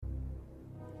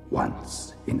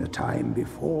Once, in a time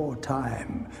before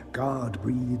time, God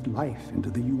breathed life into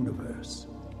the universe,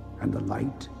 and the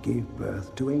light gave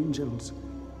birth to angels,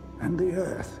 and the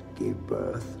earth gave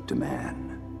birth to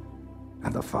man,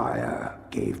 and the fire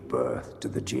gave birth to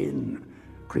the jinn,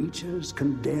 creatures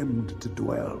condemned to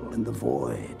dwell in the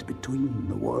void between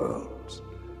the worlds.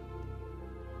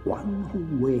 One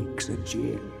who wakes a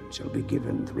jinn shall be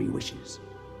given 3 wishes.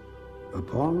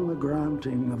 Upon the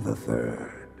granting of the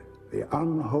 3rd, the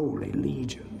unholy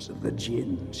legions of the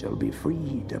jinn shall be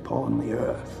freed upon the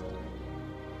earth.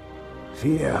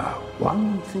 Fear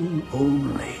one thing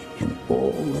only in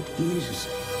all that is.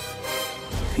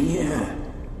 Fear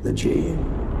the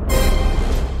jinn.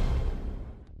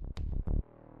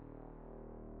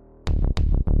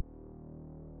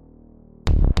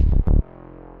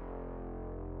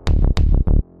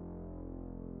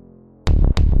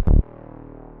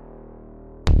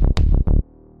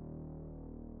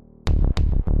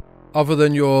 Other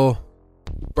than your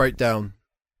breakdown,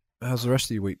 how's the rest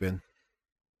of your week been?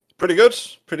 Pretty good,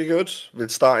 pretty good. We're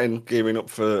starting gearing up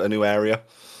for a new area.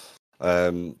 I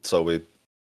think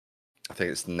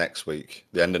it's next week.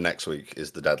 The end of next week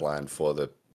is the deadline for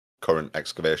the current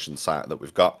excavation site that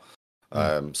we've got.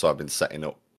 So I've been setting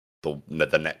up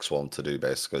the next one to do.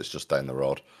 Basically, it's just down the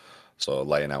road. So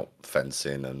laying out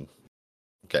fencing and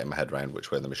getting my head around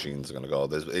which way the machines are going to go.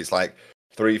 It's like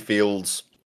 3 fields.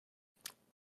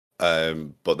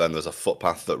 But then there's a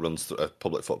footpath that runs through, a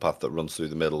public footpath that runs through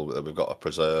the middle that we've got to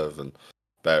preserve, and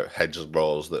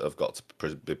hedgerows that have got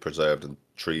to be preserved, and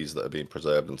trees that are being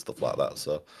preserved and stuff like that.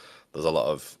 So there's a lot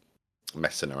of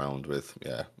messing around with,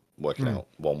 working out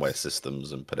one-way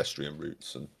systems and pedestrian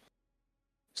routes and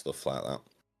stuff like that.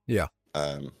 Yeah.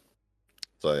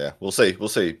 So yeah, we'll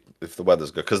see if the weather's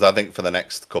good, because I think for the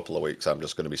next couple of weeks I'm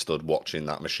just going to be stood watching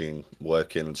that machine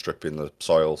working and stripping the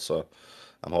soil. So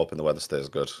I'm hoping the weather stays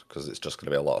good, because it's just going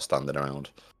to be a lot of standing around.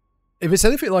 If it's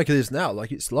anything like it is now,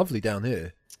 like, it's lovely down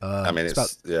here. It's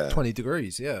about 20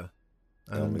 degrees, yeah.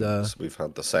 And we've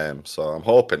had the same, so I'm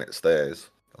hoping it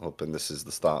stays. I'm hoping this is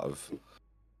the start of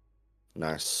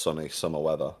nice sunny summer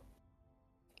weather.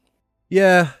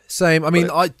 Yeah, same. I mean,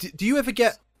 do you ever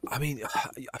get? I mean,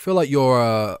 I feel like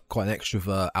you're quite an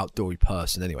extrovert, outdoorsy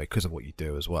person anyway, because of what you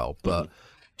do as well. But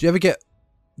do you ever get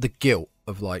the guilt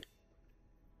of, like,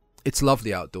 it's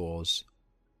lovely outdoors,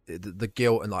 the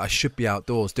guilt, and like, I should be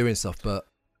outdoors doing stuff, but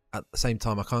at the same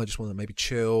time I kind of just want to maybe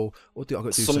chill, or I've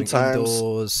got to do something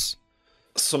indoors.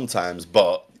 Sometimes,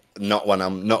 but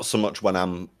not so much when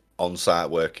I'm on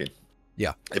site working.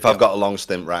 Yeah. If I've got a long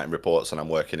stint writing reports and I'm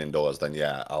working indoors, then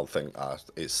I'll think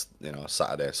it's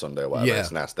Saturday, Sunday, whatever. It's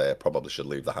a nice day. I probably should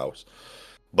leave the house.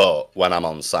 But when I'm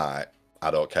on site, I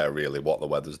don't care really what the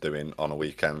weather's doing on a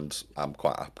weekend. I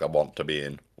want to be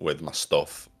in with my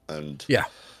stuff and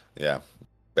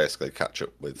basically catch up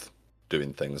with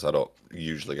doing things I don't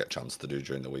usually get a chance to do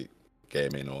during the week,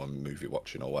 gaming or movie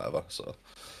watching or whatever. So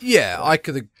I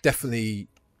could definitely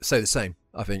say the same.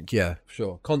 I think,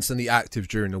 sure, constantly active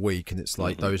during the week, and it's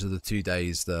like those are the 2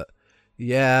 days that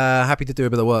happy to do a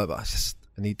bit of work, but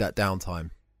I need that downtime.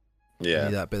 I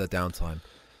need that bit of downtime.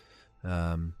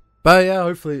 But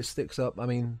hopefully it sticks up. I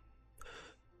mean,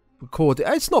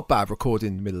 it's not bad recording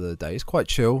in the middle of the day. It's quite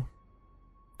chill.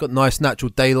 Got nice natural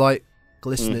daylight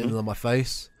glistening on my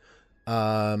face.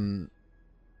 As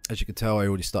you can tell, I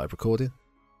already started recording.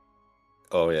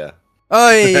 Oh yeah.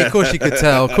 Oh yeah, of course you could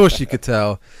tell. Of course you could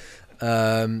tell.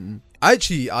 I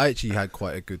actually had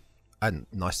quite a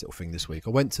nice little thing this week. I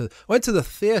went to the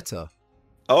theatre.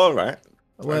 Oh right.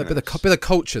 I went a bit of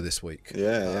culture this week.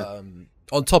 Yeah.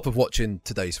 On top of watching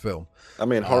today's film. I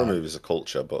mean, horror movies are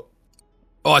culture, but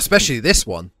especially this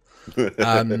one.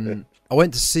 I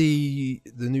went to see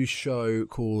the new show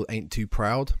called Ain't Too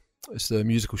Proud. It's a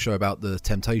musical show about the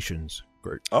Temptations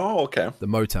group. Oh, okay. The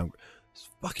Motown group. It's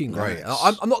fucking great.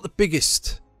 Nice. I'm not the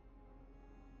biggest,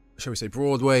 shall we say,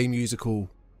 Broadway musical.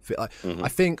 I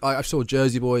think I saw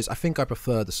Jersey Boys. I think I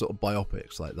prefer the sort of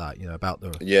biopics like that, about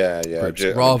the groups,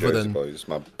 rather than Boys.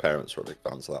 My parents were big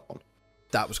fans of that one.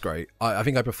 That was great. I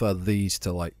think I prefer these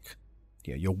to, like,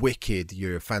 your Wicked,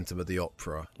 your Phantom of the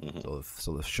Opera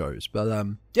sort of shows. But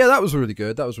that was really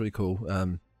good. That was really cool.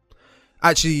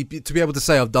 Actually, to be able to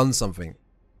say I've done something.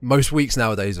 Most weeks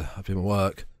nowadays, I've been at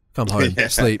work, come home,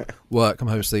 sleep, work, come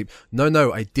home, sleep.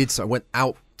 No, I did so. I went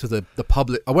out to the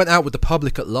public. I went out with the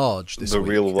public at large this week. The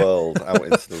real world, out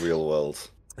into the real world.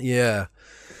 Yeah.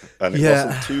 And it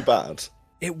wasn't too bad.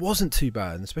 It wasn't too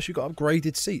bad, and especially got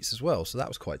upgraded seats as well, so that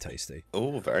was quite tasty.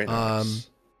 Oh, very nice.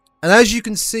 And as you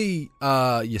can see,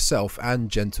 yourself and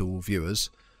gentle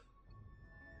viewers,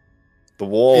 the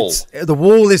wall is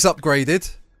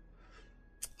upgraded.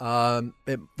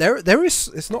 There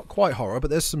is. It's not quite horror, but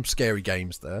there's some scary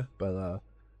games there. But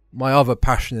my other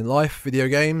passion in life, video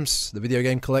games, the video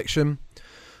game collection.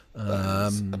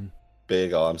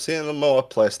 Big. I'm seeing more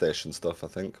PlayStation stuff, I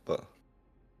think, but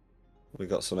we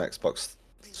got some Xbox,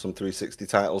 some 360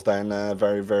 titles down there.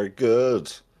 Very, very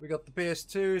good. We got the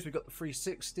PS2s, we got the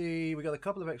 360, we got a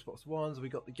couple of Xbox Ones, we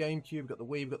got the GameCube, we got the Wii,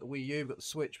 we got the Wii U, we got the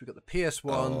Switch, we got the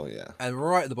PS1. Oh, yeah. And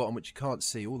right at the bottom, which you can't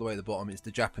see, all the way at the bottom, is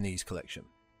the Japanese collection.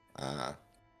 Ah.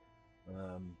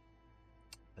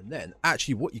 And then,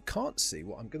 actually, what you can't see,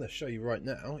 what I'm going to show you right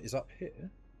now, is up here.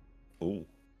 Ooh.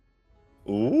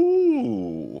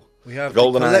 Ooh. We have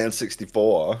GoldenEye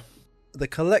N64. The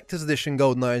Collector's Edition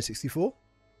GoldenEye N64.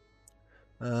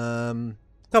 A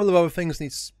couple of other things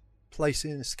needs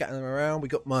placing, scattering them around. We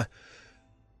got my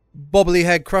bobbly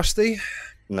head Krusty.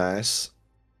 Nice.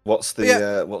 What's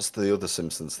the other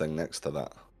Simpsons thing next to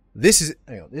that? This is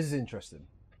interesting.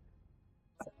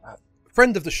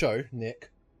 Friend of the show,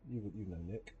 Nick. You know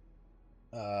Nick.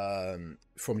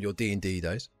 From your D&D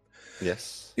days.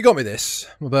 Yes. You got me this,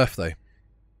 my birthday.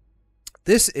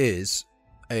 This is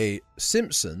a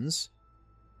Simpsons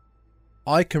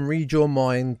I Can Read Your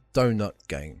Mind donut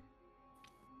game.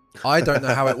 I don't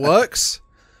know how it works.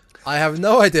 I have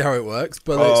no idea how it works,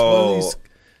 but it's one of these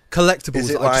collectibles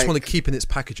that I just want to keep in its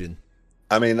packaging.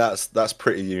 I mean, that's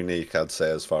pretty unique, I'd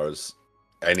say, as far as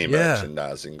any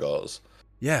merchandising goes.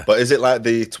 Yeah. But is it like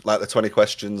the 20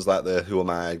 questions, like the Who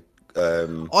Am I?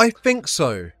 I think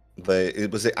so.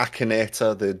 Was it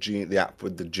Akinator, the app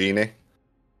with the genie?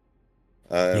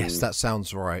 Yes, that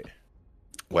sounds right.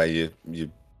 Where you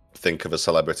think of a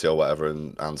celebrity or whatever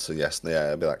and answer yes, yeah,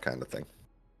 it'd be that kind of thing.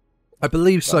 I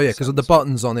believe so, yeah, because the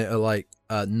buttons on it are like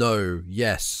no,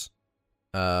 yes,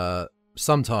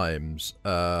 sometimes,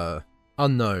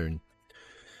 unknown.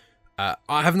 I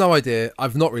have no idea.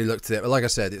 I've not really looked at it, but like I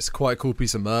said, it's quite a cool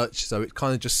piece of merch, so it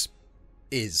kind of just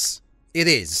is. It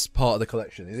is part of the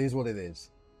collection. It is what it is.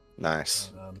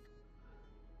 Nice.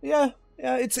 Yeah.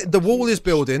 It's the wall is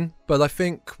building, but I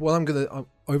think what I'm gonna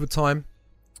over time,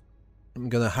 I'm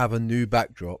gonna have a new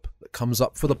backdrop that comes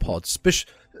up for the pod,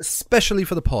 especially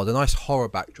for the pod, a nice horror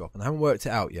backdrop, and I haven't worked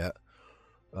it out yet.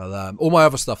 All my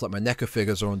other stuff, like my NECA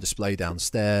figures, are on display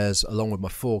downstairs, along with my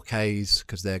 4Ks,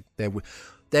 because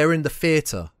they're in the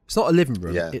theatre. It's not a living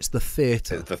room; it's the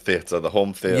theatre. It's the theatre, the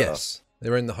home theatre. Yes,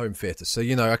 they're in the home theatre. So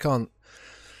I can't.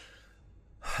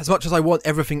 As much as I want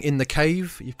everything in the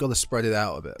cave, you've got to spread it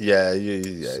out a bit. Yeah.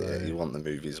 You want the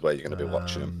movies where you're going to be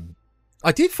watching them.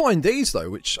 I did find these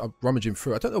though, which I'm rummaging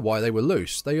through. I don't know why they were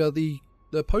loose. They are the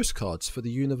postcards for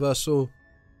the Universal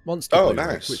Monster Movie,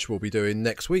 nice. Which we'll be doing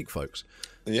next week, folks.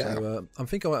 Yeah. So, I'm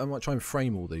thinking I might try and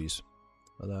frame all these.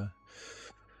 But,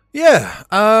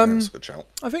 that's a good shout.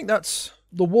 I think that's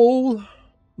the wall,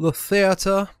 the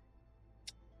theatre.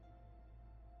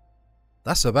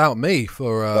 That's about me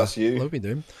for that's you. What we've been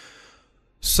doing.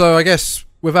 So I guess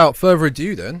without further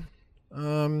ado, then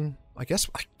I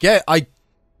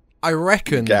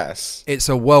reckon it's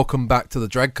a welcome back to the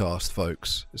Dreadcast,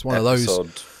 folks. It's one of those.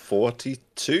 Episode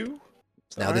 42.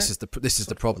 Now right? This is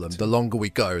the problem. The longer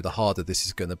we go, the harder this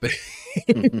is going to be.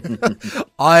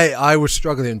 I was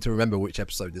struggling to remember which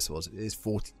episode this was. It is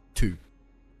 42.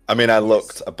 I mean, I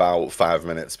looked about 5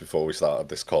 minutes before we started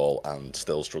this call and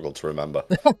still struggled to remember.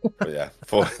 But yeah,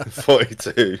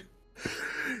 42.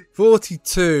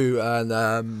 42,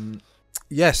 and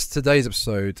yes, today's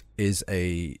episode is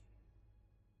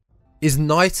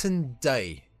night and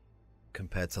day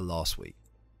compared to last week.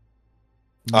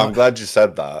 I'm glad you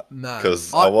said that,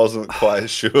 because I wasn't quite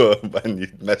sure when you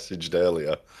messaged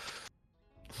earlier.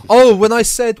 Oh, when I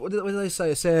said, what did I say?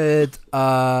 I said,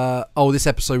 this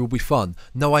episode will be fun.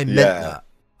 No, I meant that.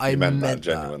 I meant that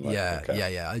genuinely. Yeah,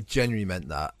 okay. yeah. I genuinely meant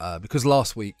that because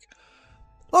last week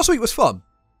was fun.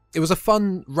 It was a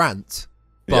fun rant,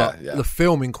 but the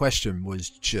film in question was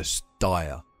just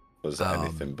dire. Was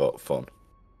anything but fun.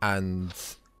 And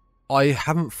I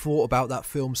haven't thought about that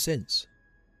film since.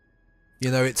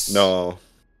 It's not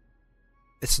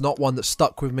one that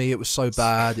stuck with me. It was so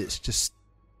bad. It's just.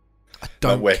 I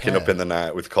don't I'm waking up in the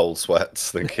night with cold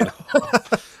sweats thinking,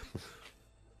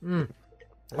 Oh,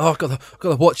 I've got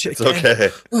to watch it again. It's okay.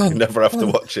 You never have to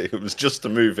watch it. It was just a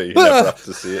movie. You never have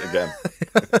to see it again.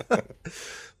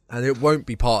 And it won't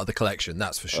be part of the collection,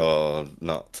 that's for sure. Oh,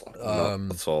 not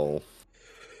at all.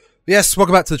 Yes,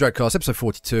 welcome back to the Dreadcast, episode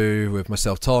 42, with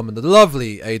myself, Tom, and the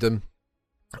lovely Aidan.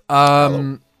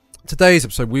 Today's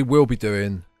episode, we will be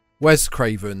doing Wes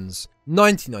Craven's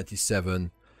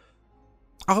 1997...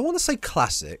 I want to say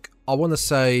classic. I want to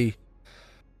say...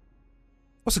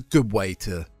 What's a good way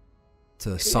to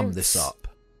sum this up?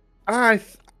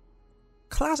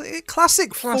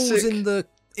 Classic falls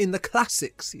in the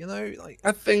classics, you know. Like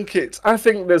I think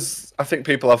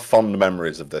people have fond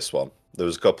memories of this one. There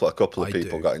was a couple of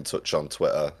people got in touch on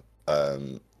Twitter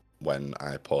when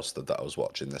I posted that I was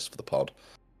watching this for the pod,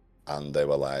 and they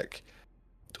were like,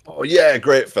 "Oh yeah,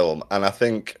 great film." And I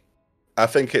think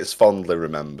it's fondly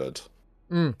remembered.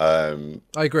 I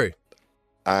agree.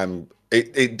 I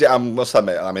must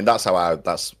admit, I mean, that's how I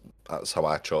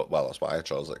chose. Well, that's why I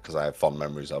chose it, because I have fond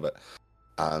memories of it.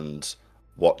 And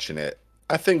watching it,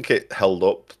 I think it held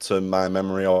up to my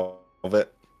memory of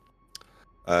it.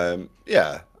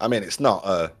 Yeah, I mean, it's not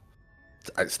a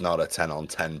 10 on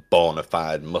 10 bona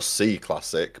fide must see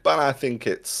classic, but I think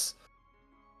a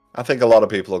lot of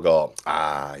people will go,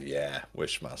 yeah,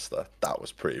 Wishmaster, that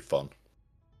was pretty fun.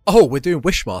 Oh, we're doing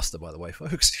Wishmaster, by the way,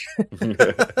 folks.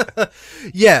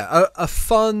 Yeah, a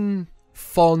fun,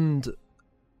 fond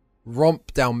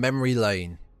romp down memory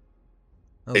lane.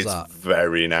 How's that?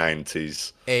 Very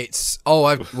 90s.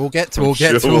 We'll get to all of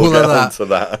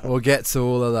that. We'll get to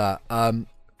all of that.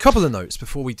 Couple of notes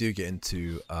before we do get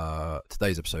into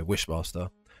today's episode,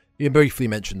 Wishmaster. You briefly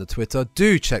mentioned the Twitter.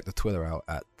 Do check the Twitter out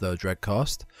at the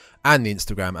Dreadcast, and the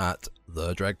Instagram at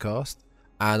the Dreadcast,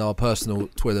 and our personal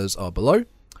Twitters are below.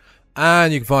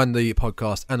 And you can find the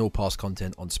podcast and all past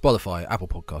content on Spotify, Apple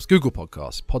Podcasts, Google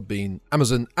Podcasts, Podbean,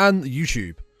 Amazon, and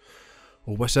YouTube.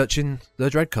 Or by searching the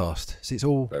Dreadcast. See, it's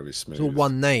all very smooth. It's all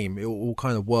one name. It all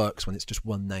kind of works when it's just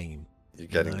one name. You're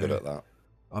getting good at that.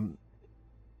 I'm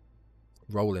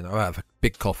rolling. I have a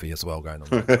big coffee as well going on.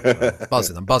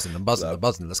 I'm buzzing.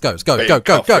 Let's go. Go.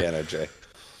 Energy.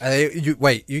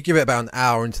 You give it about an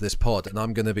hour into this pod, and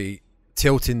I'm going to be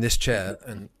tilting this chair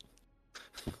and.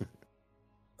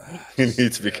 You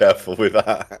need to be careful with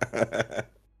that.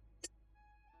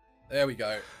 There we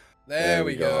go. There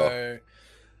we go.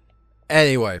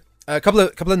 Anyway, a couple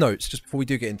of notes just before we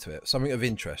do get into it. Something of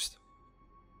interest.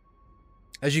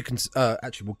 As you can,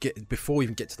 we'll get before we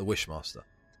even get to the Wishmaster.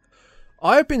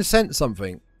 I've been sent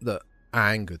something that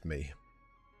angered me.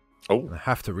 Oh, I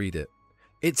have to read it.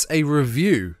 It's a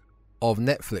review of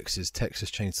Netflix's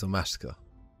Texas Chainsaw Massacre.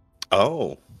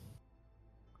 Oh.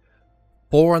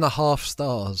 4.5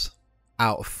 stars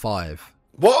out of 5.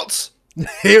 What?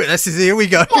 Here we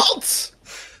go. What?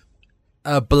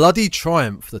 Bloody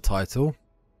Triumph, the title.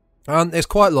 It's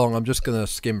quite long. I'm just going to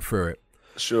skim through it.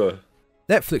 Sure.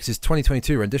 Netflix's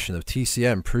 2022 rendition of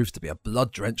TCM proves to be a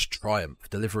blood-drenched triumph,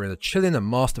 delivering a chilling and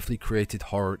masterfully created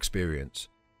horror experience.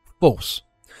 False.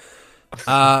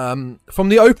 From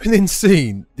the opening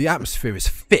scene, the atmosphere is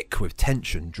thick with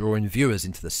tension, drawing viewers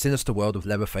into the sinister world of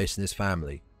Leatherface and his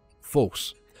family.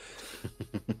 False.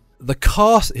 The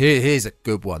cast... Here's a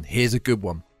good one.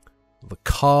 The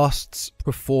cast's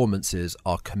performances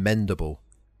are commendable,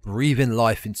 breathing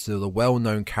life into the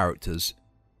well-known characters.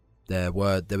 There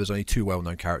was only 2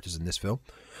 well-known characters in this film,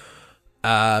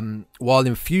 while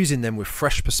infusing them with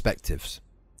fresh perspectives.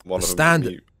 One of them is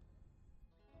mute.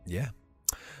 Yeah.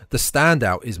 The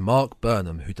standout is Mark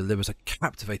Burnham, who delivers a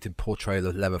captivating portrayal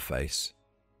of Leatherface.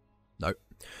 No.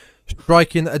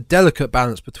 Striking a delicate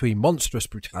balance between monstrous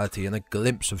brutality and a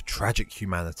glimpse of tragic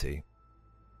humanity.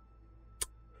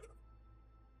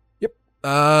 Yep.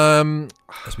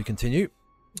 As we continue,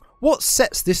 what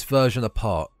sets this version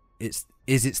apart is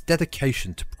its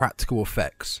dedication to practical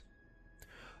effects.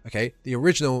 Okay, the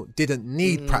original didn't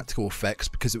need practical effects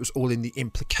because it was all in the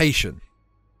implication.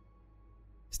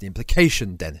 It's the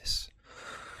implication, Dennis.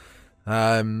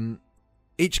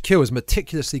 Each kill is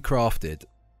meticulously crafted,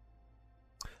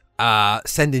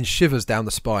 sending shivers down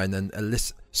the spine and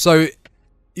so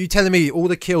you telling me all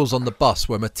the kills on the bus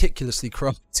were meticulously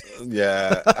crafted?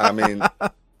 Yeah, I mean,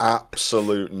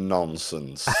 absolute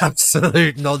nonsense.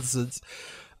 Absolute nonsense.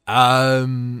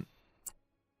 The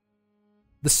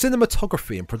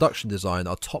cinematography and production design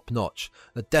are top notch.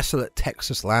 The desolate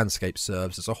Texas landscape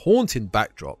serves as a haunting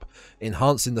backdrop,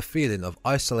 enhancing the feeling of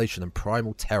isolation and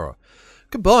primal terror.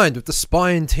 Combined with the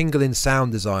spine-tingling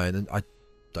sound design, and I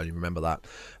don't even remember that,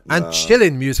 and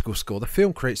chilling musical score, the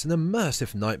film creates an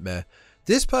immersive nightmare.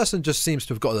 This person just seems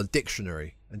to have got a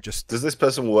dictionary and just... Does this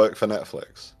person work for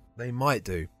Netflix? They might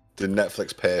do. Did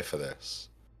Netflix pay for this?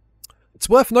 It's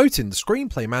worth noting the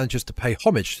screenplay manages to pay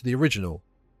homage to the original.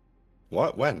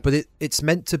 What? When? But it's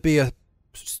meant to be a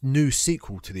new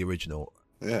sequel to the original.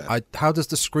 Yeah. How does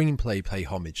the screenplay pay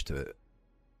homage to it?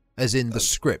 As in the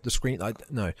script, the screen...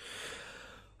 No.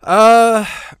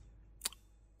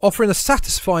 Offering a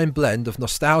satisfying blend of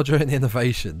nostalgia and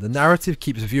innovation, the narrative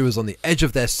keeps viewers on the edge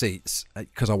of their seats,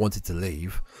 because I wanted to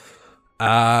leave.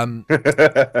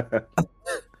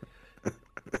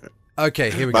 Okay,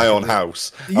 here we go. My own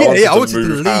house. Yeah, I wanted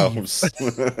to leave.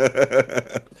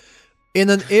 In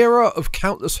an era of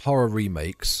countless horror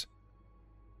remakes,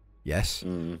 yes,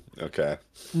 okay,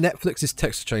 Netflix's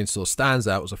Texas Chainsaw stands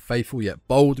out as a faithful yet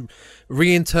bold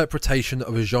reinterpretation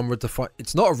of a genre defined.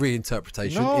 It's not a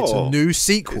reinterpretation; No, it's a new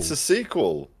sequel. it's a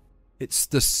sequel. It's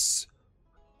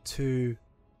the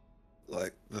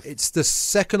Like It's the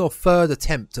second or third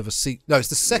attempt of a sequel. No, it's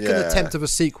the second attempt of a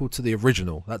sequel to the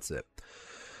original. That's it.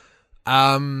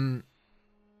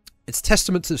 It's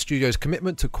testament to the studio's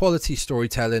commitment to quality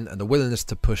storytelling and the willingness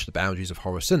to push the boundaries of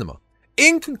horror cinema.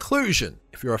 In conclusion,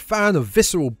 if you're a fan of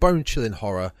visceral, bone-chilling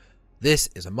horror, this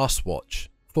is a must-watch.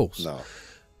 False. No.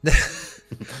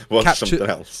 Watch something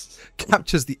else.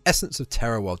 Captures the essence of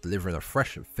terror while delivering a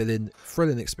fresh and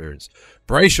thrilling experience.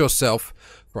 Brace yourself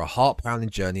for a heart-pounding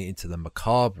journey into the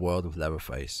macabre world of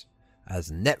Leatherface. As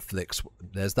Netflix,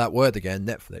 there's that word again,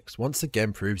 Netflix, once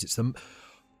again proves it's the...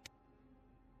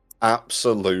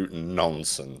 Absolute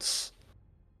nonsense.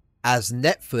 As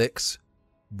Netflix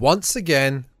once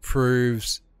again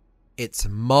proves its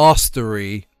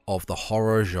mastery of the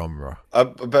horror genre.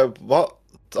 About what?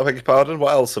 I beg your pardon?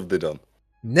 What else have they done?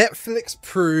 Netflix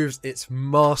proves its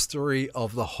mastery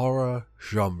of the horror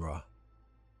genre.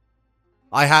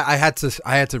 I had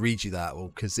to read you that one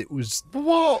because it was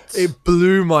What? It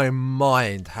blew my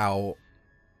mind how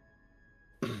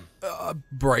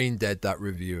brain dead that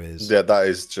review is. Yeah, that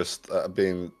is just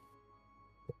being.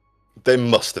 They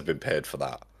must have been paid for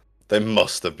that. They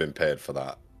must have been paid for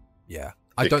that. Yeah,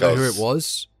 I don't know who it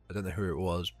was.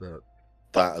 But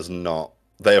that is not.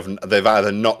 They've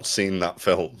either not seen that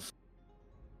film,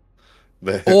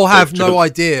 or have no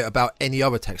idea about any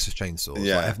other Texas Chainsaws.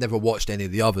 Yeah, like, I've never watched any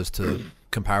of the others to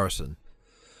comparison.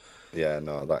 Yeah,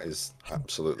 no, that is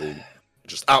absolute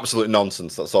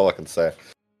nonsense. That's all I can say.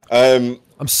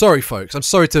 I'm sorry, folks. I'm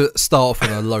sorry to start off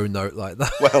on a low note like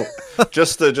that. Well,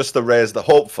 just to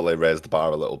hopefully raise the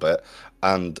bar a little bit,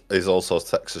 and is also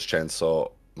Texas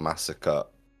Chainsaw Massacre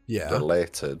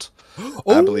related.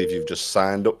 I believe you've just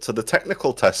signed up to the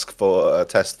technical test for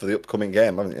the upcoming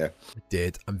game, haven't you? I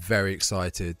did. I'm very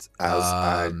excited. As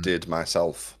I did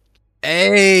myself.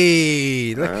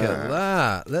 Hey, look at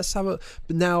that. Let's have a.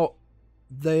 But now,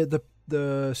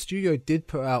 the studio did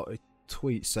put out a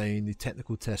tweet saying the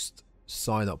technical test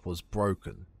sign up was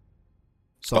broken.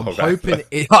 So I'm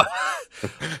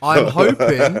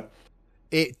hoping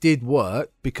it did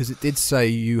work because it did say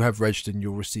you have registered and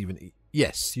you'll receive an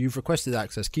yes, you've requested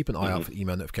access. Keep an eye out for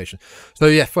email notification. So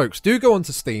yeah, folks, do go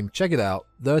onto Steam, check it out.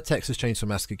 The Texas Chainsaw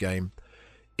Massacre game.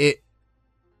 It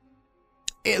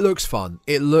looks fun.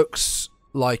 It looks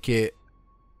like it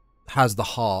has the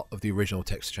heart of the original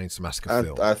Texas Chainsaw Massacre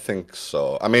film. I think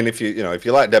so. I mean, if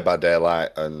you like Dead by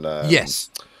Daylight and yes,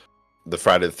 the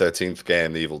Friday the 13th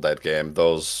game, the Evil Dead game,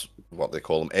 those what they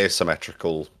call them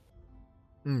asymmetrical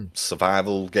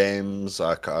survival games.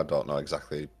 I don't know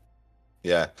exactly.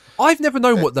 Yeah, I've never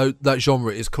known what that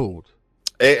genre is called.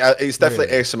 It's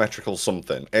definitely asymmetrical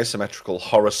something. Asymmetrical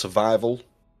horror survival.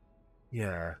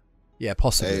 Yeah,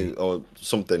 possibly or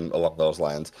something along those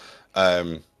lines.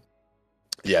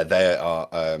 Yeah, they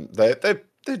are.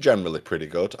 They're generally pretty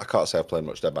good. I can't say I've played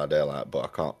much Dead by Daylight, but I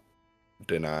can't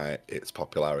deny its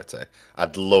popularity.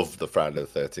 I'd love the Friday the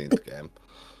 13th game.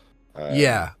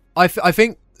 Yeah, I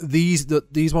think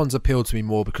these ones appeal to me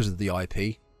more because of the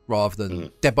IP rather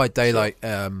than Dead by Daylight.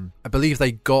 Sure. I believe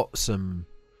they got some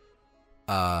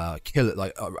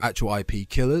actual IP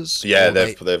killers. Yeah,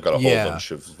 they've got a whole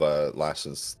bunch of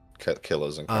licensed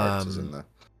killers and characters in there.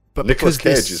 But Nicolas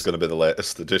Cage is going to be the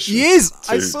latest addition. He is.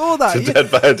 I saw that. To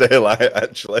Dead by Daylight,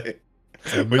 actually,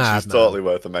 which is totally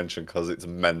worth a mention because it's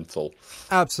mental.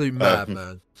 Absolute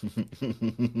madman.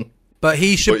 But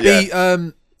he should be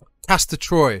Castor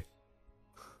Troy.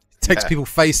 Takes people's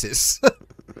faces.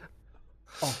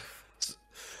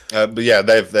 But yeah,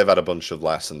 they've had a bunch of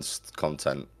licensed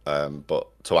content,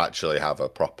 but to actually have a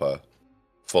proper,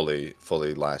 fully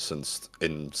licensed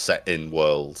set in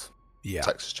world.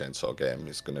 Texas Chainsaw game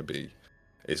is going to be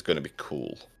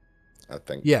cool, I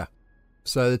think. Yeah.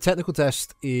 So the technical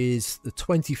test is the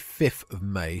 25th of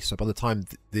May. So by the time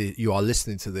you are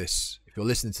listening to this, if you're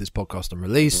listening to this podcast on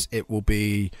release, it will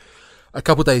be a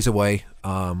couple days away.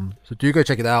 So do go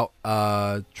check it out.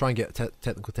 Try and get a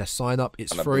technical test sign up.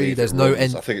 It's free. There's no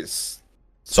end. I think it's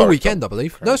all weekend, I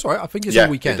believe. No, sorry, I think it's all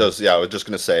weekend. It does. Yeah, I was just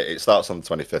going to say it starts on the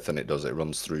 25th and it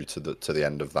runs through to the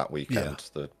end of that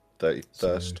weekend, the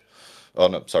 31st. Oh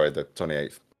no, sorry, the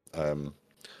 28th.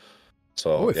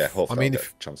 Hopefully I'll get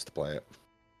a chance to play it.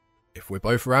 If we're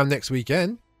both around next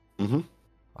weekend,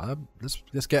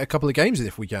 let's get a couple of games in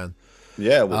if we can.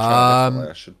 Yeah, we'll try.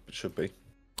 I should be.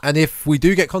 And if we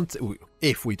do get content,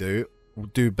 we'll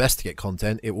do best to get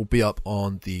content. It will be up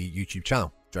on the YouTube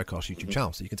channel. Dreadcast YouTube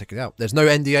channel, so you can check it out. There's no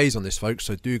NDAs on this, folks,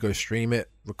 so do go stream it,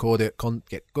 record it,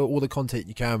 get all the content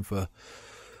you can for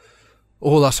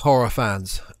all us horror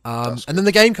fans. And then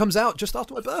the game comes out just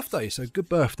after my birthday, so good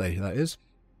birthday, that is.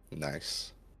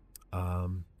 Nice.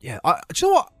 Yeah, do you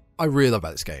know what I really love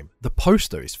about this game? The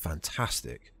poster is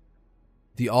fantastic.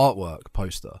 The artwork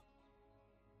poster.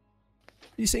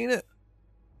 You seen it?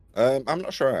 I'm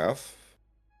not sure I have.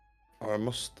 I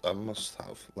must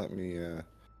have. Let me.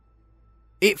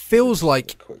 It feels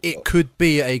like it could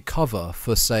be a cover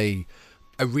for, say,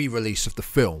 a re-release of the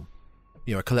film.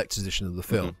 You know, a collector's edition of the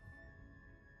film. Mm-hmm.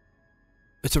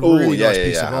 It's a really nice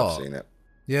piece of I have art. seen it.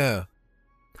 Yeah.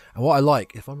 And what I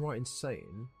like, if I'm right in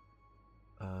saying,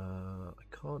 I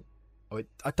can't.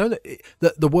 I don't know.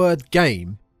 The word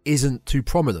game isn't too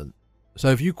prominent. So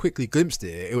if you quickly glimpsed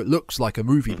it, it looks like a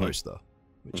movie poster,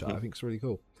 which I think is really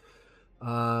cool.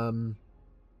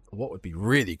 What would be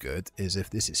really good is if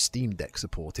this is Steam Deck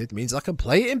supported, means I can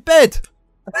play it in bed.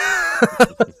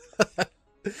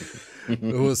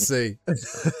 We'll see.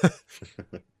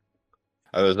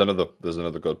 There's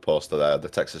another good poster there. The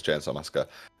Texas Chainsaw Massacre,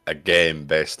 a game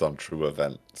based on true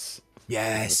events.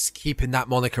 Yes, keeping that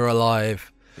moniker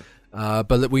alive.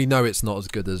 But we know it's not as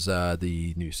good as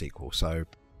the new sequel. So,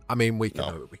 I mean, we can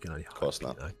only hope. Of course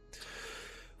not.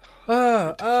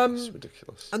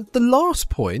 Ridiculous. And the last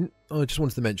point I just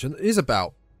wanted to mention is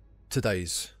about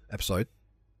today's episode.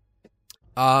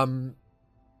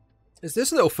 Is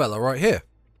this little fella right here?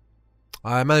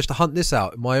 I managed to hunt this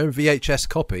out in my own VHS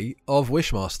copy of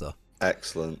Wishmaster.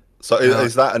 Excellent. So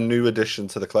is that a new addition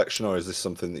to the collection, or is this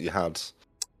something that you had?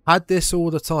 Had this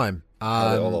all the time.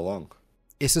 Had it all along.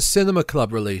 It's a Cinema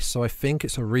Club release, so I think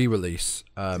it's a re-release.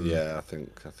 Yeah, I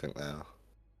think they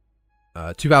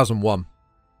are. 2001.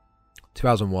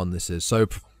 2001 this is. So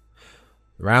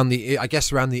around the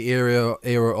era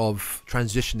of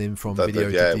transitioning from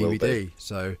video to DVD.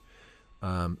 So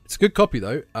it's a good copy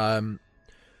though.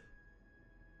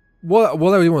 What I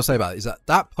really want to say about it is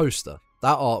that poster,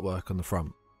 that artwork on the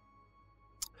front,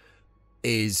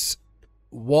 is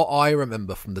what I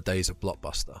remember from the days of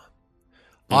Blockbuster.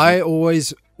 I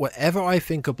always, whenever I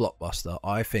think of Blockbuster,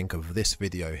 I think of this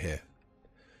video here.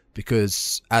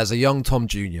 Because as a young Tom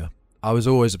Jr., I was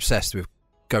always obsessed with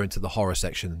going to the horror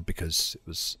section because it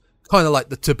was kind of like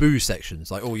the taboo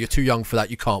sections. Like, oh, you're too young for that,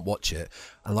 you can't watch it.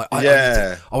 And like,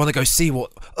 I want to go see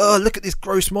what, look at this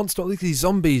gross monster, look at these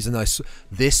zombies. And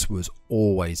this was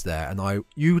always there. And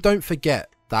you don't forget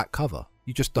that cover.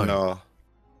 You just don't. No.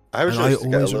 I was always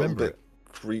get a little bit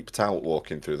creeped out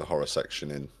walking through the horror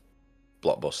section in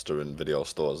Blockbuster and video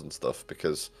stores and stuff,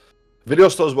 because video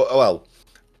stores were,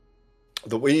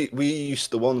 the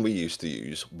one we used to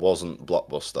use wasn't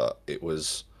Blockbuster. It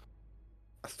was,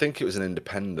 I think it was an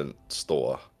independent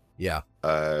store. Yeah.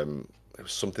 It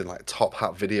was something like Top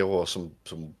Hat Video or some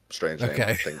strange name,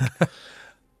 I think.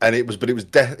 And it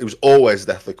was always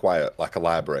deathly quiet, like a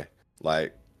library.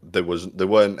 Like there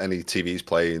weren't any TVs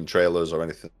playing, trailers or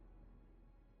anything.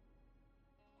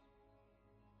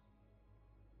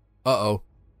 Uh-oh.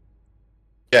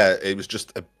 Yeah, it was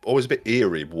just always a bit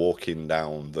eerie walking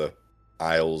down the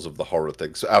aisles of the horror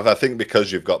things. I think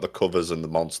because you've got the covers and the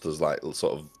monsters like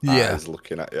sort of eyes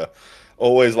looking at you,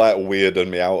 always like weirding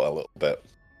me out a little bit.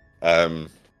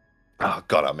 Oh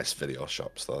god, I miss video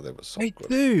shops though. They were so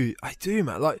good. I do,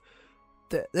 man. Like,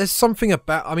 there's something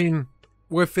about. I mean,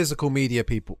 we're physical media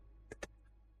people.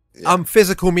 Yeah. I'm a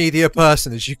physical media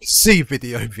person, as you can see,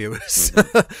 video viewers.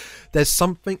 There's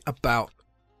something about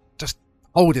just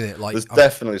holding it. Like, there's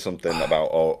definitely something about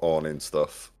owning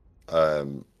stuff.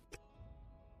 But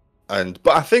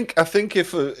I think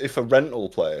if a rental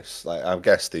place, like I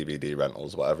guess DVD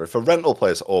rentals, whatever, if a rental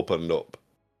place opened up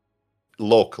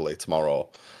locally tomorrow,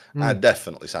 I'd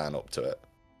definitely sign up to it.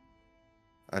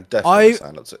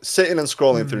 Sign up to it. Sitting and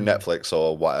scrolling through Netflix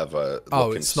or whatever,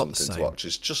 looking for something to watch,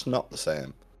 is just not the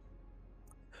same.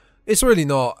 It's really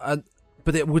not,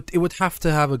 but it would have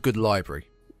to have a good library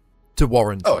to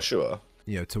warrant. Oh, sure.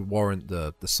 To warrant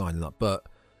the signing up, but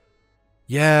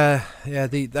they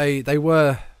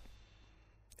were.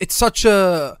 It's such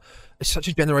a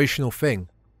generational thing.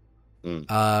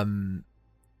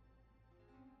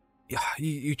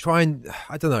 You try and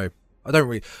I don't know. I don't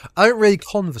really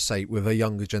conversate with a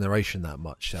younger generation that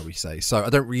much, shall we say? So I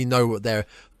don't really know what their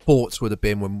thoughts would have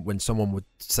been when someone would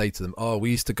say to them, "Oh,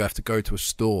 we used to have to go to a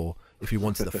store if you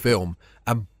wanted a film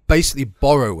and basically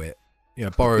borrow it."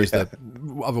 Borrow is the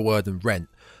other word than rent.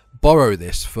 Borrow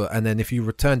this and then if you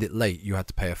returned it late, you had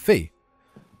to pay a fee.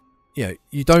 You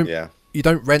don't. Yeah. You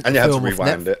don't rent and the you film have to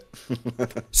rewind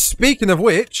it. Speaking of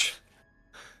which,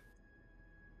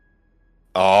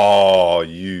 oh,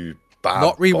 you bad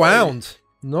not rewound.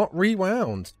 Not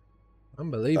rewound.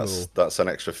 Unbelievable. That's an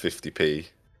extra 50p.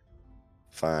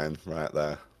 Fine, right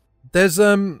there. There's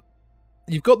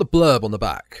you've got the blurb on the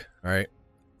back, right?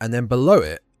 And then below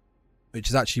it, which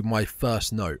is actually my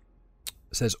first note,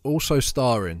 it says also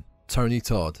starring Tony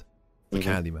Todd, the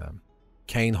Candyman,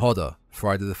 Kane Hodder,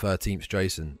 Friday the 13th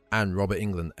Jason, and Robert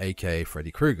Englund, aka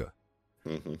Freddy Krueger.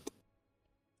 Mm-hmm.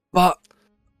 But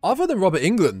other than Robert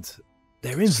Englund,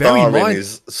 they're in Starring very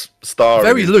is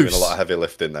very loose. Doing a lot of heavy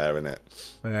lifting there, isn't it?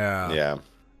 Yeah.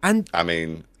 And I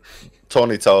mean,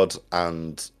 Tony Todd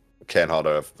and Kane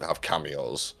Hodder have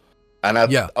cameos, and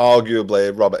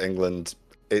arguably Robert Englund,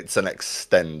 it's an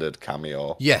extended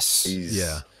cameo. Yes.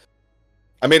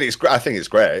 I mean, I think it's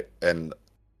great, and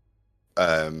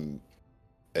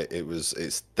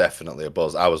it's definitely a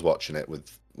buzz. I was watching it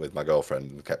with my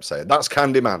girlfriend and kept saying, "That's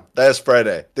Candyman. There's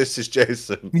Freddy. This is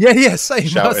Jason." Yeah, same.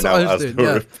 Shouting out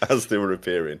as they were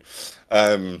appearing.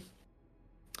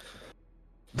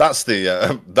 That's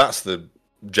the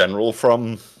general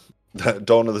from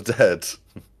Dawn of the Dead.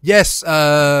 Yes,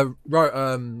 Joe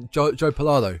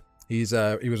Pilato. He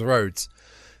was Rhodes.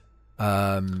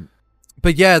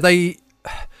 But yeah, they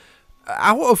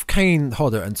out of Kane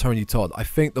Hodder and Tony Todd, I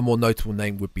think the more notable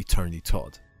name would be Tony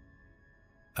Todd.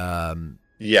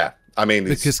 Yeah, I mean,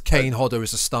 because Kane Hodder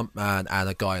is a stuntman and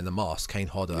a guy in the mask. Kane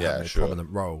Hodder had more prominent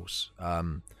roles.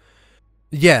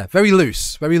 Very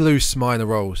loose minor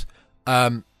roles.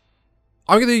 I'm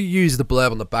going to use the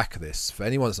blurb on the back of this for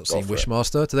anyone that's not seen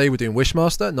Wishmaster. Today we're doing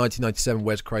Wishmaster, 1997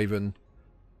 Wes Craven.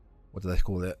 What do they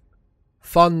call it?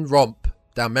 Fun romp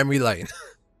down memory lane.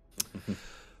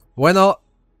 I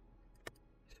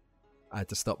had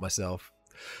to stop myself.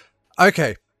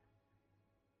 Okay.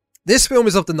 This film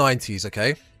is of the 90s,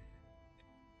 okay?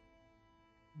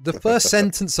 The first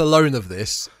sentence alone of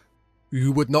this,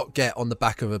 you would not get on the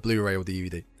back of a Blu-ray or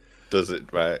DVD. Does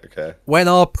it? Right, okay. When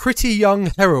our pretty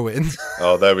young heroine...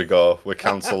 Oh, there we go. We're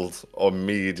cancelled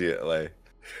immediately.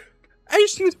 Hey,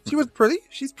 she was pretty.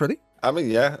 She's pretty. I mean,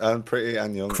 yeah, and pretty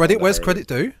and young. Credit where's credit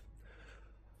due.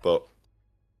 But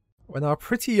when our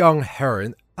pretty young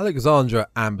heroine, Alexandra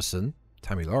Amberson,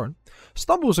 Tammy Lauren,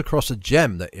 stumbles across a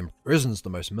gem that imprisons the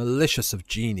most malicious of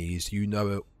genies, you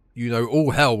know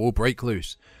all hell will break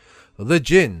loose. The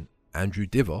Djinn, Andrew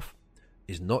Divoff,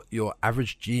 is not your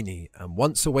average genie, and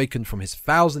once awakened from his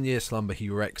 1,000-year slumber, he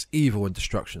wreaks evil and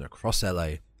destruction across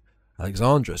LA.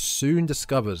 Alexandra soon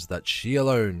discovers that she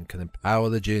alone can empower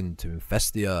the Djinn to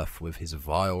infest the earth with his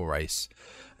vile race,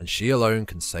 and she alone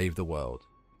can save the world.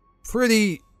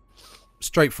 Pretty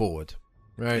straightforward,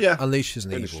 right? Yeah, unleashes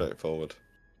an evil. Pretty straightforward.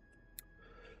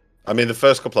 I mean, the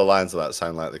first couple of lines of that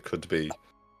sound like they could be.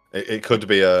 It could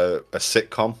be a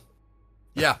sitcom.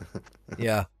 Yeah.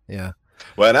 Yeah.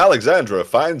 When Alexandra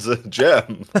finds a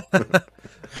gem,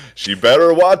 she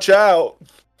better watch out.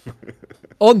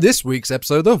 On this week's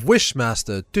episode of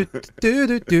Wishmaster.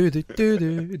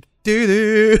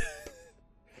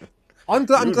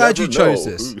 I'm glad you chose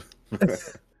this.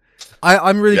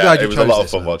 I'm really glad you chose this. It was a lot of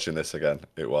fun watching this again.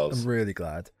 It was. I'm really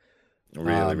glad.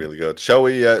 Really, really good. Shall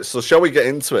we? Shall we get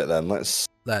into it then? Let's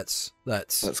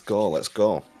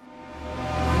go.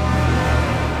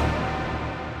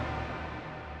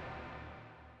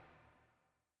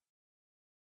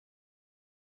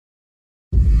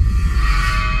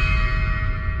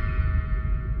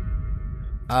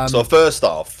 So first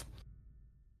off,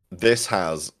 this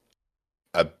has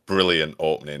a brilliant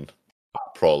opening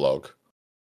prologue.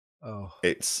 Oh,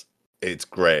 it's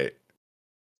great.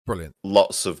 Brilliant.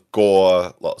 Lots of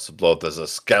gore, lots of blood. There's a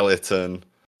skeleton.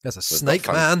 There's a snake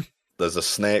man. There's a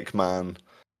snake man.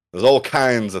 There's all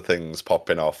kinds of things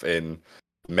popping off in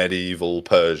medieval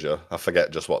Persia. I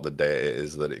forget just what the date it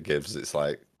is that it gives. It's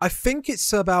like, I think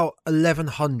it's about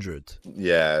 1100.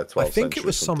 Yeah, 12th I think century, it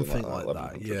was something like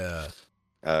that. 1100. Yeah.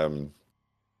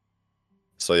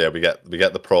 So yeah, we get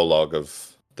the prologue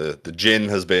of the Djinn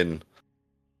has been,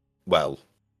 well,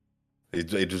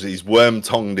 he's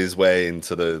worm-tongued his way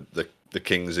into the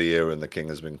king's ear, and the king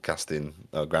has been casting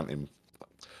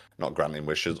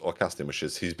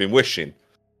wishes. He's been wishing.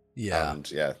 Yeah. And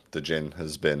yeah, the Djinn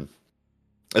has been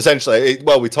essentially,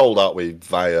 we told, aren't we,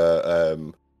 via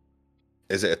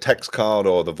is it a text card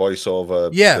or the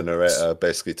voiceover? Yeah. The narrator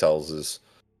basically tells us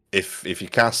if he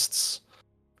casts,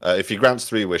 if he grants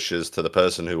 3 wishes to the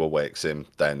person who awakes him,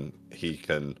 then he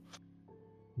can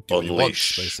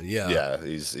unleash. Basically, yeah.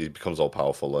 He becomes all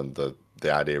powerful, and the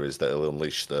idea is that he'll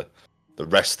unleash the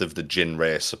rest of the Djinn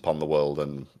race upon the world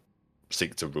and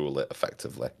seek to rule it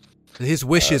effectively. His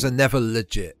wishes are never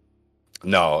legit.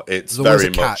 No, it's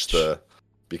very much the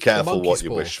be careful what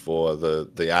you wish for,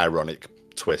 the ironic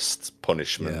twist,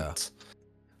 punishment.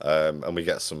 And we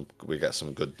get some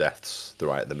good deaths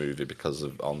throughout the movie because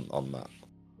of on that.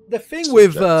 The thing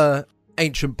subject. with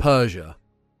ancient Persia,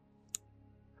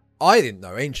 I didn't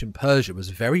know ancient Persia was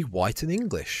very white and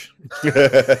English.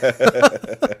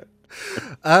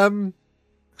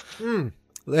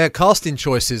 Their casting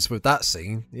choices with that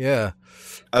scene, yeah.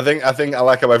 I think I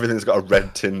like how everything's got a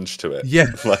red tinge to it. Yeah.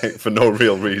 Like for no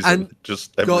real reason. And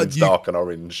just everything's dark and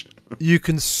orange. You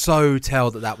can so tell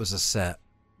that was a set.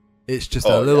 It's just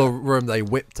a little room they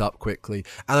whipped up quickly.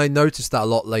 And I noticed that a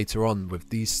lot later on with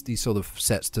these sort of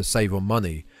sets to save on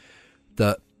money.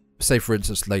 That, say for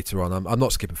instance, later on, I'm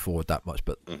not skipping forward that much,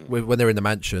 but when they're in the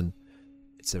mansion,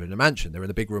 they're in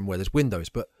a big room where there's windows,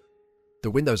 but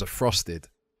the windows are frosted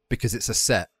because it's a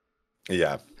set.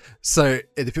 Yeah. So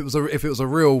if it was a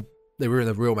real, they were in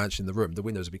a real mansion in the room, the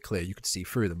windows would be clear, you could see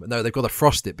through them. But no, they've got to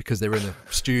frost it because they're in a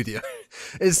studio.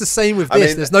 It's the same with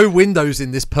this. There's no windows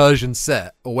in this Persian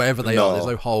set or wherever they are. There's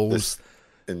no holes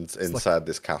inside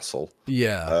this castle.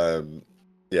 Yeah.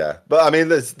 Yeah, but I mean,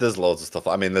 there's loads of stuff.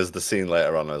 I mean, there's the scene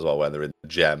later on as well when they're in the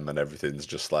gem and everything's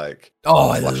just like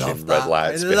I flashing love that. red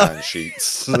lights behind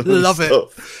sheets. I love it.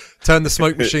 Turn the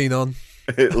smoke machine on.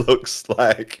 It looks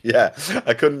like, yeah.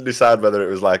 I couldn't decide whether it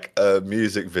was like a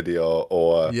music video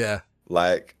or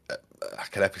like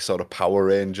an episode of Power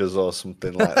Rangers or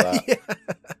something like that.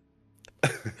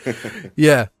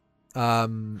 Yeah. I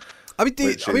mean,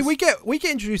 we get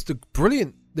introduced to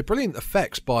the brilliant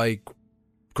effects by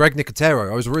Greg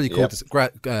Nicotero. I was really cool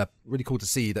really cool to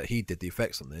see that he did the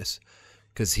effects on this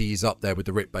because he's up there with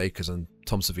the Rick Bakers and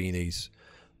Tom Savini's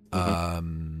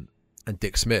and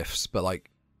Dick Smiths. But like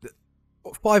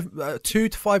 2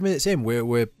 to 5 minutes in,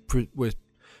 we're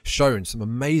shown some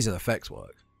amazing effects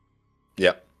work.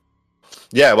 Yeah.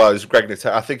 Well, it was Greg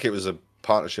Nicotero. I think it was a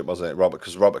partnership, wasn't it, Robert?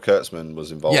 Because Robert Kurtzman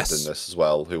was involved in this as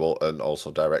well, and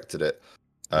also directed it.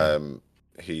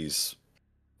 He's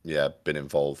been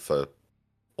involved for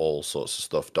all sorts of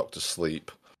stuff. Dr. Sleep.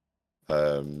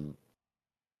 Pretty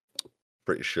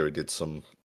sure he did some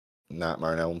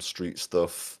Nightmare on Elm Street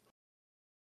stuff.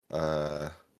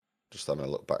 Just having a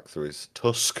look back through his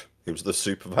Tusk. He was the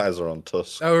supervisor on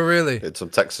Tusk. Oh, really? Did some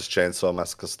Texas Chainsaw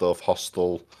Massacre stuff.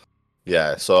 Hostel.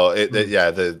 Yeah. So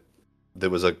there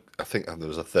was I think there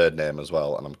was a third name as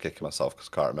well, and I'm kicking myself because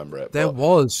I can't remember it. There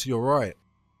was. You're right.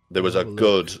 There was a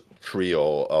good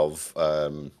trio of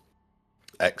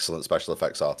excellent special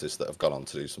effects artists that have gone on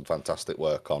to do some fantastic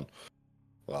work on,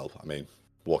 well, I mean,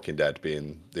 Walking Dead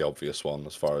being the obvious one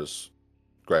as far as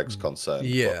Greg's concerned.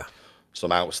 Yeah.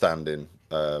 Some outstanding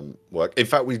work. In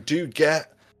fact, we do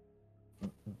get...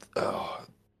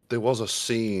 there was a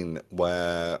scene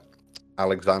where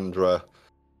Alexandra,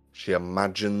 she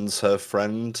imagines her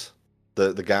friend,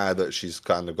 the guy that she's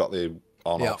kind of got the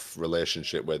on-off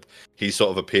relationship with. He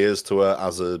sort of appears to her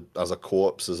as a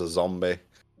corpse, as a zombie,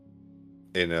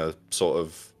 in a sort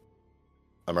of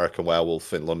American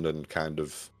Werewolf in London kind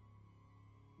of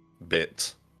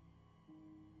bit,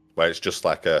 where it's just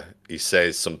like he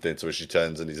says something to her, she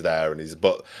turns and he's there, and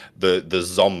but the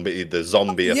zombie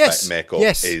effect makeup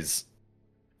is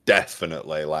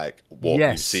definitely like what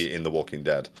you see in The Walking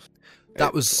Dead.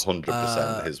 That was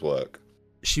 100% his work.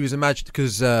 She was imagined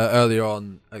because earlier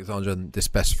on, Alexandra and this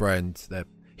best friend,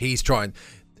 he's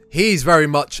very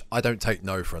much, I don't take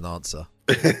no for an answer.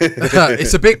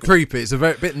 It's a bit creepy. It's a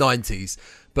bit 90s.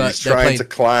 But he's trying to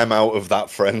climb out of that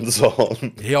friend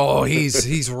zone.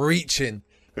 He's reaching.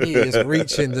 He is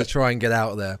reaching to try and get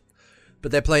out of there.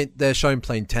 But they're showing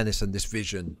playing tennis, and this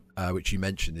vision, which you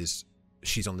mentioned, is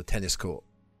she's on the tennis court,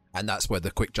 and that's where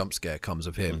the quick jump scare comes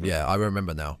of him. Yeah, I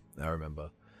remember now. The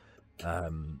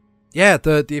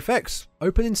effects,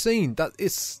 opening scene, that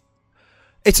it's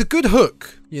a good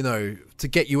hook, to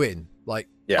get you in. Like,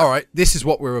 all right, this is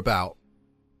what we're about.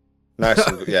 Nice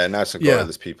and gory.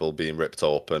 There's people being ripped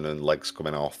open and legs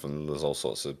coming off, and there's all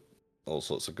sorts of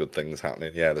good things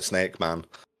happening. Yeah, the Snake Man.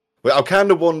 Well, I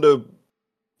kind of wonder,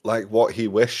 like, what he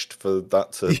wished for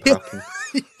that to happen.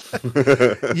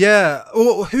 Yeah.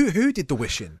 Well, who did the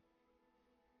wishing?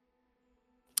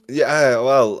 Yeah.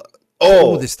 Well.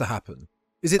 All this to happen.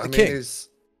 Is it the king?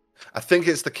 I think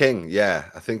it's the king. Yeah,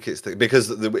 I think it's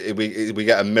because we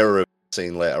get a mirror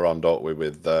scene later on, don't we,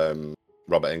 with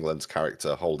Robert Englund's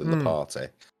character holding the party,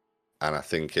 and I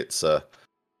think it's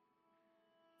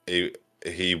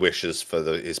he wishes for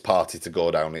his party to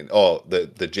go down in.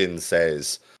 The Jinn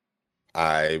says,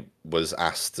 I was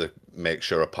asked to make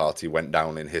sure a party went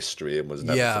down in history and was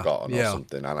never forgotten or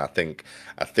something. And I think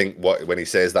when he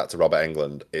says that to Robert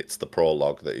Englund, it's the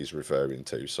prologue that he's referring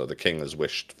to. So the king has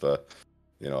wished for,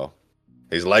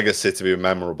 his legacy to be a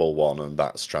memorable one, and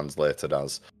that's translated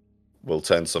as will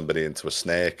turn somebody into a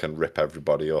snake and rip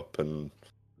everybody up, and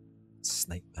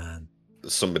Snake Man.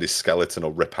 somebody's skeleton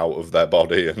will rip out of their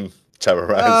body and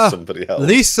terrorize somebody else.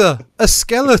 Lisa, a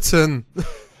skeleton.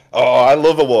 Oh, I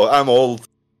love I'm all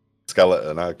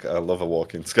skeleton. I love a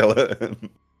walking skeleton.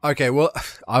 Okay, well,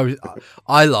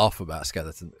 I laugh about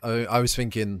skeleton. I was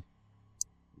thinking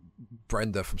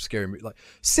Brenda from Scary Movie, like,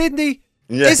 Sydney,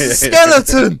 it's a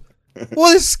skeleton.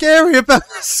 What is scary about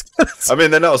a skeleton? I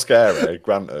mean, they're not scary,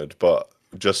 granted, but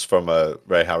just from a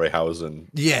Ray Harryhausen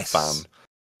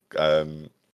fan,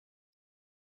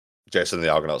 Jason and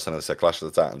the Argonauts, and I said Clash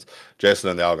of the Titans. Jason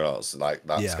and the Argonauts, like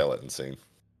that skeleton scene.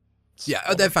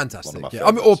 They're fantastic. Yeah,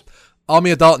 I mean, or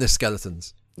Army of Darkness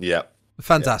skeletons. Yeah,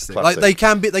 fantastic. Like they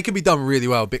can be done really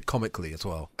well, a bit comically as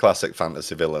well. Classic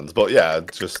fantasy villains, but yeah,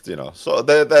 just sort of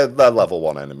they're level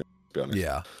one enemy. To be honest,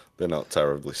 yeah, they're not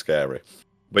terribly scary.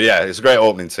 But yeah, it's a great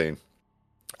opening scene.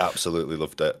 Absolutely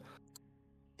loved it.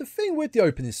 The thing with the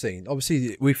opening scene,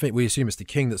 obviously, we assume it's the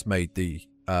king that's made the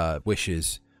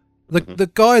wishes. The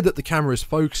guy that the camera is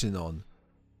focusing on,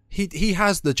 he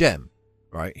has the gem,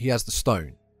 right? He has the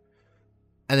stone,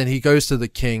 and then he goes to the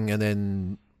king and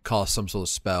then casts some sort of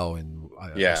spell in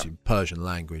I assume Persian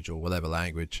language or whatever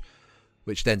language,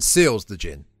 which then seals the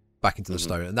djinn back into the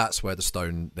stone, and that's where the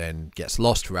stone then gets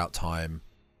lost throughout time,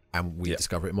 and we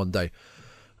discover it in one day.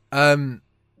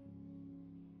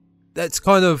 That's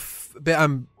kind of a bit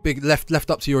big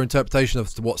left up to your interpretation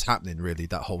of what's happening. Really,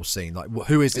 that whole scene. Like,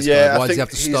 who is this guy? Why does he have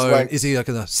the stone? Is he like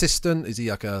an assistant? Is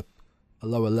he like a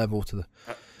lower level to the?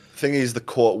 I think he's the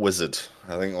court wizard.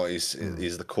 I think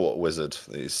he's the court wizard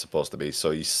that he's supposed to be.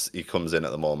 So he comes in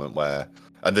at the moment where,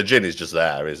 and the djinn is just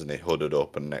there, isn't he? Hooded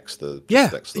up and next to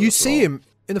you see him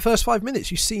in the first 5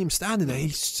 minutes. You see him standing there.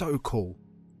 He's so cool.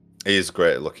 He is a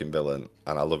great looking villain,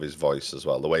 and I love his voice as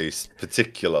well. The way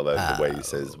particularly the way he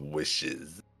says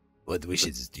wishes. What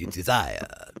wishes do you desire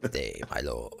today, my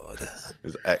lord?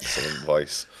 His excellent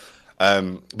voice.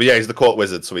 But yeah, he's the court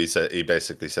wizard, so he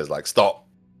basically says, like, stop,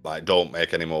 like, don't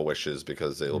make any more wishes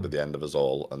because it'll be the end of us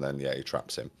all. And then he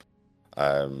traps him.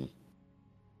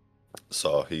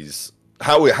 So he's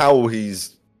how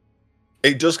he's.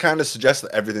 It does kind of suggest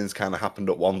that everything's kind of happened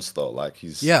at once, though. Like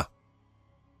he's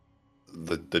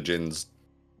the djinn's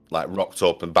like rocked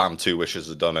up and bam, 2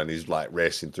 wishes are done, and he's like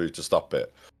racing through to stop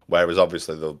it. Whereas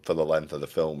obviously for the length of the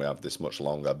film, we have this much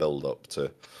longer build up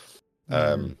to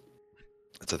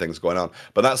things going on.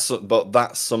 But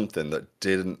that's something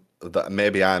that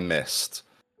maybe I missed.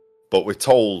 But we're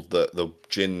told that the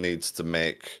djinn needs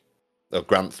to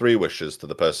grant 3 wishes to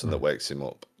the person that wakes him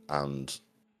up, and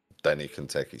then he can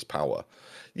take his power.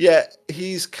 Yeah,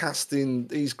 he's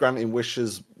granting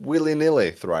wishes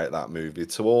willy-nilly throughout that movie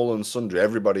to all and sundry.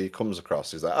 Everybody he comes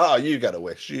across is like, oh, you get a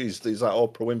wish. He's like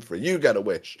Oprah Winfrey. You get a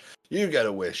wish. You get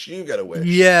a wish. You get a wish.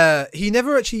 Yeah,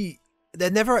 they're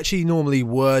never actually normally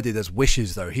worded as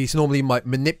wishes, though. He's normally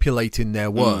manipulating their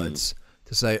words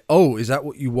to say, oh, is that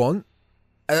what you want?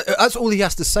 That's all he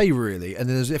has to say, really. And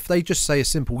then if they just say a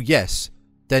simple yes,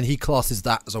 then he classes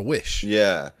that as a wish.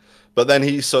 Yeah. But then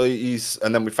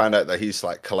and then we find out that he's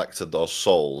like collected those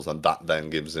souls, and that then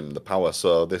gives him the power.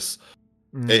 So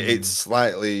it's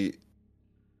slightly,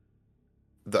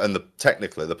 and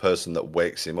technically the person that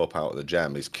wakes him up out of the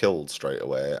gem is killed straight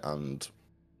away and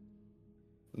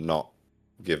not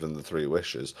given the 3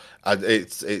 wishes. And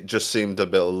it just seemed a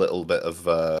little bit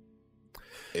of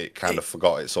it kind of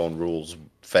forgot its own rules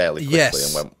fairly quickly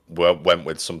and went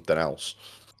with something else.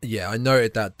 Yeah, I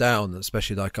noted that down,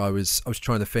 especially like I was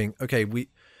trying to think, okay, we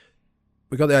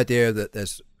got the idea that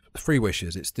there's 3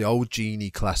 wishes. It's the old genie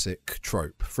classic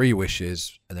trope, 3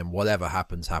 wishes, and then whatever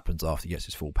happens after he gets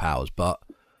his full powers. But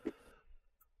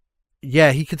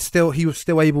yeah, he was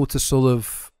still able to sort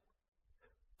of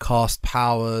cast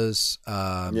powers,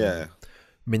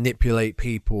 manipulate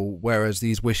people, whereas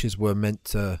these wishes were meant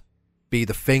to be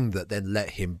the thing that then let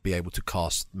him be able to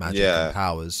cast magic and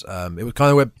powers. It was kind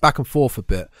of went back and forth a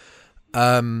bit.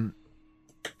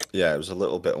 Yeah, it was a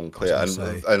little bit unclear,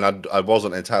 and I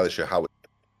wasn't entirely sure how it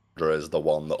is the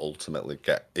one that ultimately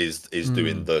is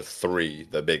doing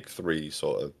the big 3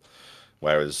 sort of.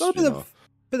 Whereas a bit of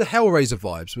Hellraiser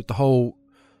vibes with the whole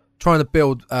trying to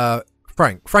build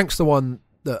Frank. Frank's the one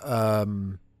that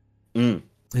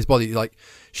his body, like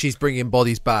she's bringing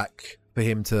bodies back for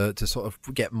him to sort of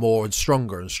get more and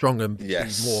stronger and be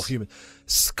more human.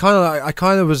 It's kind of like, I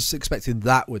kind of was expecting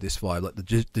that with this vibe, like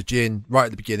the djinn right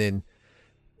at the beginning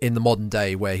in the modern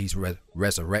day where he's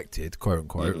resurrected, quote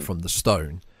unquote, from the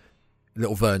stone.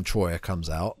 Little Vern Troyer comes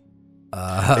out.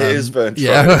 It is Vern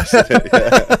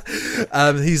Troyer.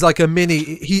 Yeah. He's like a mini.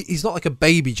 He's not like a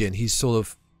baby djinn. He's sort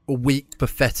of a weak,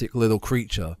 pathetic little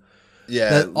creature.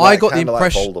 Yeah, Now, I got the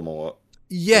impression. like Voldemort.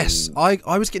 Yes,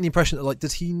 I was getting the impression that, like,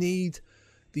 does he need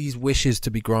these wishes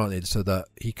to be granted so that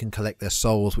he can collect their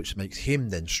souls, which makes him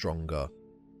then stronger?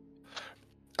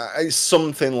 It's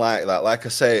something like that. Like I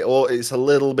say, or it's a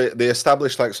little bit. They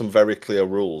establish like some very clear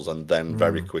rules and then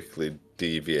very quickly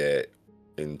deviate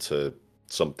into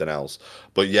something else.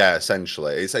 But yeah,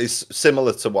 essentially, it's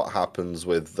similar to what happens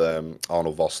with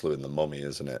Arnold Vosloo in The Mummy,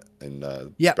 isn't it? In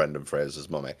Brendan Fraser's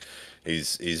Mummy,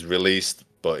 he's released,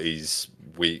 but he's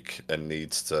weak and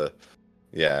needs to,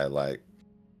 like,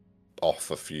 off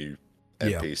a few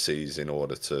NPCs in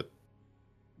order to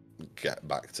get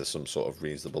back to some sort of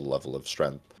reasonable level of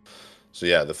strength. So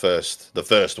yeah, the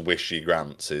first wish he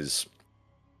grants is,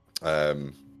 I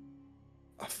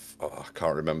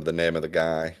can't remember the name of the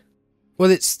guy. Well,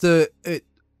 it's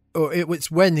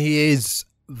when he is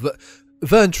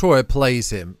Vern Troyer plays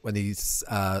him when he's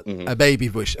a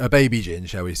baby Jin,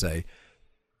 shall we say,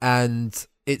 and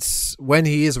it's when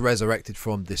he is resurrected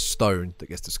from this stone that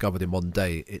gets discovered in one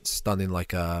day. It's done in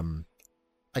like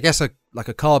I guess a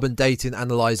carbon dating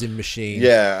analyzing machine.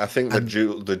 Yeah, I think the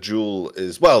jewel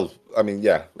is, well, I mean,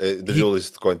 the jewel is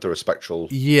going through a spectral.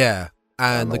 Yeah,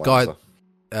 and analyzer.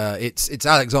 The guy, it's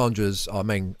Alexandra's, our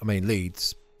main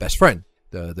lead's best friend,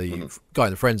 the guy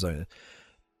in the friend zone,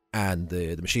 and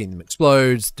the machine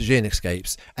explodes. The Jin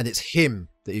escapes, and it's him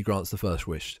that he grants the first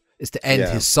wish. It's to end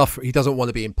his suffering. He doesn't want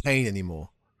to be in pain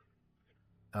anymore,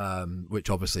 which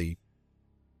obviously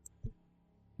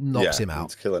knocks him out.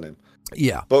 It's killing him.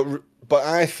 Yeah, but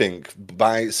I think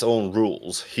by its own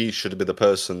rules, he should be the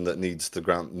person that needs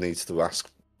to ask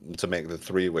to make the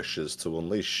 3 wishes to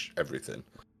unleash everything.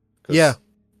 Yeah,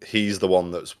 he's the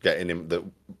one that's getting him, that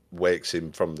wakes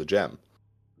him from the gem.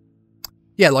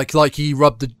 Yeah, like he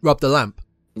rubbed the lamp.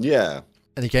 Yeah,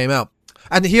 and he came out,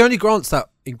 and he only grants that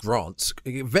in grants.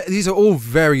 These are all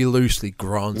very loosely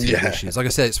granted wishes. Like I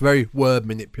said, it's very word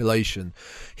manipulation.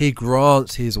 He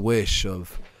grants his wish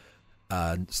of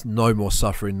no more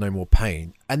suffering, no more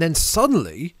pain, and then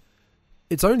suddenly,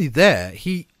 it's only there.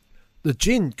 The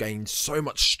Jin gains so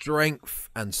much strength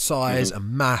and size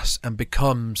and mass, and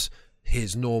becomes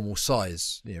his normal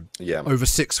size. Over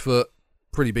 6 foot,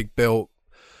 pretty big built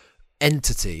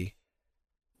entity.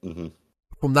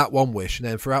 From that one wish, and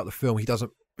then throughout the film, it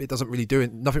doesn't really do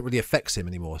it. Nothing really affects him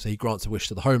anymore. So he grants a wish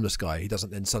to the homeless guy. He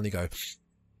doesn't then suddenly go,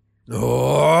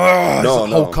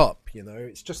 Hulk up.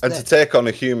 It's just to take on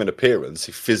a human appearance,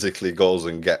 he physically goes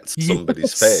and gets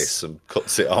somebody's face and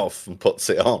cuts it off and puts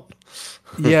it on.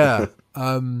 Yeah.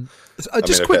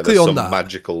 Quickly on that,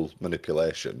 magical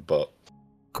manipulation, but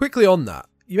quickly on that,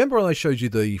 you remember when I showed you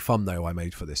the thumbnail I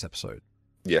made for this episode?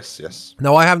 Yes.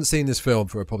 Now, I haven't seen this film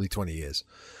for probably 20 years.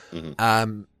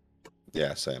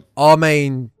 Yeah, same. Our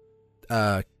main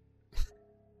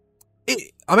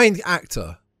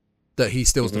actor that he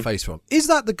steals the face from, is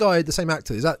that the same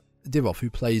actor? Is that Divoff who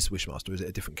plays Wishmaster? Is it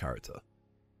a different character?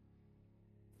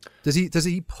 Does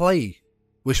he play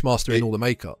Wishmaster in all the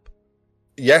makeup?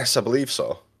 Yes, I believe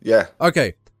so. Yeah.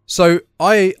 Okay, so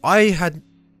I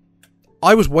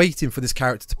was waiting for this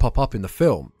character to pop up in the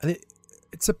film, and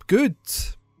it's a good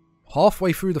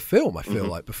halfway through the film, I feel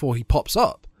like, before he pops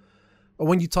up. And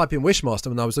when you type in Wishmaster,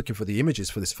 when I was looking for the images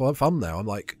for this thumbnail, I'm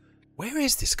like, where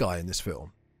is this guy in this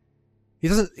film? He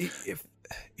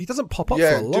doesn't pop up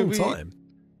for a long time.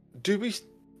 Do we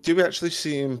actually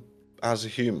see him as a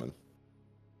human?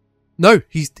 No,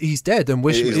 he's dead, and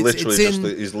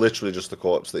he's literally just the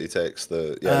corpse that he takes. He's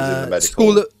in the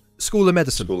medical School of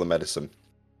Medicine. School of Medicine.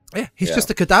 Yeah, he's just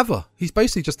a cadaver. He's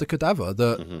basically just a cadaver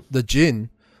that the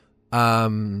Jin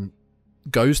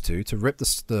goes to rip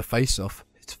the face off.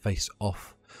 Its face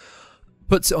off.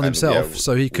 Puts it on himself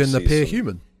so he can appear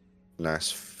human.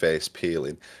 Nice face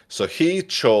peeling. So he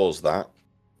chose that.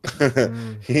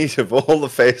 He, of all the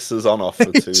faces on offer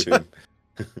to him.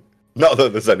 Not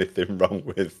that there's anything wrong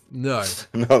with. No.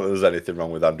 Not that there's anything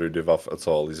wrong with Andrew Divoff at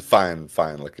all. He's a fine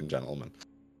looking gentleman.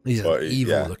 He's an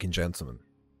evil looking gentleman.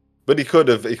 But he could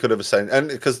have said, and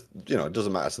because it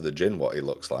doesn't matter to the Jin what he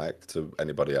looks like to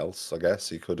anybody else. I guess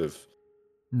he could have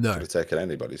taken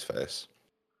anybody's face.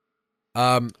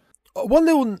 One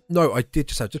little note I did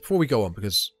just have just before we go on,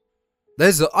 because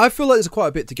I feel like there's quite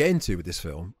a bit to get into with this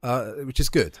film, which is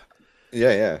good.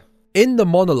 Yeah. In the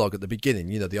monologue at the beginning,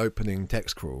 the opening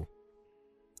text crawl,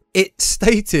 it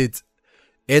stated,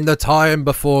 "In the time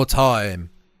before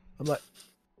time." I'm like,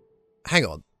 hang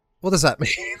on, what does that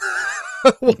mean?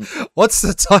 What's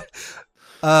the time?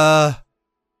 I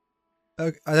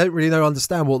don't really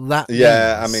understand what that means.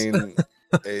 I mean,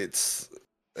 it's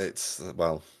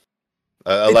 11th,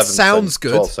 sounds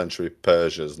good. 12th century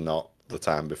Persia's not the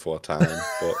time before time,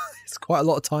 but It's quite a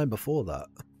lot of time before that.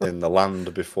 In the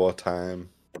land before time.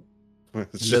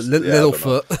 It's just, I don't know.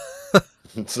 Littlefoot.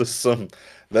 It's just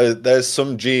there's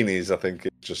some genies, I think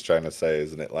it's just trying to say,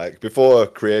 isn't it? Like before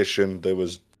creation there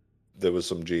was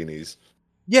some genies.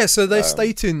 Yeah, so they're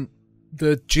stating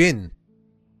the Jinn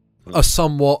are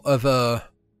somewhat of a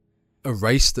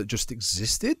race that just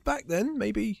existed back then,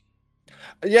 maybe.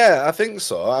 Yeah, I think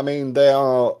so. I mean, they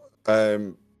are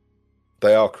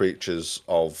creatures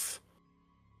of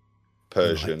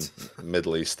Persian,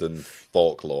 Middle Eastern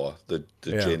folklore. The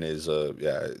Jinn is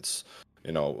it's,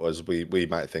 you know, as we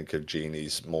might think of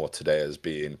genies more today as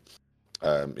being,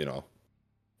 you know,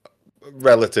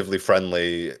 relatively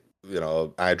friendly. You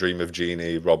know, I Dream of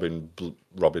Jeannie, Robin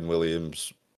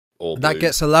Williams, all that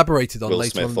gets elaborated on Will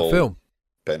later Smith, on in the film.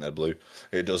 Painted blue.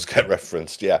 It does get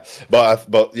referenced, yeah.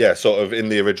 But yeah, sort of in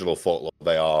the original folklore,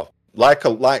 they are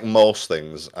like most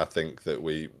things. I think that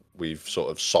we've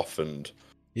sort of softened.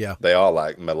 Yeah, they are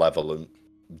like malevolent,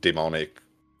 demonic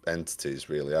entities.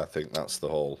 Really, I think that's the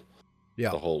whole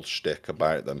shtick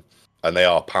about them. And they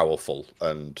are powerful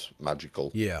and magical.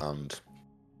 Yeah, and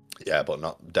yeah,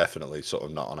 but definitely sort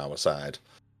of not on our side.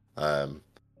 I'm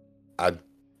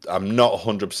not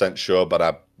 100% sure,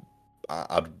 but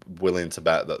I'm willing to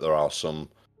bet that there are some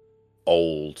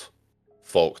old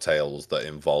folk tales that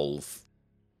involve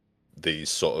these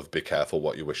sort of be careful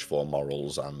what you wish for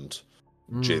morals and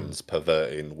jinns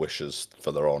perverting wishes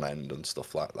for their own end and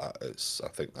stuff like that. I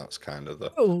think that's kind of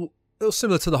the... Oh, it was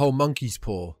similar to the whole monkey's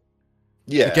paw.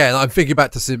 Yeah. Again, I'm thinking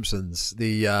back to Simpsons,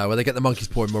 where they get the monkey's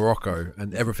paw in Morocco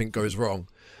and everything goes wrong.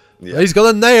 Yeah. He's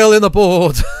got a nail in the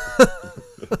board.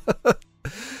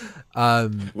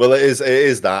 Well, it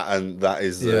is that, and that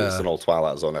is it's an old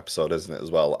Twilight Zone episode, isn't it,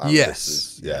 as well? And yes. This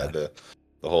is,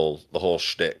 the whole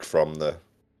shtick of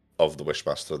the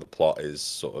Wishmaster. The plot is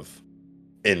sort of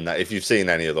in that. If you've seen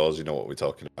any of those, you know what we're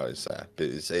talking about.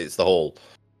 It's the whole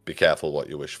be careful what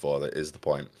you wish for. That is the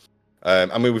point.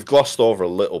 I mean, we've glossed over a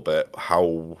little bit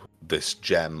how this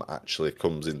gem actually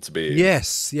comes into being.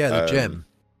 Yes, the gem.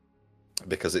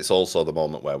 Because it's also the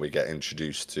moment where we get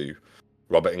introduced to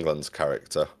Robert Englund's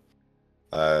character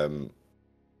on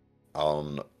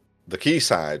the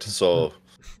quayside. So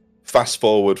fast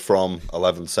forward from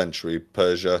 11th century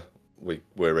Persia,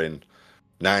 we're in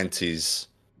 90s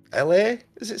LA.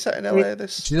 Is it set in LA? Do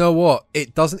you know what?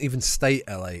 It doesn't even state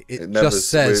LA. It just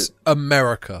says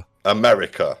America. I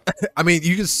mean,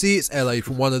 you can see it's LA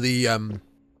from one of the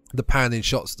panning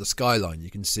shots of the skyline.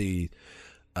 You can see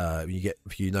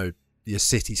if you know your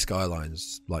city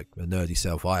skylines, like a nerdy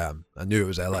self I am. I knew it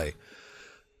was LA.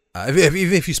 Even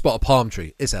if you spot a palm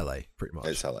tree, it's LA, pretty much.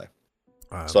 It's LA.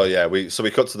 So yeah, we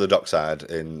cut to the dockside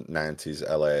in 90s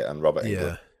LA, and Robert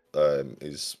Englund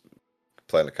is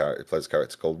playing a character. Plays a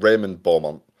character called Raymond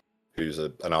Beaumont, who's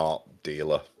an art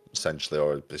dealer essentially,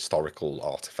 or a historical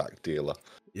artifact dealer.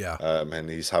 Yeah. And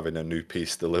he's having a new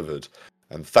piece delivered,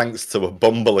 and thanks to a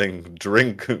bumbling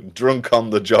drunk on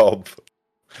the job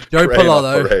Joe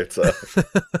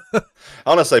Pilato.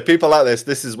 Honestly, people like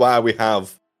this is why we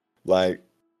have like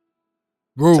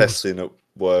rules. Testing at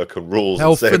work and rules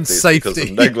Health and safety. Because of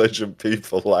and negligent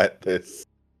people like this,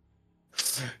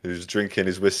 who's drinking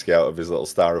his whiskey out of his little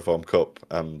styrofoam cup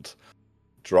and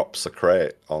drops a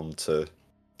crate onto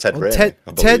Ted Raimi.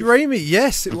 Ted Raimi,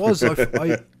 yes, it was.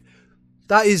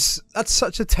 That's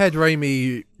such a Ted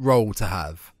Raimi role to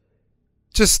have.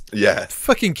 Just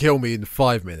fucking kill me in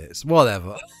 5 minutes,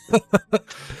 whatever.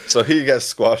 So he gets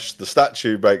squashed. The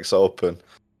statue breaks open,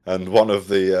 and one of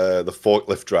the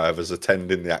forklift drivers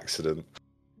attending the accident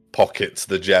pockets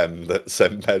the gem that's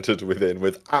embedded within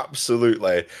with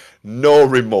absolutely no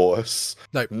remorse,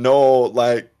 no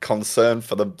like concern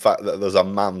for the fact that there's a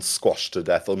man squashed to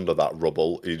death under that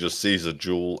rubble. He just sees a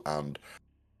jewel and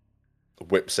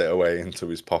whips it away into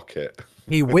his pocket.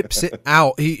 He whips it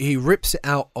out. He rips it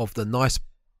out of the nice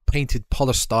painted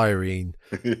polystyrene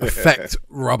effect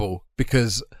rubble,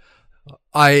 because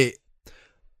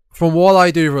from what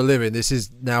I do for a living, this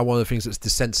is now one of the things that's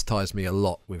desensitized me a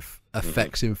lot with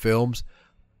effects in films.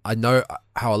 I know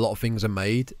how a lot of things are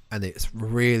made, and it's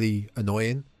really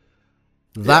annoying.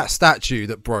 That statue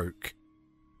that broke,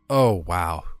 oh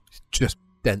wow, just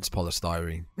dense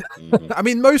polystyrene. I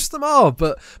mean, most of them are,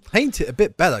 but paint it a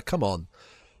bit better. Come on.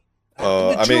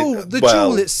 The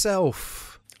jewel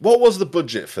itself. What was the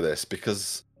budget for this?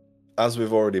 Because, as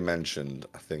we've already mentioned,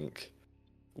 I think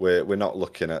we're not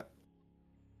looking at.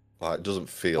 Like, it doesn't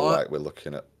feel like we're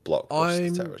looking at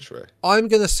blockbuster territory. I'm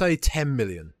gonna say 10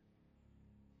 million.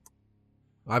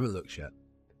 I haven't looked yet.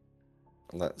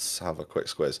 Let's have a quick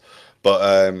squiz.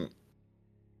 But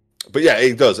yeah,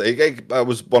 it does. That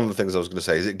was one of the things I was going to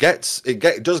say. Is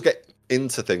it does get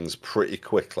into things pretty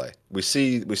quickly. We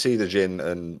see the Jinn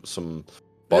and some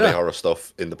body horror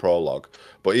stuff in the prologue,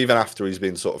 but even after he's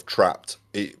been sort of trapped,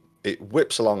 it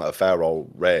whips along at a fair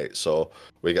old rate. So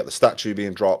we get the statue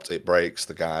being dropped, it breaks,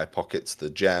 the guy pockets the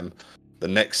gem. The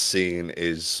next scene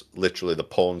is literally the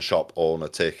pawn shop owner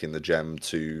taking the gem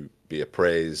to be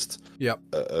appraised at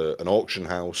an auction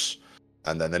house.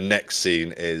 And then the next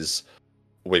scene is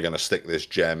we're going to stick this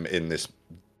gem in this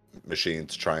machine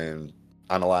to try and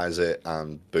analyze it,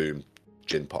 and boom,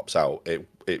 Jinn pops out.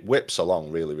 It whips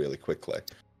along really, really quickly.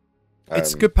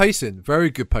 It's good pacing, very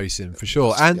good pacing for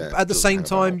sure. And at the same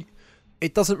time,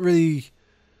 it doesn't really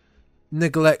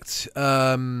neglect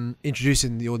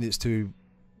introducing the audience to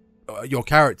your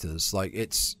characters. Like,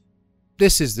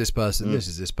 this is this person, this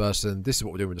is this person, this is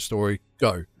what we're doing with the story.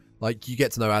 Go. Like, you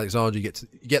get to know Alexander, you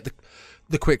get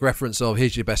the quick reference of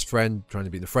here's your best friend trying to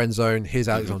be in the friend zone. Here's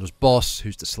Alexander's boss,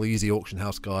 who's the sleazy auction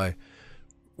house guy.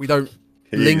 We don't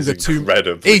linger too.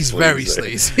 He's sleazy. Very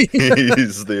sleazy.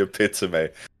 He's the epitome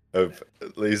of.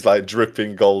 He's like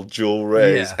dripping gold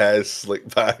jewelry. His hair's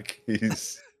slicked back.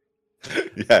 He's.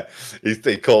 Yeah,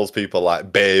 he calls people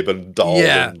like babe and doll.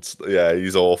 Yeah,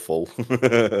 he's awful.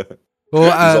 Well,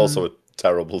 he's also a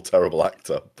terrible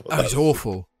actor. He's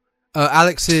awful.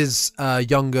 Alex's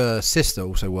younger sister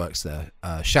also works there,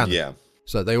 Shannon. Yeah.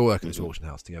 So they all work in this auction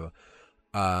house together.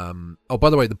 Oh, by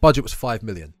the way, the budget was $5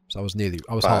 million, so I was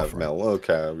half. $5 million.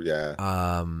 Okay,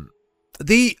 yeah.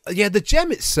 The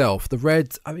gem itself, the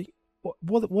red. I mean,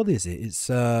 what is it?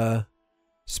 It's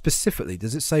specifically.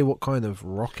 Does it say what kind of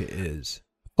rock it is?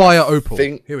 Fire opal.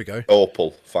 Here we go.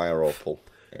 Fire opal.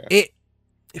 Yeah.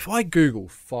 If I Google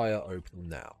fire opal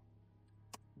now,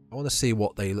 I want to see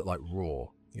what they look like raw.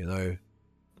 You know.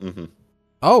 Mm-hmm.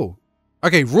 Oh,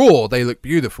 okay. Raw, they look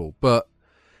beautiful, but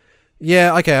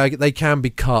yeah, okay, they can be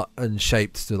cut and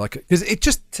shaped to like, because it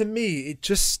just, to me,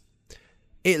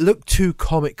 it looked too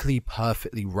comically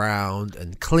perfectly round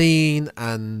and clean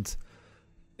and.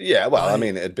 Yeah, well, I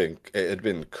mean, it had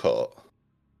been cut.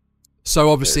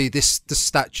 So obviously, the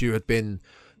statue had been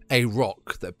a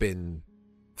rock that had been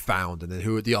found, and then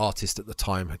who the artist at the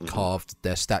time had carved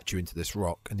their statue into this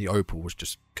rock, and the opal was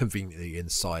just conveniently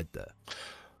inside there.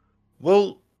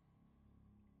 Well,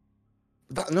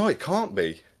 no, it can't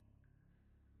be.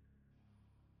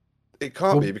 It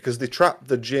can't be, because they trapped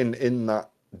the Jinn in that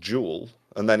jewel,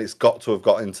 and then it's got to have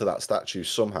got into that statue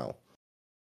somehow.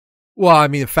 Well, I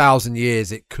mean, 1,000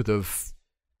 years, it could have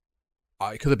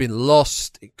been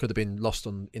lost. It could have been lost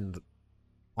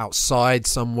outside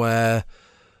somewhere.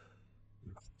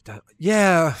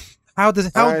 Yeah. How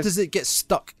does it get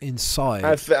stuck inside?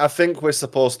 I think we're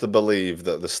supposed to believe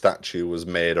that the statue was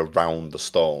made around the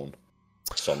stone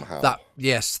somehow.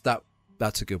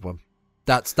 That's a good one.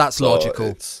 That's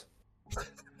logical.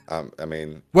 I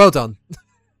mean, well done.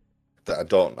 I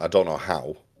don't know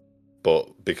how, but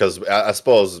because I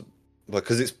suppose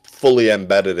because it's fully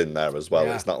embedded in there as well.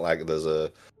 Yeah. It's not like there's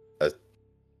a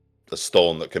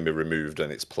stone that can be removed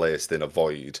and it's placed in a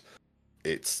void.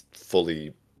 It's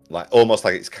fully. Like almost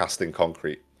like it's cast in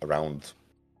concrete around.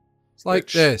 It's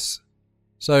like this.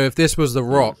 So if this was the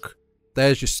rock,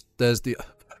 there's the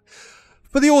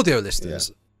for the audio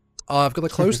listeners. Yeah. I've got a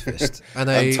closed fist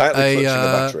and I'm tightly clutching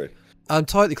a battery. I'm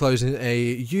tightly closing a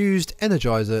used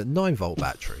Energizer 9-volt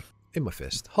battery in my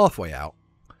fist, halfway out,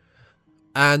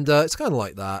 and it's kind of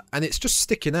like that, and it's just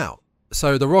sticking out.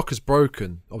 So the rock is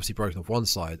broken, obviously broken off one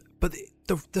side, but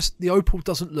the opal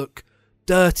doesn't look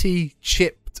dirty,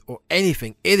 chipped, or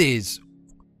anything. It is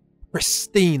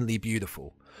pristinely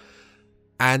beautiful,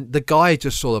 and the guy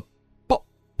just sort of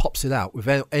pops it out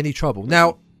without any trouble.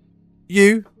 Now,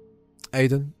 you,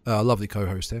 Aidan, lovely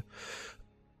co-host here,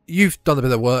 you've done a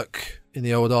bit of work in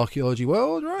the old archaeology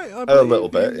world, right? A little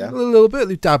bit, yeah. A little bit.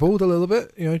 You've dabbled a little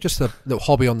bit, just a little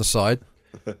hobby on the side.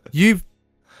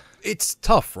 It's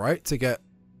tough, right, to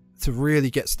really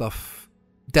get stuff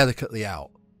delicately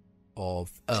out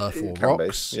of earth or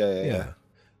rocks. Yeah.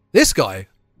 This guy,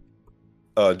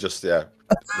 just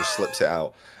slips it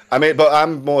out. I mean, but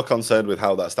I'm more concerned with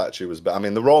how that statue was. But I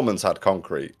mean, the Romans had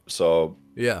concrete, so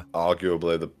yeah,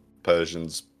 arguably the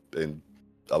Persians in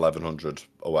 1100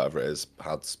 or whatever it is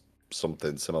had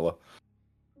something similar.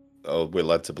 We're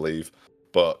led to believe.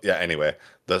 But yeah, anyway,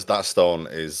 that stone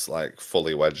is like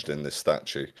fully wedged in this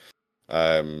statue,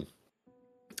 and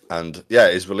yeah,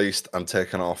 is released and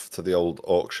taken off to the old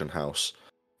auction house,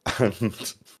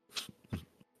 and.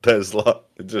 There's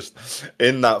just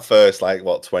in that first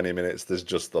 20 minutes. There's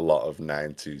just a lot of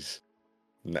 90s.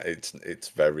 It's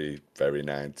very, very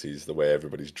 90s. The way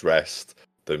everybody's dressed,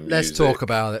 the music. Let's talk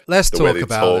about it. The way they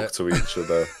talk to each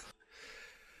other,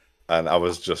 and I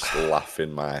was just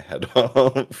laughing my head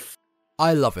off.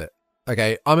 I love it.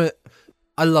 Okay, I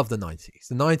love the 90s.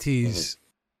 The 90s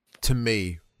to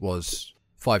me was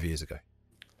 5 years ago.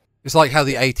 It's like how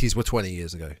the 80s were 20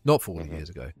 years ago, not 40 years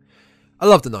ago. I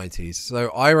love the 90s. So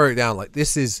I wrote down like,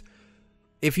 this is,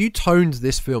 if you toned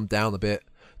this film down a bit,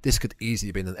 this could easily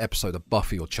have been an episode of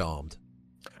Buffy or Charmed.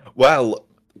 Well,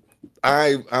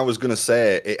 I was going to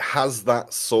say it has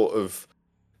that sort of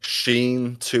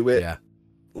sheen to it. Yeah.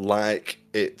 Like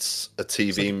it's a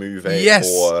TV movie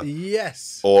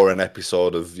yes, or an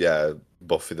episode of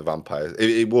Buffy the Vampire.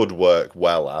 It would work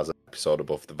well as an episode of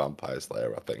Buffy the Vampire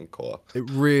Slayer, I think, or it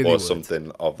really or would.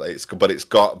 something of that. But it's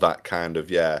got that kind of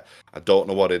I don't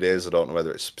know what it is. I don't know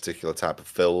whether it's a particular type of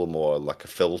film or like a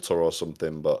filter or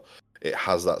something, but it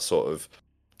has that sort of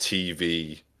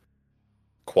TV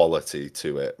quality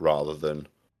to it rather than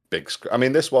big screen. I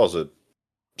mean, this was a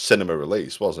cinema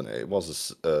release, wasn't it? It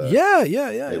was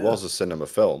it was a cinema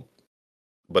film,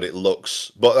 but it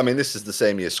looks. But I mean, this is the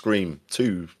same year Scream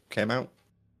 2 came out.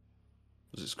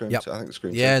 Was it Scream 2? I think it's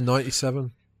Scream 2. Yeah,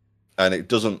 97. And it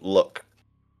doesn't look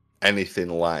anything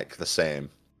like the same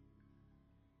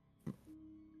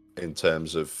in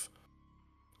terms of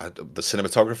the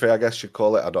cinematography, I guess you'd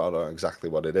call it. I don't know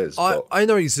exactly what it is. I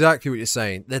know exactly what you're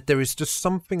saying. That there is just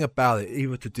something about it,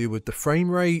 either to do with the frame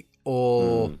rate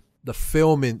or the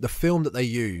film that they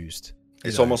used.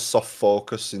 It's almost soft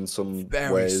focus in some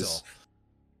ways. Soft.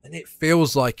 And it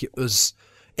feels like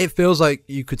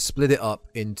you could split it up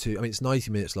into, I mean, it's 90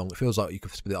 minutes long. It feels like you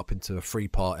could split it up into a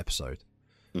 3-part episode.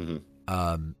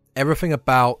 Everything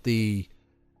about the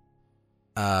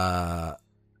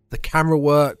camera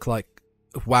work, like,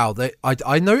 wow,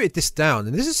 I noted this down,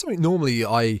 and this is something normally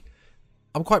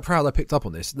I'm quite proud I picked up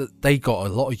on this, that they got a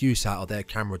lot of use out of their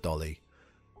camera dolly.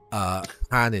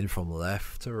 Panning from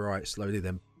left to right slowly,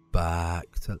 then back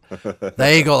to.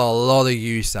 They got a lot of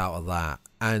use out of that,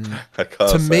 and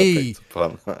to me,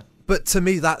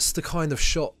 that's the kind of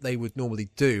shot they would normally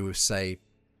do with, say,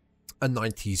 a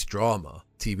 90s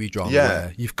TV drama,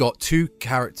 where you've got two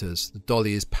characters. The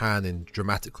dolly is panning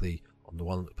dramatically on the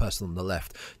one person on the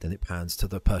left, then it pans to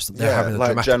the person they're having a like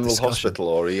dramatic General discussion. Hospital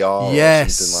or ER or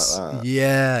something like that.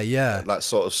 Yeah. That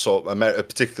sort of a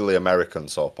particularly American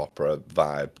soap opera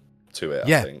vibe to it,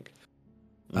 I think.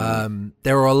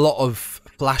 There are a lot of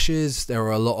flashes. There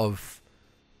are a lot of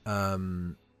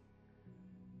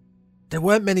there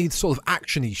weren't many sort of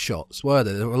actiony shots, were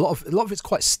there? There were a lot of it's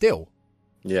quite still.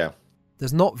 Yeah.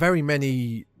 There's not very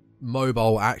many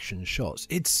mobile action shots.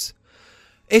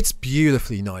 It's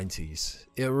beautifully 90s.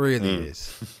 It really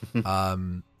is.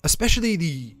 Especially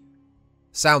the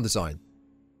sound design.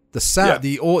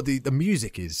 The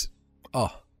music is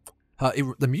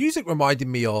the music reminded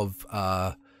me of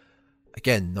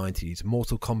again 90s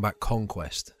Mortal Kombat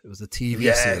Conquest. It was a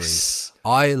TV series.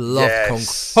 I love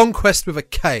Conquest with a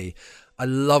K. I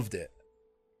loved it.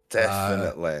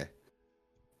 Definitely.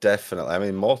 I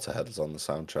mean, Motorhead's on the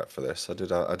soundtrack for this. I did.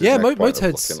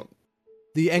 Motorhead's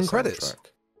the end credits.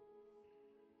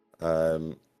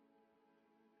 And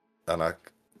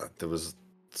there was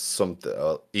something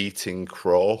Eating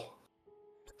Crow,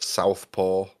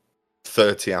 Southpaw,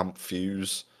 30 amp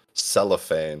fuse,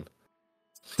 Cellophane.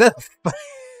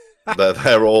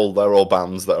 they're all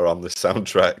bands that are on this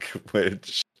soundtrack,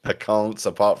 which I can't,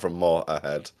 apart from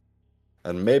Motorhead,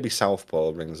 and maybe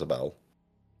Southpaw rings a bell.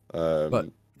 But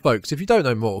folks, if you don't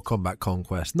know Mortal Kombat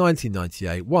Conquest,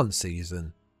 1998, one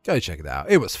season, go check it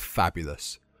out. It was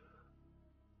fabulous.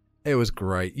 It was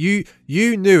great. You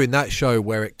knew in that show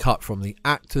where it cut from the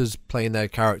actors playing their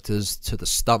characters to the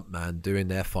stuntman doing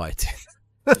their fighting.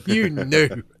 You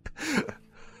knew.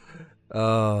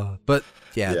 But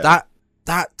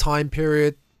that time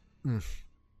period.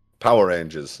 Power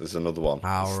Rangers is another one.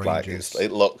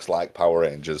 It looks like Power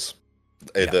Rangers.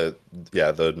 The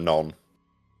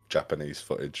non-Japanese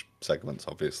footage segments,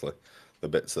 obviously, the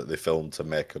bits that they filmed to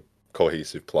make a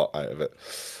cohesive plot out of it.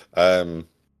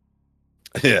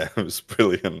 Yeah, it was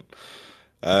brilliant.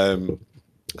 So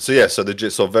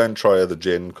Vern Troyer, the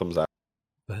Djinn, comes out.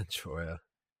 Vern Troyer.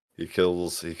 He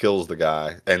kills the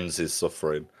guy, ends his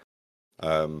suffering,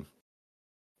 and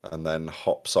then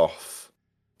hops off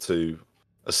to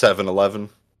a 7-Eleven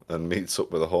and meets up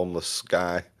with a homeless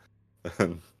guy. I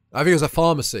think it was a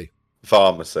pharmacy.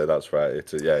 Pharmacy, that's right.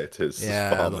 It is.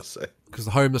 Yeah, pharmacy. Because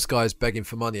the homeless guy is begging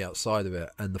for money outside of it,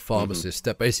 and the pharmacist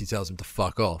that basically tells him to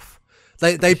fuck off.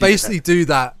 They basically do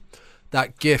that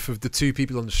gif of the two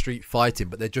people on the street fighting,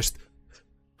 but they're just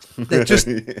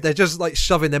like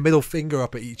shoving their middle finger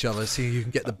up at each other, so you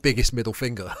can get the biggest middle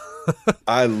finger.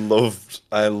 I loved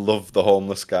the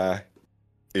homeless guy.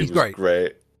 He was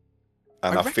great.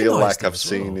 And I feel like I've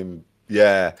seen him.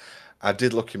 Yeah, I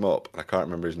did look him up. I can't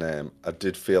remember his name. I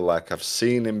did feel like I've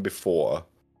seen him before,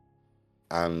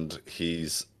 and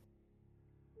he's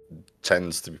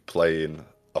tends to be playing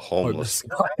a homeless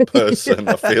person.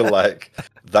 I feel like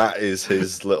that is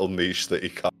his little niche that he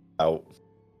carved out.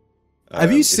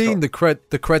 Have you seen the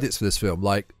credits for this film?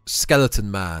 Like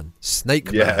Skeleton Man,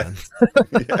 Snake Man.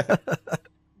 Yeah.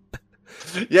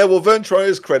 Yeah, well, Vern Troyer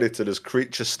is credited as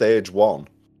Creature Stage 1.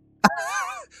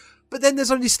 But then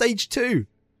there's only Stage 2.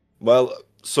 Well,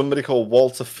 somebody called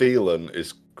Walter Phelan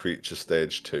is Creature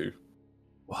Stage 2.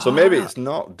 What? So maybe it's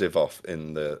not Divoff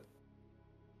in the...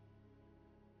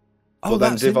 Oh, but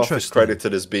then that's Divoff is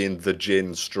credited as being the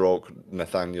Djinn stroke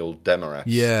Nathaniel Demarest.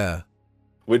 Yeah.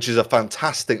 Which is a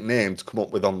fantastic name to come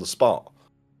up with on the spot.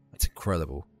 It's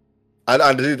incredible.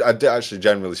 I did actually,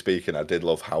 generally speaking, I did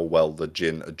love how well the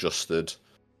Djinn adjusted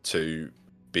to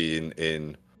being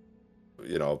in,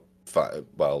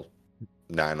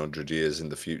 900 years in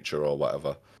the future or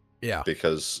whatever. Yeah.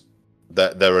 Because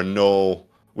there are no,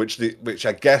 which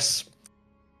I guess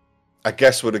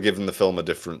would have given the film a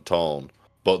different tone,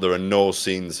 but there are no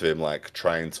scenes of him like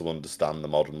trying to understand the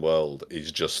modern world.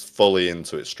 He's just fully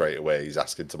into it straight away. He's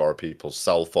asking to borrow people's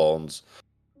cell phones.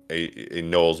 He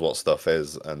knows what stuff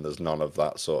is, and there's none of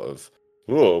that sort of,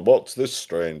 oh, what's this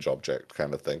strange object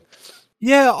kind of thing.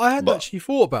 Yeah, I hadn't actually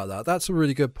thought about that. That's a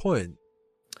really good point.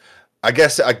 I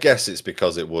guess it's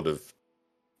because it would have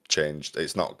changed.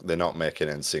 It's not. They're not making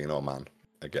Encino Man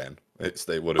again.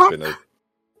 They would have been a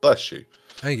bless you.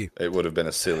 Thank you. It would have been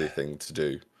a silly thing to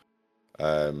do.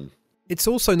 It's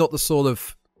also not the sort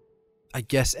of, I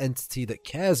guess, entity that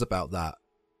cares about that.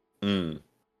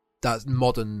 That's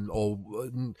modern or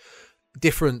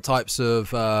different types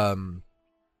of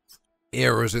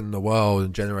eras in the world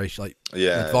and generation, like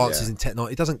advances in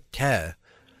technology. It doesn't care.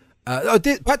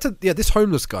 Back to this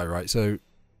homeless guy, right? So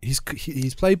he's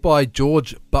played by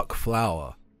George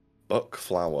Buckflower.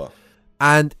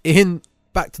 And in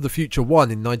Back to the Future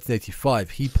 1 in 1985,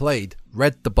 he played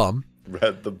Red the Bum.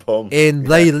 In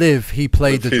They Live, he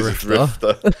played the Drifter.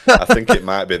 I think it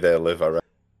might be They Live. I read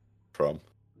from.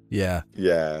 Yeah.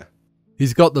 Yeah.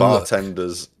 He's got the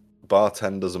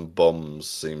bartenders and bums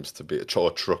seems to be,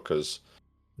 or truckers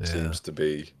seems to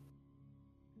be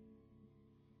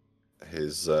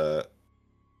his.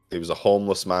 He was a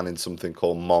homeless man in something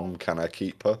called Mom, Can I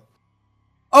Keep Her?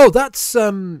 Oh, that's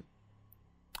isn't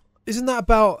that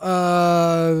about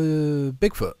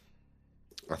Bigfoot?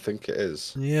 I think it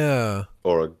is. Yeah.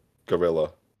 Or a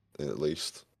gorilla, at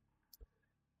least.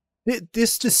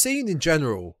 This scene in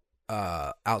general,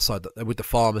 outside with the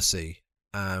pharmacy,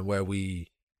 where we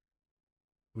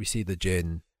see the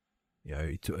Djinn, he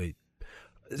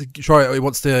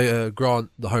wants to grant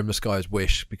the homeless guy's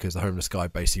wish because the homeless guy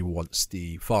basically wants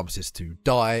the pharmacist to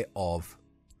die of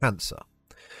cancer.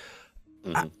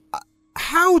 Mm-hmm.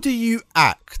 How do you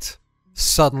act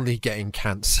suddenly getting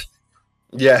cancer?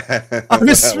 Yeah.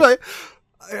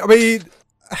 I mean,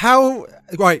 how?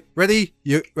 Right, ready?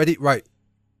 You ready? Right,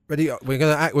 ready? We're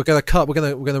gonna act. We're gonna cut. We're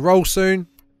gonna roll soon.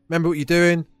 Remember what you're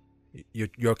doing.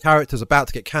 Your character's about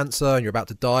to get cancer and you're about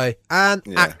to die. And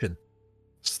action.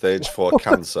 Stage 4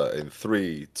 cancer in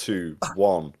 3, 2,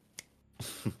 1.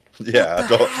 Yeah,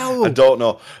 I don't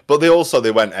know. But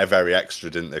they went very extra,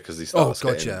 didn't they? Because he starts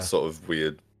getting sort of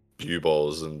weird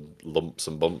buboes and lumps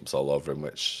and bumps all over him.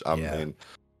 Which I mean,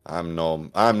 I'm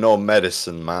no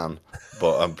medicine man,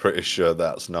 but I'm pretty sure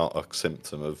that's not a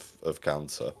symptom of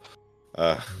cancer.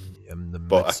 But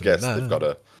I guess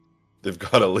they've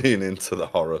got to lean into the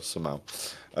horror somehow.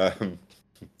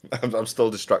 I'm still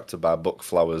distracted by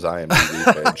Buckflower's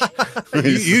IMDb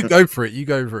page. You go for it. You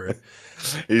go for it.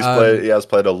 He has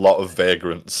played a lot of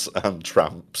vagrants and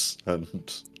tramps.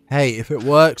 And hey, if it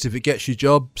works, if it gets you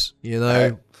jobs,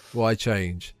 why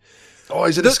change? Oh,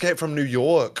 he's an Escape from New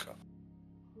York.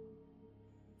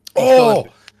 Oh,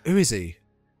 who is he?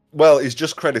 Well, he's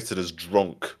just credited as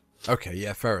drunk. Okay,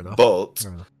 yeah, fair enough. But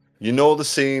you know the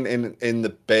scene in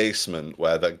the basement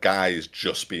where that guy is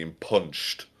just being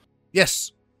punched.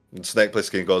 Yes. And Snake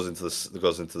Plissken goes into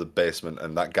the basement,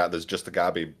 and that guy, there's just a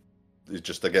guy he's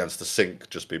just against the sink,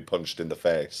 just being punched in the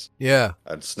face. Yeah.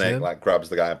 And Snake grabs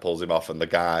the guy and pulls him off, and the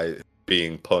guy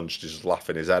being punched is just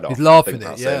laughing his head off. He's laughing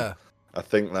it. Yeah. I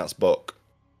think that's Buck.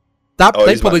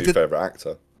 He's my new favorite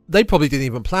actor. They probably didn't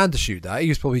even plan to shoot that. He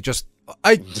was probably just,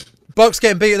 Buck's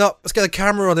getting beaten up. Let's get a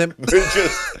camera on him.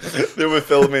 They were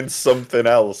filming something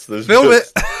else. They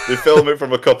film it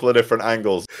from a couple of different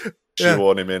angles.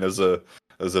 Shoehorn him in as a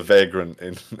vagrant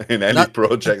in any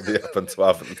project they happen to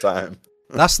have at the time.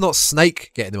 That's not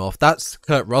Snake getting him off. That's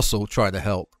Kurt Russell trying to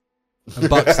help. And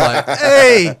Buck's like,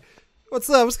 hey, what's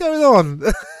up? What's going on?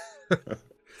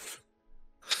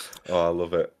 Oh, I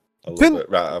love it. I love Couldn't- it.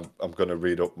 Right, I'm going to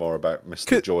read up more about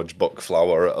Mr. George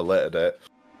Buckflower at a later date.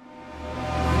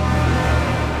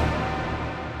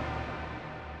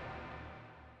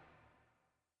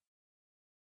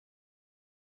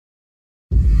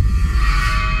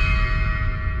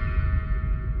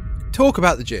 Talk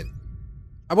about the gin.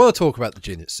 I want to talk about the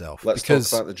gin itself. Let's because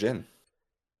talk about the gin.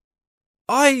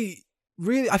 I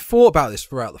thought about this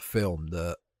throughout the film,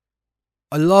 that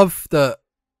I love that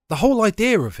the whole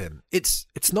idea of him. It's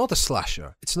not a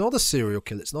slasher. It's not a serial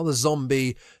killer. It's not a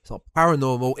zombie. It's not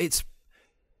paranormal. It's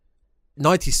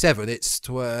 97. It's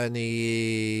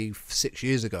 26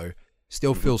 years ago.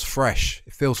 Still feels fresh.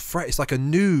 It feels fresh. It's like a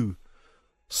new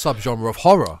subgenre of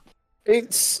horror.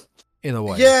 It's in a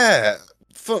way. Yeah.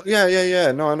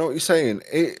 Yeah. No, I know what you're saying.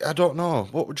 I don't know.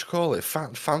 What would you call it?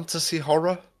 Fantasy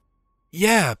horror?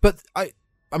 Yeah, but I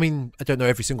mean, I don't know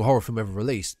every single horror film ever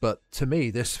released, but to me,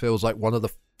 this feels like one of the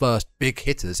first big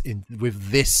hitters with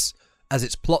this as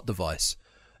its plot device.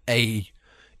 A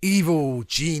evil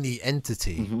genie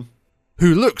entity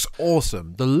who looks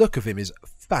awesome. The look of him is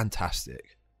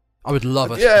fantastic. I would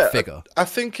love a figure. I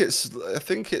think it's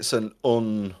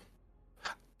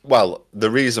well,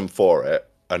 the reason for it,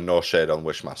 and no shade on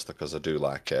Wishmaster because I do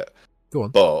like it. Go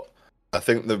on. But I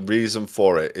think the reason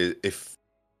for it is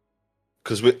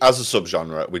because as a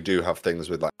subgenre, we do have things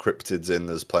with like cryptids in.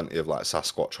 There's plenty of like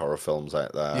Sasquatch horror films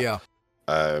out there. Yeah.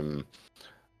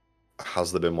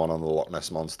 Has there been one on the Loch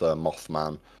Ness Monster,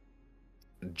 Mothman,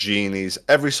 genies?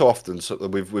 Every so often, so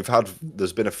we've had.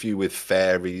 There's been a few with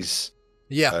fairies.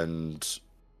 Yeah. And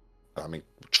I mean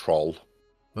troll,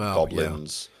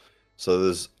 goblins. Yeah.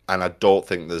 So and I don't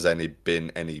think there's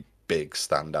been any big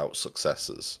standout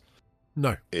successes.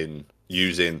 No. In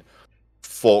using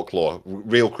folklore,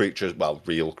 real creatures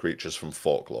from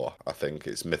folklore. I think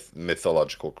it's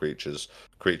mythological creatures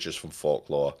from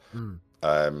folklore.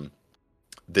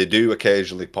 They do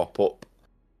occasionally pop up,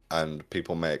 and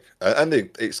people make, and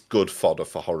it's good fodder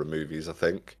for horror movies, I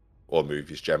think, or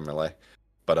movies generally.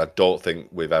 But I don't think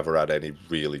we've ever had any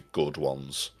really good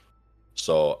ones.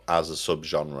 So as a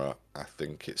subgenre, I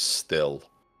think it's still.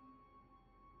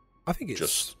 I think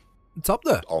it's up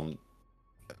there.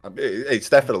 It's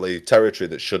definitely territory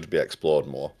that should be explored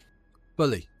more.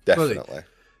 Fully. Definitely.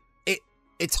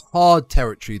 It's hard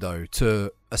territory though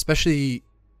to especially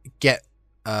get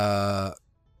to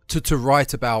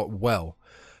write about well,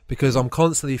 because I'm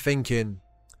constantly thinking,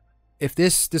 if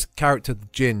this character the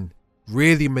Jinn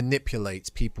really manipulates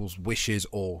people's wishes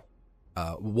or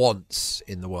wants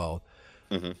in the world,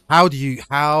 how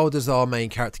does our main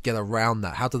character get around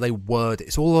that? How do they word it?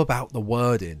 It's all about the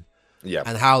wording. Yeah.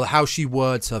 And how she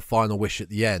words her final wish at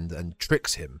the end and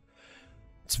tricks him.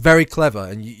 It's very clever,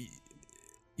 and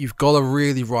you've got to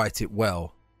really write it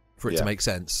well for it to make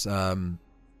sense. And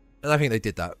I think they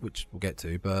did that, which we'll get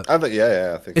to. But I think,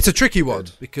 I think it's a tricky one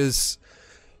because,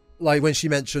 like when she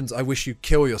mentions, "I wish you'd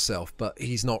kill yourself," but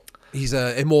he's not. He's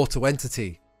an immortal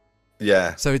entity.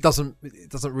 Yeah. So it doesn't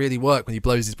really work when he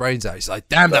blows his brains out. He's like,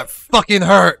 "Damn, that fucking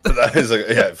hurt." That is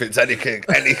if it's any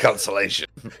consolation.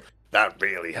 That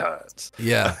really hurts.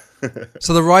 Yeah.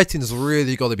 So the writing's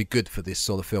really got to be good for this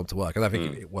sort of film to work, and I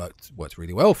think it worked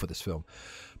really well for this film.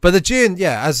 But the Jinn,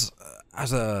 as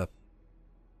a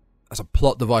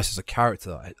plot device, as a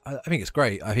character, I think it's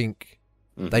great. I think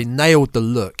they nailed the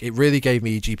look. It really gave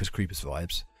me Jeepers Creepers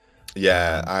vibes.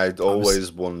 Yeah, I'd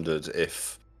always wondered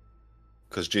if,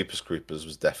 because Jeepers Creepers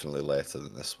was definitely later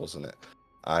than this, wasn't it?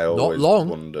 I always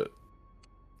wondered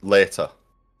later.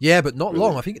 Yeah, but not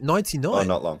long. I think 99. Oh,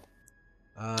 not long.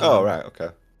 Right, okay.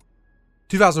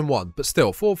 2001, but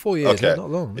still 4 years. Okay.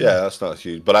 Not long. Yeah, that's not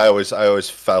huge. But I always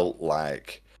felt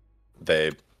like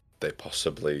they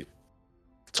possibly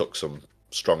took some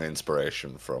strong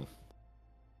inspiration from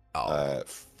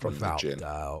the Jinn.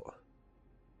 Doubt.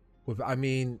 I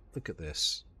mean, look at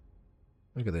this.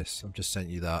 I've just sent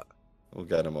you that. We'll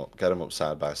get them up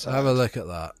side by side. Have a look at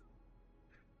that.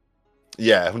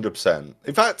 Yeah, 100%.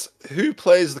 In fact, who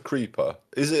plays the Creeper?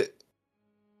 Is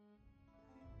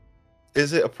it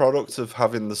a product of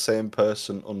having the same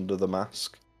person under the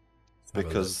mask?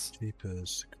 Because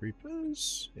Jeepers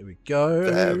Creepers. Here we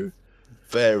go. They're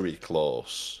very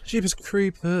close. Jeepers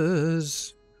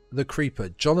Creepers. The Creeper,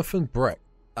 Jonathan Breck.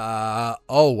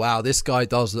 Oh wow, this guy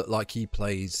does look like he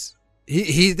plays.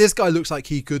 This guy looks like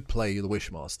he could play the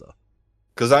Wishmaster.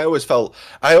 Because I always felt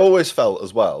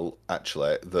as well,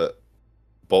 actually, that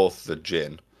both the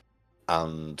Jinn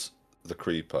and the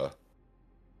Creeper.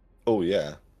 Oh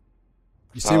yeah.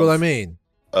 You see what I mean?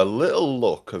 A little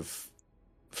look of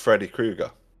Freddy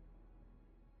Krueger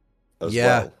as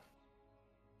well.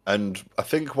 And I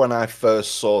think when I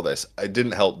first saw this, it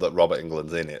didn't help that Robert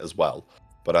Englund's in it as well.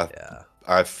 But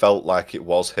I felt like it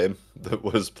was him that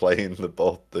was playing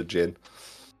both the Jinn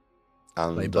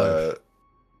and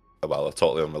well, a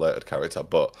totally unrelated character.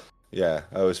 But yeah,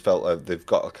 I always felt like they've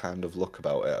got a kind of look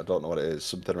about it. I don't know what it is.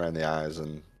 Something around the eyes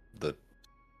and the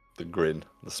grin,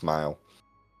 the smile.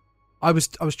 I was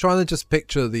trying to just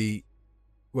picture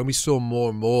when we saw more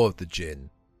and more of the Jinn.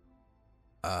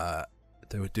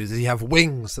 Does he have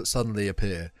wings that suddenly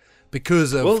appear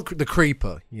because of the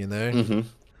creeper? You know. Mm-hmm.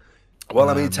 Well,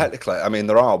 I mean, technically,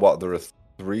 there are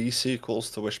 3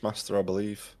 sequels to Wishmaster, I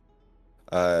believe.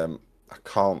 I've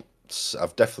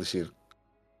definitely seen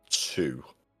 2,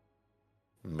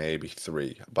 maybe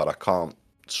 3, but I can't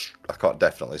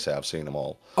definitely say I've seen them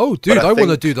all. Oh, dude, I want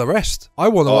to do the rest. I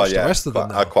want to watch the rest of them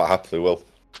now. I quite happily will.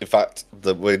 In fact,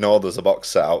 we know there's a box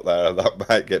set out there that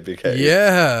might get BK'd.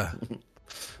 Yeah.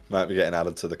 Might be getting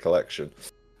added to the collection.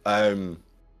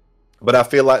 But I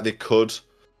feel like they could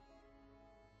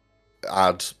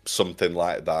add something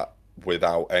like that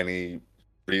without any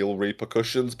real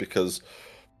repercussions, because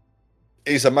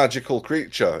he's a magical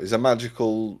creature. He's a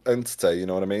magical entity, you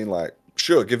know what I mean? Like,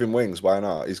 sure, give him wings, why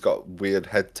not? He's got weird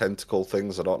head tentacle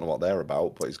things. I don't know what they're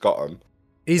about, but he's got them.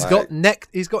 He's got neck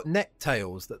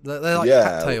tails they're like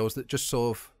cat tails that just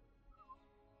sort of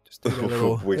just do a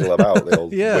little wiggle about. They'll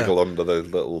wiggle under the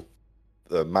little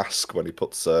mask when he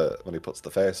puts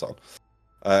the face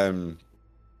on.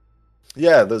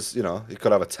 Yeah, there's he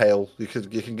could have a tail. You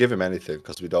can give him anything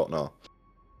because we don't know.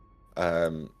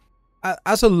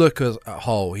 As a look as a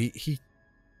whole, he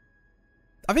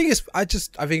I think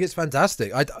it's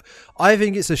fantastic. I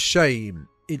think it's a shame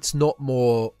it's a not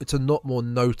more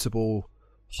notable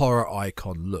horror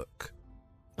icon look.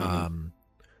 Mm-hmm.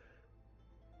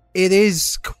 It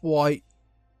is quite.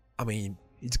 I mean,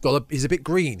 he's a bit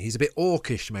green. He's a bit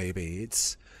orcish, maybe.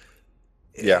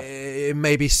 It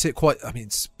may be quite. I mean,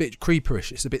 it's a bit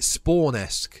creeperish. It's a bit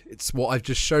Spawn-esque. It's what I've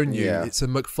just shown you. Yeah. It's a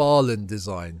McFarlane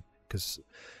design because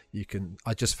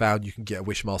I just found you can get a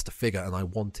Wishmaster figure, and I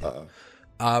want it.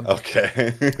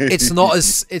 Okay. it's not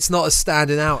as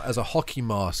standing out as a hockey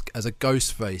mask, as a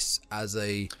ghost face, as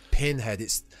a pinhead.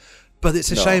 But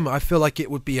it's a shame. I feel like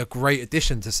it would be a great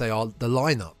addition to say the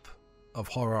lineup of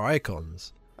horror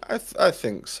icons. I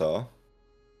think so.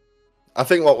 I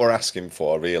think what we're asking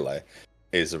for really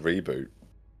is a reboot.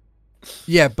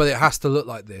 Yeah, but it has to look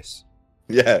like this.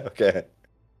 Yeah. Okay.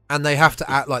 And they have to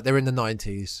act like they're in the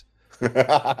 90s.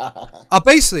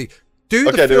 Basically. Do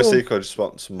a sequel. Just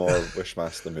want some more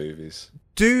Wishmaster movies.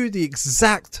 Do the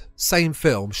exact same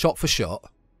film, shot for shot.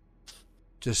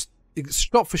 Just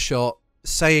shot for shot,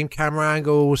 same camera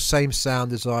angles, same sound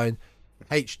design,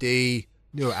 HD,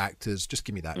 newer actors. Just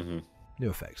give me that. Mm-hmm. New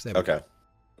effects. There we go.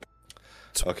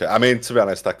 Okay. I mean, to be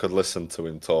honest, I could listen to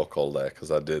him talk all day because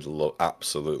I did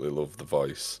absolutely love the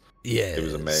voice. Yeah, it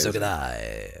was amazing. So could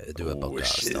I do a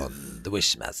podcast on the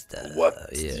Wishmaster. What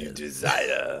do you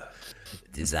desire?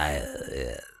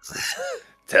 Yes.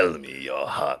 Tell me your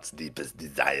heart's deepest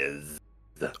desires.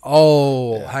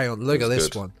 Oh, hang on. Look at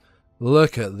this one.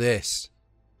 Look at this.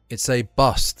 It's a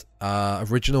bust.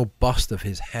 Original bust of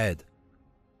his head.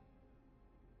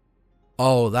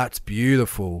 Oh, that's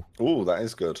beautiful. Oh, that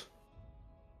is good.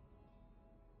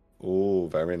 Oh,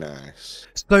 very nice.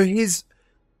 So he's...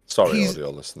 Sorry, audio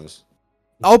listeners.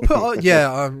 I'll put...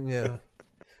 yeah.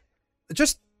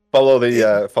 Just... Follow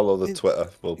the Twitter.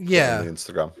 We'll put it on the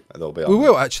Instagram, and they'll be on. We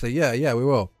will actually, yeah, we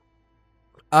will.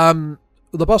 The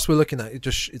bust we're looking at,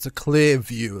 it's a clear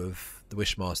view of the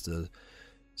Wishmaster's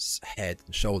head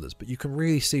and shoulders, but you can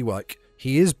really see like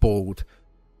he is bald.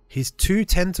 His 2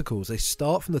 tentacles, they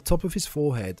start from the top of his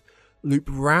forehead, loop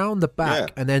round the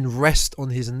back, and then rest on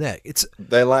his neck.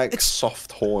 They're like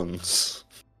soft horns.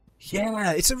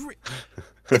 Yeah, it's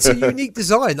a unique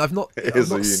design. I've not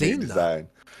seen design. That.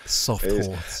 Soft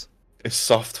horns. It's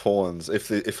soft horns.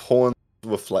 If horns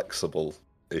were flexible,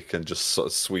 it can just sort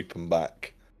of sweep them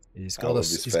back. He's got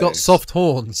soft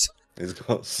horns. He's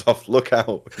got soft. Look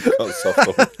out! He's got soft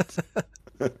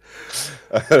horns.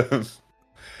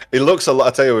 It looks a lot.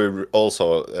 I tell you,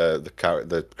 also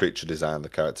the creature design, the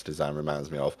character design reminds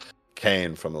me of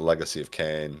Kane from the Legacy of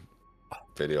Kane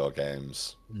video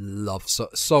games. Love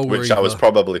Soul which Reaver. I was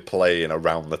probably playing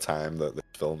around the time that the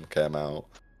film came out.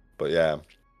 But yeah.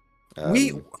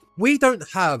 We don't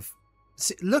have.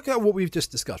 See, look at what we've just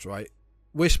discussed, right?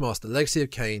 Wishmaster, Legacy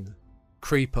of Kain,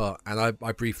 Creeper, and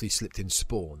I briefly slipped in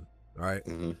Spawn, right?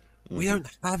 Mm-hmm. Mm-hmm. We don't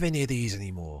have any of these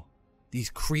anymore. These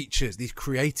creatures, these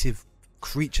creative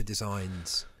creature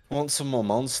designs. I want some more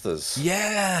monsters.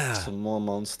 Yeah, some more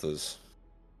monsters.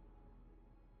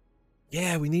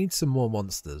 Yeah, we need some more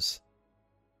monsters.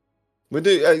 We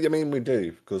do. I mean, we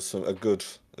do, because a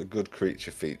good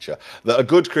creature feature. A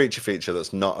good creature feature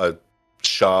that's not a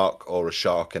shark or a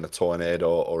shark in a tornado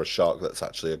or a shark that's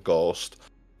actually a ghost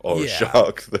or a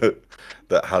shark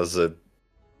that has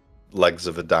legs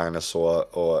of a dinosaur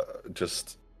or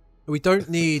just. We don't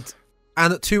need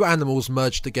two animals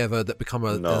merged together that become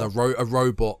a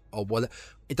robot or whatever.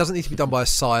 It doesn't need to be done by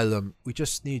Asylum. We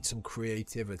just need some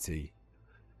creativity.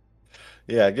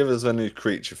 Yeah, give us a new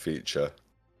creature feature,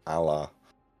 a la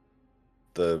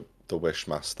the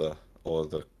Wishmaster or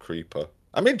the Creeper.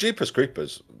 I mean, Jeepers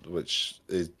Creepers, which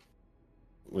is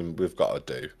we've got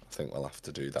to do. I think we'll have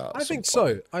to do that. I think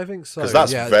so. Because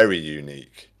that's very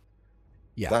unique.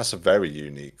 Yeah, that's a very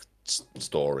unique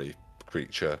story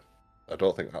creature. I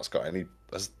don't think that's got any.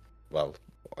 Well,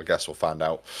 I guess we'll find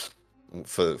out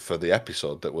for the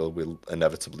episode that we'll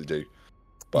inevitably do.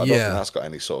 But I don't think that's got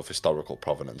any sort of historical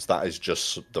provenance. That is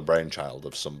just the brainchild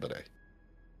of somebody.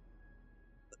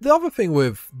 The other thing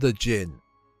with the Jinn,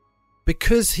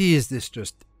 because he is this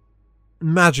just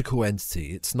magical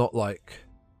entity, it's not like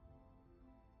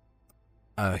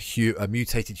a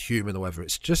mutated human or whatever.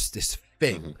 It's just this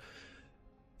thing. Mm-hmm.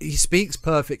 He speaks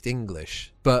perfect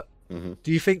English, but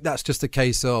do you think that's just a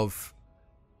case of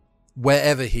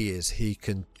wherever he is, he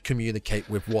can communicate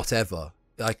with whatever?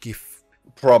 Like if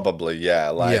probably,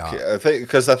 yeah. I think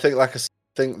the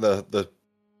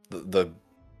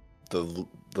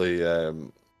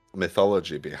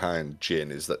mythology behind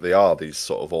Jinn is that they are these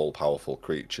sort of all-powerful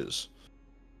creatures,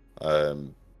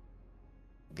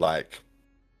 like,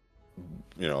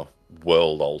 you know,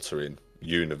 world-altering,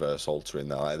 universe-altering.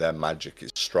 Their magic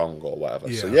is strong or whatever.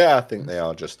 Yeah. So yeah, I think they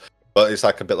are just. But it's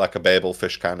like a bit like a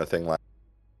Babelfish kind of thing. Like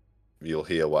you'll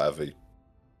hear whatever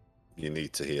you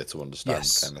need to hear to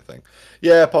understand, kind of thing.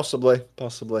 Yeah, possibly.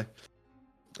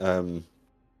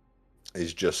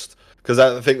 He's just because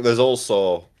I think there's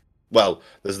also. Well,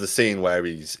 there's the scene where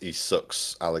he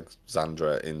sucks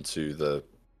Alexandra into the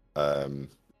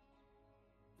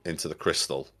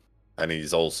crystal, and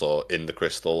he's also in the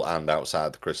crystal and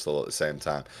outside the crystal at the same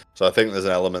time. So I think there's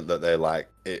an element that they like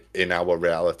in our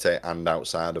reality and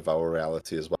outside of our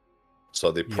reality as well.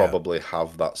 So they probably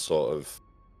have that sort of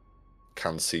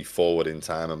can see forward in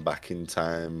time and back in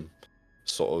time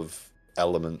sort of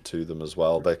element to them as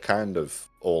well. They're kind of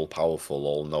all powerful,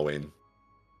 all knowing.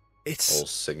 It's all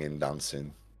singing,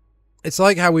 dancing. It's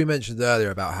like how we mentioned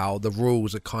earlier about how the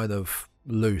rules are kind of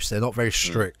loose. They're not very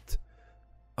strict.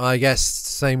 I guess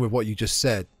same with what you just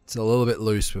said. It's a little bit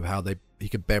loose with how he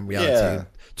could bend reality and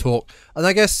talk. And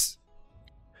I guess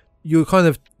you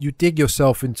dig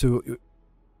yourself into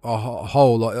a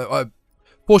hole, like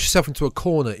force yourself into a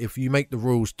corner if you make the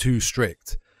rules too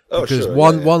strict. Because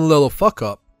one little fuck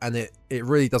up and it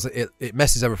really doesn't. It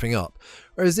messes everything up.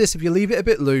 Whereas this, if you leave it a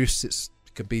bit loose, it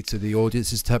can be to the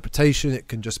audience's interpretation. It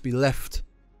can just be left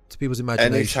to people's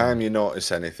imagination. Anytime you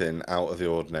notice anything out of the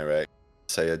ordinary,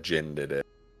 say a Jinn did it.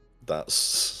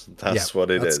 That's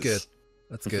what it is.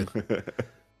 That's good.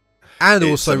 And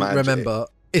also remember,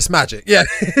 it's magic. Yeah,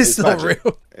 it's not magic.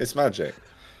 Real. It's magic.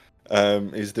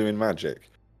 He's doing magic.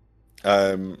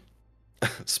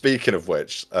 Speaking of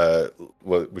which,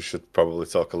 we should probably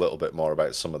talk a little bit more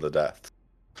about some of the deaths.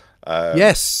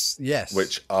 Yes.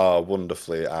 Which are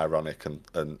wonderfully ironic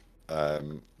and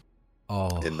in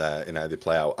how they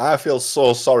play out. I feel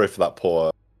so sorry for that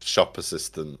poor shop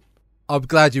assistant. I'm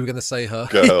glad you were going to say her.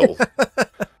 Girl.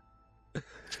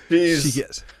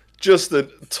 She's just a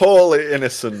totally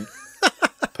innocent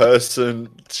person.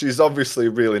 She's obviously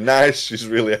really nice. She's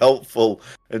really helpful.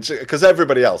 And because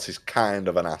everybody else is kind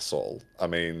of an asshole. I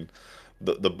mean,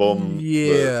 the bum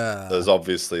there's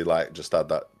obviously like just had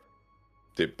that.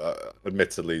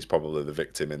 Admittedly, he's probably the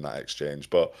victim in that exchange,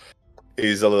 but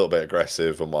he's a little bit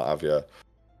aggressive and what have you.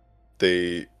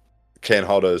 The Kane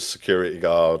Hodder's security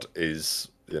guard is,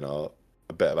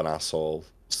 a bit of an asshole.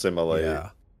 Similarly,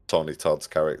 Tony Todd's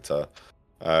character.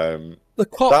 The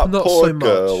cop, not so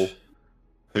much.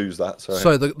 Who's that? Sorry.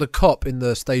 So the cop in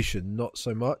the station, not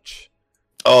so much.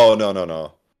 Oh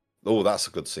no. Oh, that's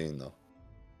a good scene though.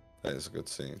 It is a good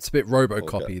scene. It's a bit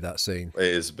RoboCop-y, that scene. It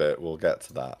is a bit. We'll get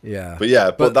to that. Yeah.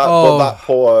 But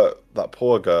that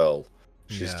poor girl.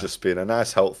 She's just being a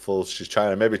nice, helpful. She's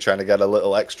trying to get a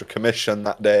little extra commission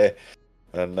that day,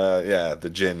 and the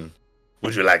Jinn.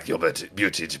 Would you like your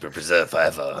beauty to be preserved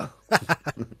forever?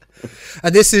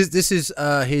 And this is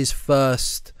his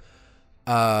first,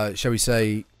 shall we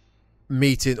say,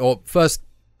 meeting or first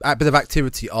bit of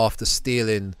activity after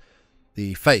stealing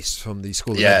the face from the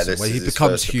School of Medicine, where he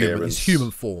becomes human, his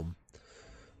human form.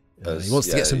 He wants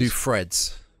to get some new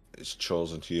threads. His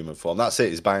chosen human form. That's it.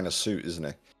 He's buying a suit, isn't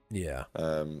he? Yeah.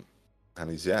 And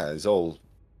he's all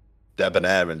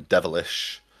debonair and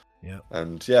devilish. Yeah.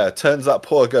 And yeah, turns that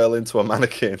poor girl into a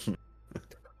mannequin.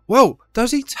 Well,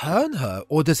 does he turn her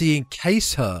or does he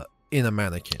encase her in a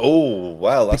mannequin? Oh,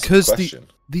 well, that's because a question.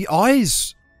 The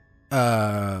eyes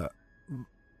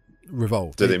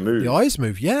revolve. Do they move? The eyes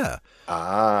move, yeah.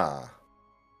 Ah.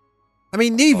 I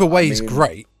mean, neither way's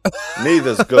great.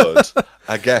 Neither's good.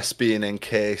 I guess being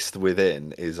encased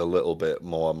within is a little bit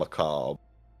more macabre.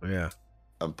 Yeah.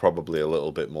 And probably a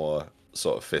little bit more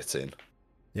sort of fitting.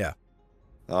 Yeah.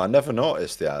 Oh, I never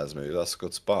noticed the eyes move. That's a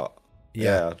good spot.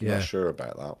 Yeah, I'm not sure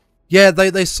about that. Yeah,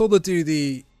 they sort of do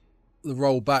the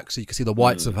roll back so you can see the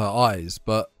whites of her eyes,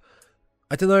 but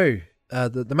I don't know.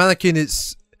 The mannequin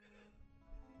is...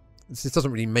 This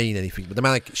doesn't really mean anything, but the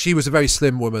mannequin... She was a very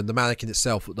slim woman. The mannequin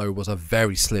itself, though, was a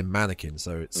very slim mannequin,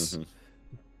 so it's... Mm-hmm.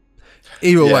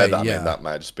 Either way, I mean, that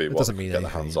might just be what we get the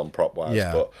hands on prop wise.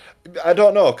 Yeah. But I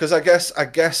don't know, because I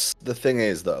guess the thing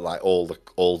is that like all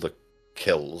the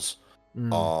kills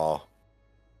are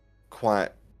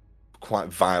quite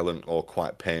violent or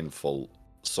quite painful.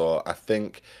 So I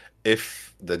think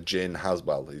if the djinn has,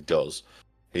 well, he does.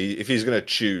 If he's going to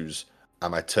choose,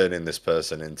 am I turning this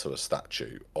person into a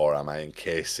statue or am I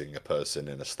encasing a person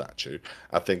in a statue?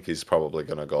 I think he's probably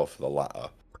going to go for the latter.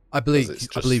 I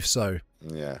believe so.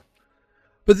 Yeah.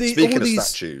 But speaking of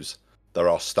statues, there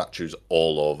are statues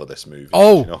all over this movie.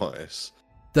 Oh, did you notice?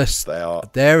 They are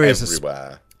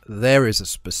everywhere. There is a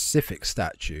specific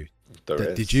statue.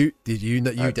 Did you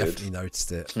definitely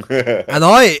noticed it? And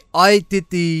I did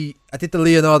the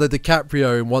Leonardo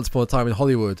DiCaprio in Once Upon a Time in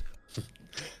Hollywood.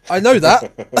 I know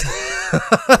that.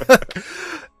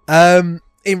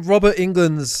 In Robert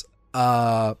Englund's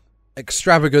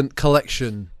extravagant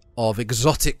collection of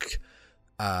exotic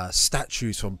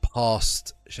statues from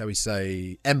past, shall we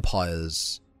say,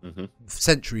 empires,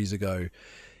 centuries ago,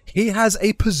 he has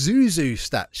a Pazuzu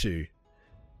statue.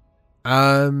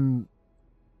 I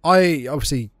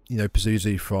obviously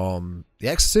Pazuzu from The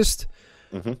Exorcist.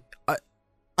 I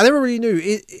never really knew.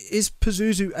 Is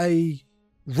Pazuzu a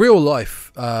real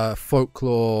life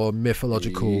folklore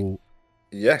mythological?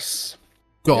 Yes.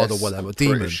 God or whatever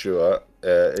demon. Pretty sure.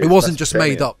 It wasn't just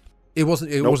made up. It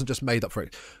wasn't just made up for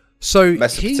it. So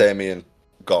Mesopotamian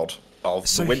god of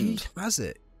the wind. He has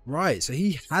it, right? So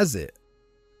he has it.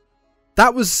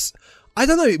 That was, I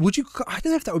don't know. I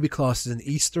don't know if that would be classed as an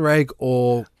Easter egg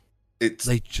or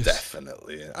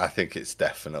definitely. I think it's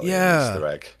definitely an Easter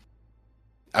egg.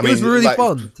 It was really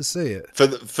fun to see it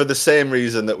for the same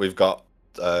reason that we've got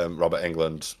Robert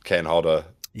Englund, Kane Hodder,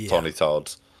 Tony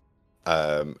Todd,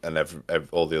 and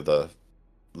all the other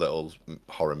little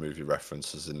horror movie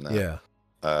references in there.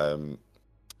 Yeah.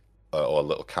 Or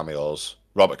little cameos.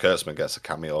 Robert Kurtzman gets a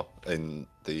cameo in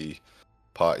the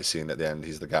party scene at the end.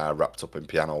 He's the guy wrapped up in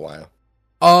piano wire.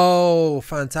 Oh,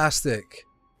 fantastic!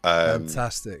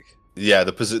 Fantastic. Yeah,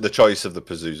 the choice of the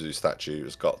Pazuzu statue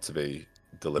has got to be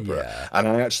deliberate. Yeah. And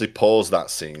I actually paused that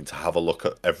scene to have a look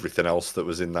at everything else that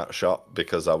was in that shot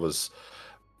because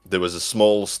there was a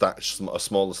smaller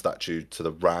statue to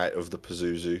the right of the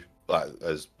Pazuzu,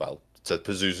 as well. To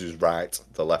Pazuzu's right,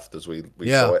 the left as we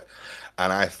saw it.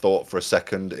 And I thought for a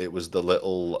second it was the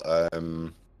little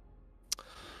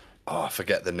I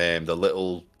forget the name, the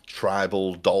little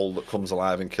tribal doll that comes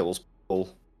alive and kills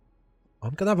people.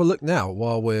 I'm gonna have a look now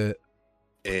while we're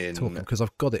talking because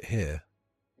I've got it here.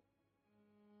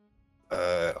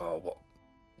 What?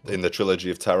 In the Trilogy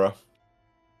of Terror.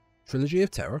 Trilogy of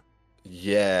Terror?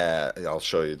 Yeah, I'll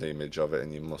show you the image of it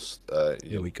and you must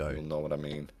here we go. You'll know what I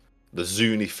mean. The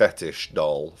Zuni fetish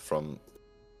doll from...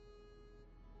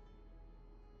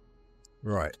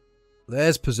 Right.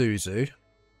 There's Pazuzu.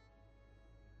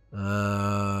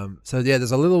 So yeah,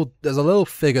 there's a little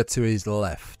figure to his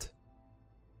left.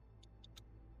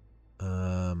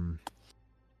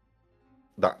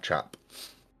 That chap.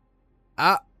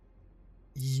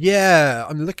 Yeah,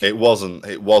 I'm looking. It wasn't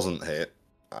hit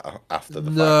after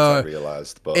the fact, I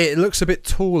realised. But it looks a bit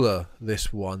taller,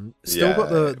 this one. Still got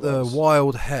the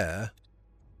wild hair.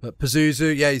 But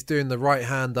Pazuzu, he's doing the right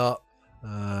hand up.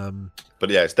 But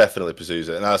yeah, it's definitely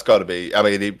Pazuzu. And that's got to be, I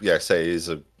mean, he's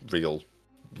a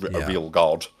real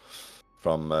god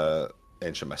from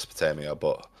ancient Mesopotamia,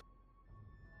 but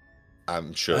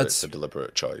I'm sure it's a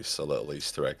deliberate choice, a little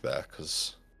Easter egg there,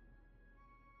 because...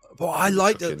 But I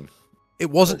like that it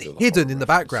wasn't hidden in the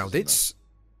background. It's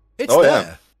there.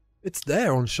 Yeah. It's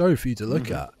there on show for you to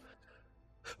look at.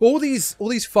 All these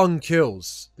fun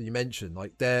kills that you mentioned,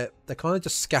 like they're kind of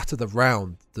just scattered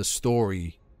around the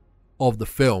story of the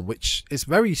film, which is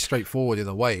very straightforward in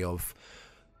a way. Of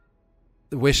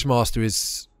the Wishmaster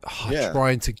is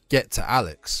trying to get to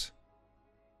Alex,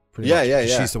 pretty Yeah, much. yeah, 'Cause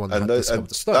yeah. she's the one that And, had discovered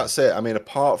the stone. that's it. I mean,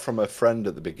 apart from a friend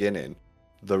at the beginning,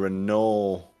 there are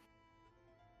no.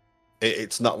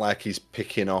 It's not like he's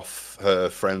picking off her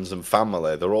friends and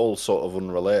family. They're all sort of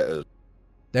unrelated.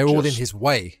 They're all in his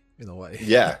way, in a way.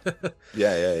 Yeah,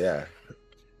 yeah.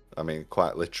 I mean,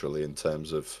 quite literally in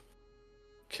terms of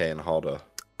Kane Hodder.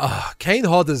 Kane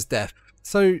Hodder's death.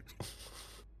 So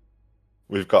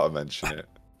We've got to mention it.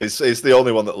 It's the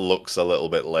only one that looks a little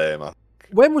bit lame.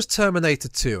 when was Terminator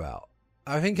 2 out?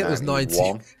 I think it was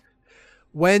 91.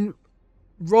 When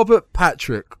Robert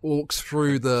Patrick walks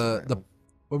through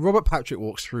when Robert Patrick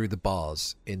walks through the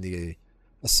bars in the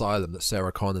asylum that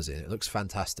Sarah Connor's in, it looks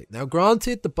fantastic. Now,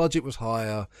 granted, the budget was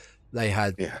higher. They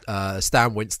had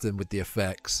Stan Winston with the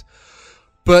effects.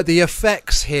 But the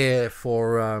effects here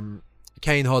for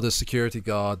Kane Hodder's security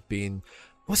guard being...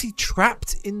 Was he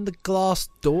trapped in the glass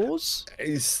doors?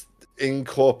 He's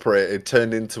incorporated,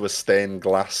 turned into a stained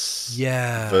glass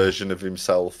version of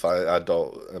himself. I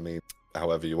mean,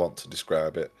 however you want to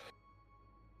describe it.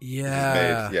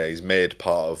 Yeah. He's made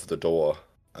part of the door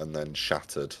and then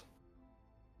shattered.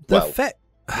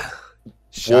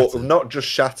 Shattered. Not just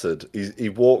shattered. He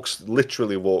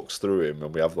literally walks through him,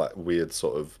 and we have like weird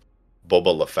sort of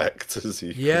bubble effect as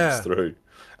he comes through,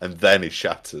 and then he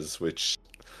shatters. Which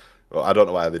I don't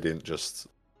know why they didn't just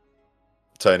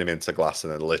turn him into glass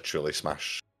and then literally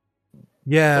smash.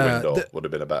 The window would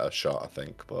have been a better shot, I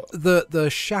think. But the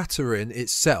shattering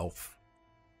itself,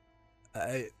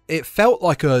 it felt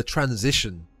like a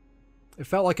transition. It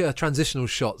felt like a transitional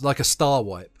shot, like a star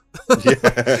wipe.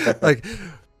 Like,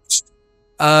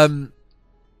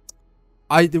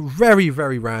 very,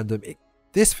 very random.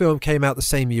 This film came out the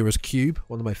same year as Cube,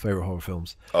 one of my favorite horror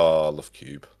films. Oh, I love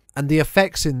Cube. And the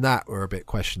effects in that were a bit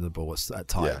questionable at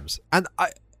times. And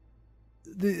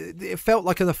it felt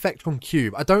like an effect from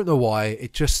Cube. I don't know why.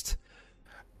 It just,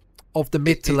 of the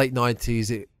mid to late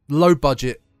 90s, low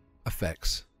budget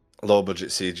effects. Low budget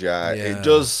CGI. Yeah.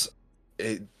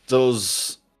 It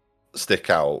does stick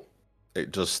out.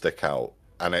 It does stick out.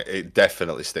 And it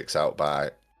definitely sticks out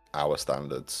by our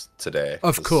standards today.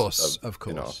 Of course.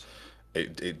 You know,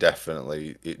 it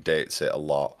definitely dates it a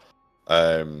lot.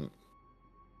 I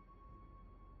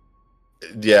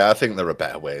think there are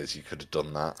better ways you could have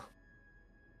done that.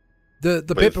 The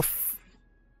bit before...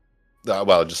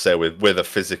 Well, just say with a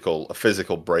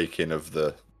physical breaking of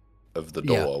the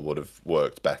door would have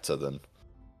worked better than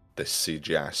this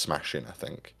CGI smashing, I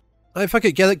think. If I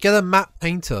could get a matte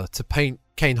painter to paint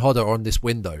Kane Hodder on this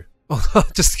window,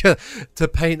 just to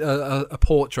paint a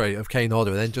portrait of Kane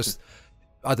Hodder, and then just,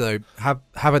 I don't know,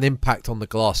 have an impact on the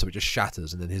glass so it just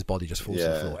shatters and then his body just falls to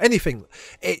the floor. Anything.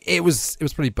 It was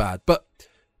pretty bad. But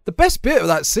the best bit of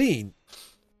that scene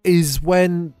is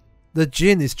when the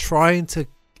Djinn is trying to,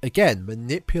 again,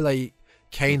 manipulate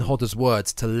Kane Hodder's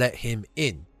words to let him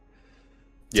in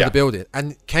to the building.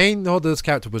 And Kane Hodder's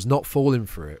character was not falling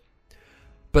for it.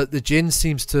 But the Djinn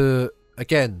seems to,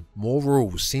 again, more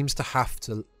rules, seems to have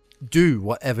to do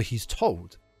whatever he's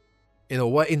told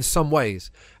in some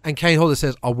ways. And Kane Hodder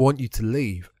says, I want you to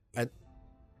leave. And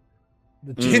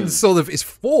the Djinn sort of is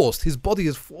forced, his body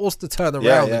is forced to turn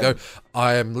around and go,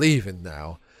 I am leaving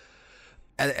now.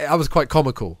 And I was quite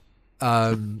comical.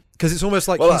 Because it's almost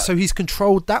like he's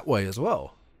controlled that way as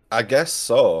well. I guess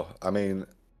so. I mean,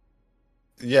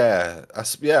 I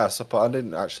suppose I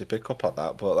didn't actually pick up on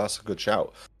that, but that's a good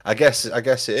shout. I guess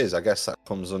it is. I guess that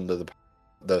comes under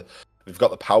the we've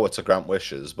got the power to grant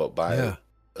wishes, but there's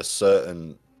a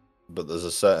certain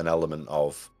element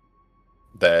of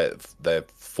they're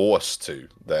forced to.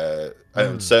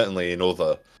 And certainly in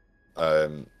other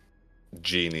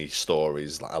genie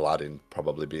stories, like Aladdin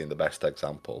probably being the best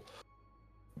example.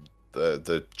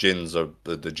 The genies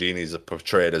are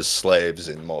portrayed as slaves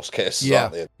in most cases,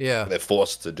 aren't they? Yeah. They're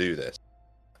forced to do this.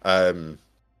 So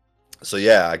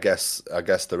I guess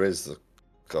there is a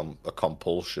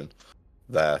compulsion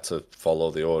there to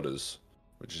follow the orders,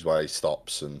 which is why he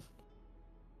stops.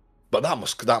 But that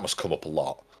must come up a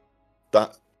lot.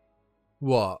 That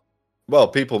what? Well,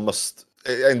 people must,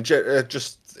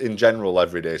 just in general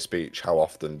everyday speech. How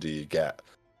often do you get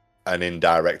an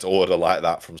indirect order like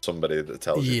that from somebody that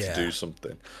tells you to do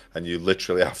something, and you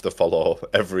literally have to follow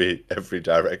every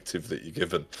directive that you're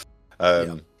given?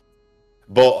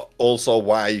 But also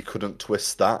why you couldn't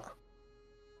twist that,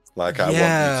 like, I want you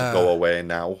to go away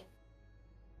now.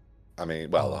 I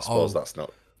mean, I suppose that's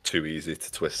not too easy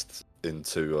to twist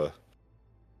into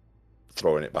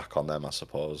throwing it back on them, I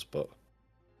suppose. But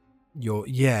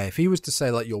if he was to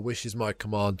say, like, your wish is my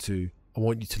command to, I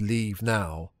want you to leave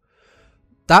now,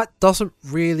 that doesn't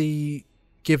really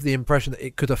give the impression that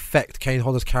it could affect Kane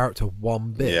Hodder's character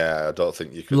one bit. Yeah, I don't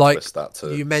think you could like twist that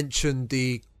to... You mentioned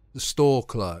the store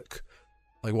clerk.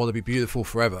 I want to be beautiful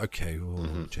forever. Okay,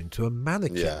 we'll change to a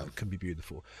mannequin. Yeah. It can be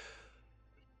beautiful.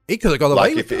 He could have got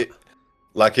away with that.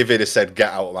 Like if he'd have said,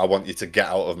 "Get out! I want you to get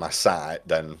out of my sight,"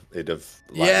 then he'd have.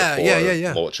 Like,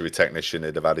 yeah. Mortuary technician,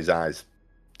 he'd have had his eyes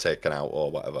taken out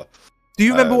or whatever. Do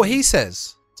you remember what he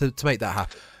says to make that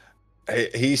happen?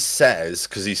 He says,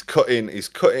 because he's cutting.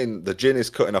 The gin is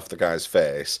cutting off the guy's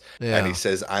face, and he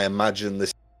says, "I imagine this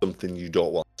is something you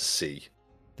don't want to see."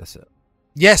 That's it.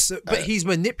 Yes, but he's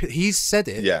He's said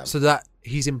it, so that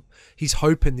he's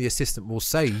hoping the assistant will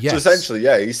say yes. So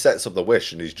essentially, he sets up the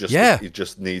wish, and he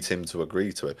just needs him to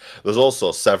agree to it. There's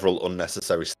also several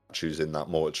unnecessary statues in that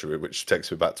mortuary, which takes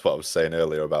me back to what I was saying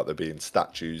earlier about there being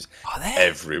statues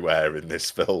everywhere in this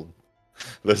film.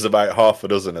 There's about half a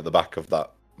dozen at the back of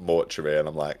that mortuary, and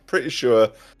I'm like, pretty sure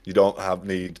you don't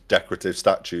need decorative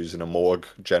statues in a morgue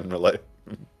generally,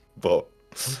 but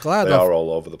they are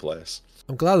all over the place.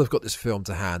 I'm glad I've got this film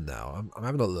to hand now. I'm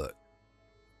having a look.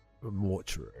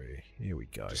 Mortuary. Here we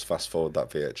go. Just fast forward that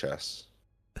VHS.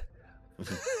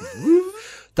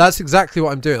 That's exactly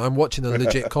what I'm doing. I'm watching a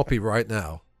legit copy right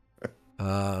now.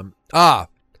 We'll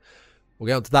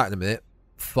get onto that in a minute.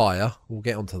 Fire. We'll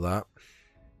get onto that.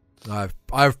 I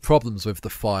have problems with the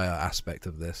fire aspect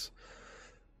of this.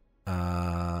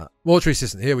 Mortuary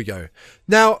assistant. Here we go.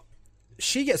 Now,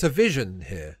 she gets a vision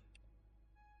here.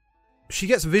 She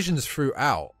gets visions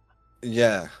throughout.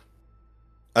 Yeah.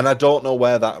 And I don't know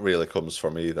where that really comes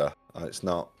from either. It's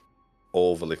not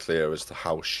overly clear as to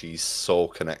how she's so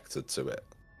connected to it.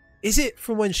 Is it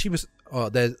from when she was... Oh,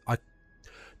 there.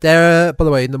 By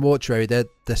the way, in the mortuary, they're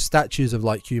statues of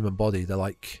like human body. They're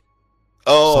like...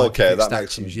 Oh, okay. That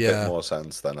makes a bit more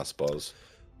sense then, I suppose.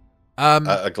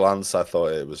 At a glance, I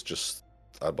thought it was just...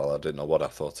 Well, I didn't know what I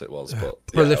thought it was, but...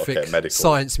 Prolific medical.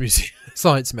 Science museum.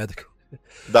 Science medical.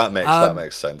 That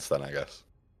makes sense then, I guess.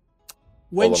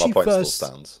 When although she my point first still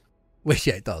stands. Well,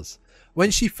 yeah, it does.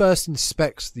 When she first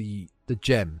inspects the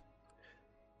gem,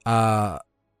 the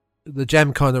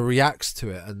gem kind of reacts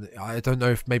to it, and I don't know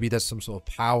if maybe there's some sort of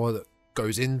power that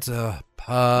goes into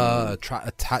her,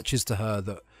 attaches to her,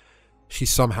 that she's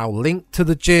somehow linked to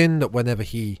the djinn, that whenever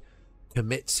he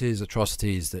commits his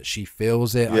atrocities, that she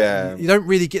feels it. Yeah, you don't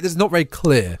really get. It's not very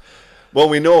clear. Well,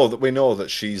 we know that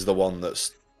she's the one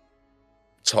that's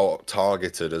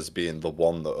targeted as being the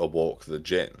one that awoke the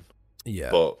djinn.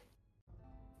 Yeah. But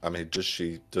I mean, does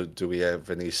she? Do we have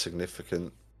any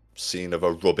significant scene of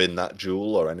her rubbing that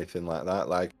jewel or anything like that?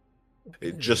 Like,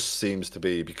 it just seems to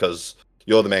be because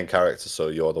you're the main character, so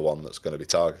you're the one that's going to be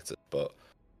targeted. But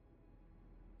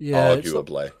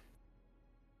arguably,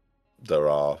 there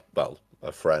are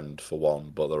a friend for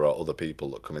one, but there are other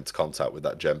people that come into contact with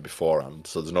that gem beforehand.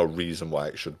 So there's no reason why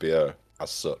it should be her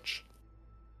as such.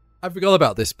 I forgot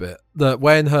about this bit, that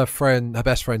when her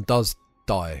best friend does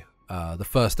die, the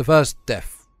first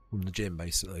death from the gym,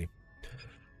 basically,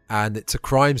 and it's a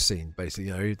crime scene,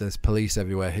 basically, there's police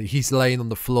everywhere, he's laying on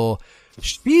the floor,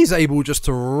 she's able just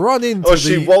to run into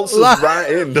she waltzes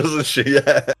right in, doesn't she?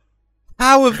 Yeah.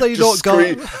 How have they not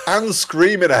gone? And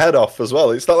screaming her head off as well.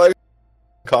 It's not like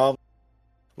calm.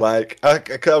 Like,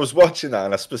 I was watching that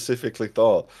and I specifically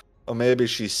thought, maybe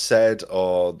she said,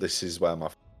 this is where my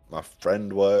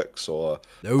friend works, or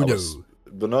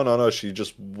but no, she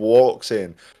just walks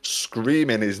in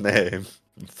screaming his name,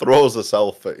 throws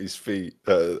herself at his feet,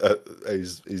 at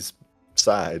his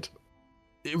side.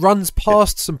 It runs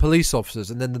past some police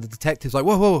officers, and then the detective's like,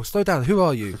 whoa, slow down, who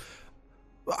are you?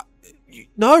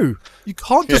 No, you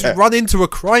can't just run into a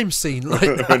crime scene like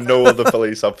that. With no other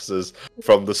police officers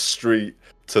from the street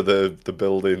to the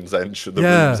building's entrance, the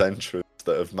room's entrance,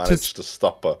 that have managed to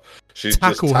stop her. She's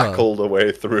just tackled her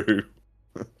way through.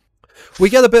 We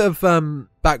get a bit of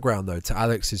background though to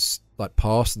Alex's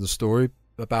past in the story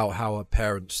about how her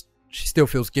parents. She still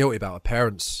feels guilty about her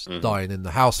parents dying in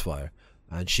the house fire,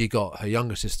 and she got her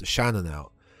younger sister Shannon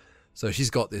out. So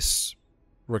she's got this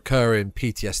recurring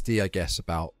PTSD, I guess,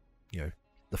 about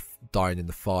the dying in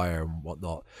the fire and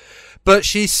whatnot. But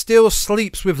she still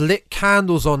sleeps with lit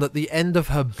candles on at the end of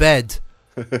her bed.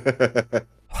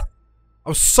 I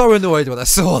was so annoyed when I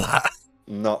saw that.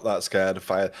 Not that scared of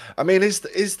fire. I mean, is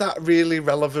that really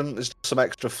relevant? Is some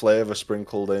extra flavour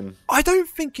sprinkled in? I don't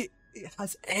think it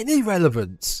has any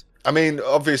relevance. I mean,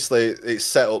 obviously, it's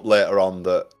set up later on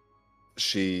that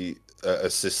her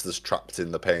sister's trapped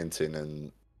in the painting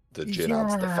and the djinn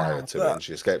adds the fire to it and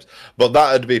she escapes. But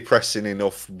that'd be pressing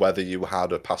enough whether you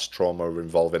had a past trauma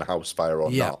involving house fire or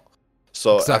not.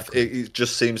 So exactly. It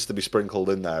just seems to be sprinkled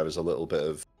in there as a little bit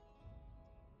of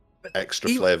extra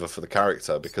flavour for the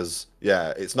character, because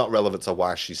it's not relevant to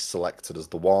why she's selected as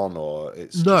the one, or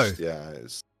it's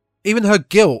it's even her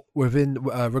guilt within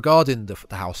regarding the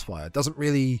house fire doesn't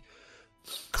really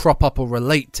crop up or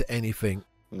relate to anything.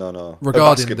 No.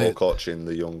 Regarding her basketball coaching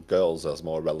the young girls has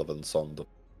more relevance on the.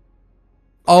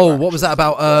 What was that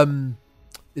about?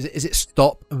 Is it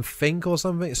stop and think or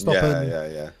something? Stop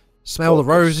and smell the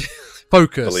rose.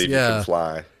 Focus. Believe you can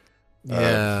fly.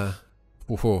 Yeah.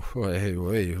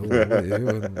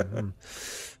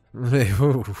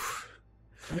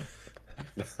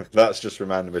 That's just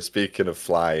reminded me, speaking of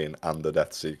flying and the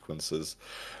death sequences,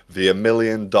 the $1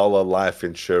 million life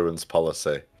insurance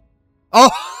policy. Oh,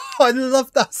 I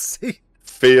love that scene.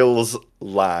 Feels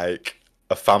like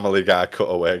a Family Guy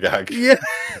cutaway gag. Yeah.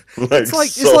 It's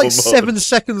like 7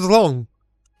 seconds long.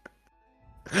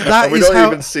 And we don't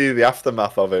even see the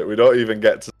aftermath of it. We don't even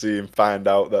get to see him find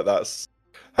out that that's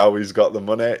how he's got the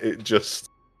money. It's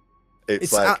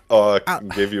like, I can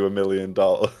give you $1 million.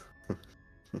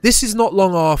 This is not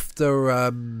long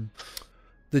after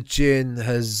the Jinn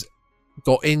has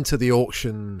got into the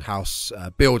auction house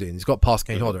building. He's got past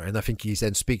Kane Hodder, and I think he's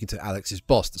then speaking to Alex's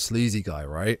boss, the sleazy guy,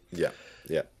 right? Yeah.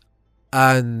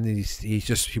 And he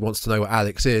wants to know what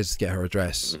Alex is, get her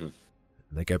address, and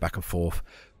they go back and forth.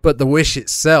 But the wish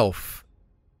itself,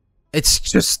 it's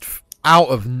just out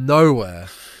of nowhere,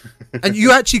 and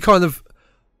you actually kind of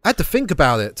had to think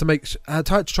about it to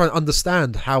try and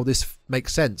understand how this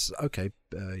makes sense. Okay,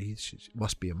 he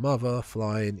must be a mother,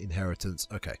 flying, inheritance.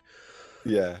 Okay,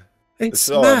 yeah,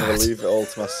 so I'm going to leave it all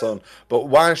to my son. But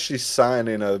why is she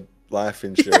signing a life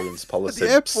insurance policy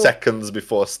seconds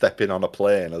before stepping on a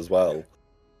plane as well?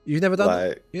 You've never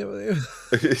done it?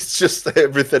 It's just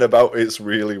everything about it's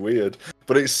really weird,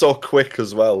 but it's so quick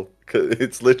as well.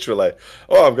 It's literally,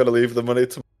 I'm going to leave the money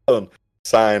to my son.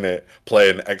 Sign it.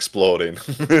 Plane exploding.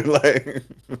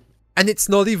 And it's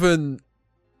not even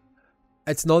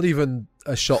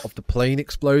a shot of the plane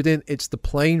exploding. It's the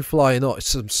plane flying off. It's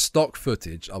some stock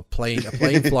footage of a plane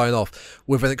flying off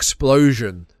with an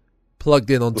explosion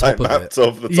plugged in on top of it.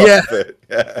 Over the top of it.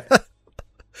 Yeah.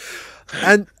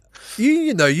 And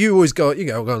you always go on the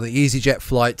EasyJet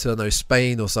flight to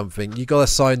Spain or something. You got to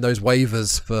sign those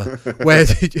waivers for where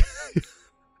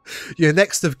your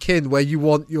next of kin, where you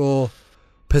want your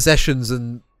possessions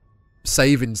and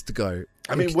savings to go.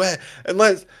 I mean, where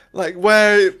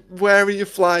are you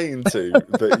flying to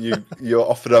that you're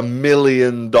offered $1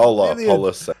 million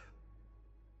policy?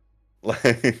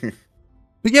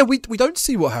 But yeah, we don't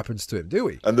see what happens to him, do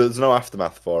we? And there's no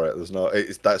aftermath for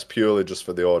it. That's purely just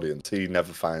for the audience. He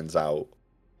never finds out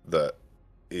that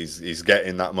he's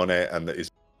getting that money and that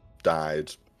he's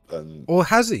died. Or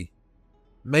has he?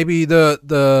 Maybe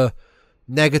the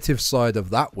negative side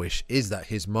of that wish is that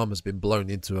his mum has been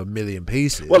blown into a million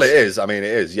pieces. Well, it is. I mean,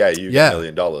 it is. Yeah, you get $1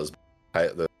 million.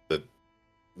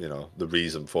 The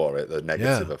reason for it, the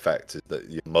negative effect is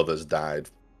that your mother's died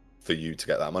for you to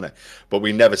get that money, but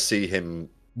we never see him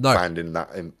finding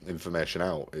that information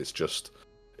out.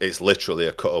 It's literally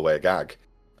a cutaway gag,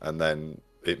 and then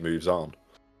it moves on,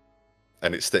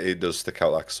 and it does stick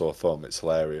out like a sore thumb. It's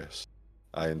hilarious.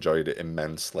 I enjoyed it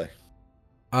immensely.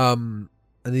 And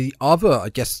the other, I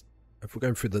guess, if we're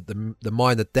going through the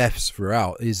minor deaths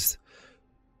throughout, is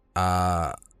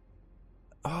the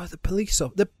police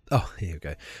here we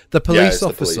go. The police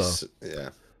officer.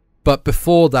 But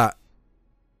before that,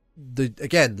 the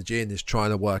Jinn is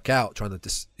trying to work out,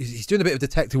 he's doing a bit of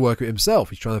detective work with himself.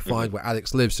 He's trying to find where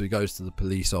Alex lives, so he goes to the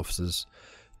police officer's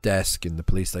desk in the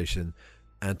police station,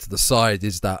 and to the side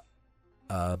is that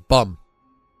bum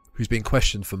who's being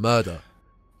questioned for murder.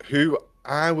 Who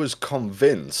I was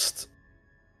convinced,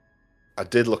 I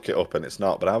did look it up and it's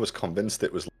not, but I was convinced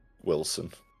it was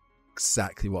Wilson.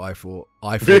 Exactly what I thought.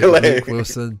 Really? It was Luke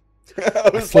Wilson.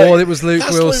 I thought it was Luke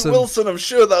Wilson. Luke Wilson, I'm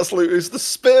sure that's Luke. It's the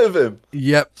spit of him.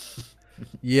 Yep.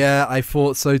 Yeah, I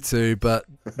thought so too, but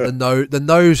the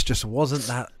nose just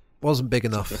wasn't big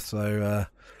enough. So,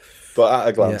 but at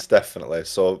a glance, definitely.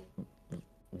 So,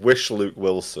 wish Luke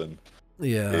Wilson.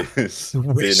 Yeah, is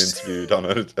being interviewed on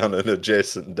an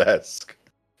adjacent desk.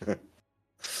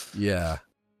 Yeah,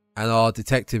 and our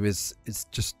detective is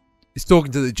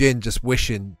talking to the Jinn, just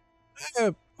wishing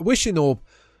or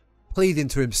pleading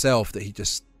to himself that he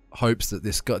just hopes that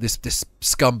this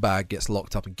scumbag gets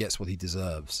locked up and gets what he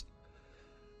deserves.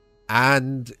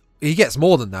 And he gets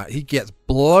more than that. He gets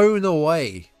blown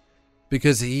away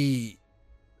because again,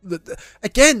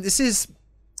 this is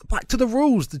back to the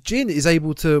rules. The Jinn is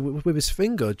able to, with his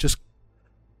finger, just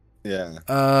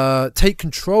take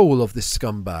control of this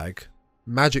scumbag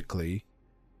magically,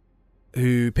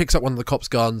 who picks up one of the cops'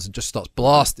 guns and just starts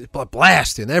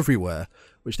blasting everywhere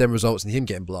which then results in him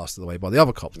getting blasted away by the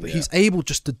other cops. But Yeah. he's able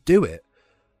just to do it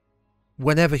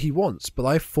whenever he wants. But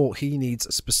I thought he needs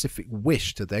a specific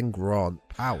wish to then grant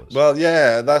powers. Well,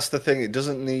 yeah, that's the thing. It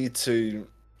doesn't need to.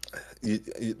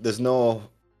 There's no.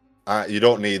 You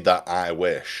don't need that. I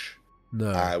wish.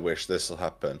 No. I wish this will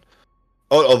happen.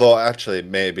 Although, actually,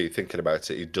 maybe thinking about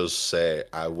it, he does say,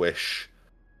 "I wish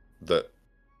that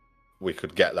we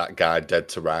could get that guy dead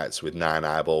to rights with 9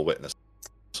 eyeball witnesses."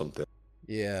 Something.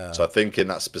 Yeah. So I think in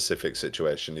that specific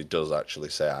situation, he does actually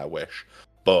say, "I wish,"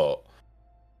 but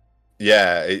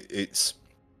yeah, it's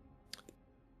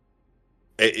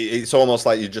almost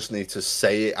like you just need to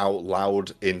say it out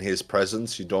loud in his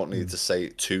presence. You don't need to say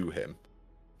it to him.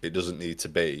 It doesn't need to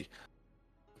be,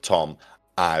 "Tom,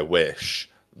 I wish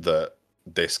that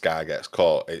this guy gets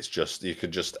caught." It's just, you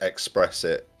could just express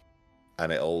it,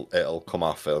 and it'll come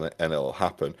off and it'll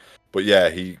happen. But yeah,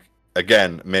 he,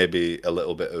 again, maybe a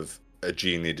little bit of a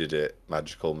genie did it,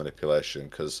 magical manipulation,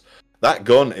 because that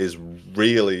gun is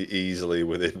really easily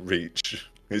within reach.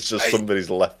 It's just somebody's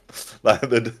left, like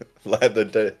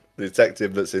the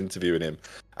detective that's interviewing him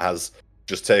has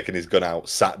just taken his gun out,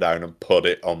 sat down, and put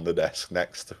it on the desk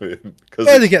next to him.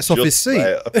 Barely gets off his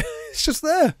seat. It's just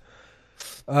there.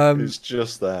 It's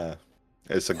just there.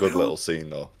 It's a good little scene,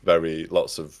 though.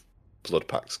 Lots of blood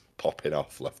packs popping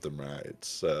off left and right.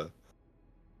 It's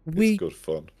good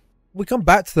fun. We come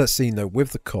back to that scene though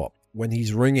with the cop when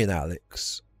he's ringing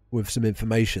Alex with some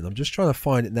information. I'm just trying to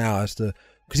find it now as to,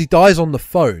 because he dies on the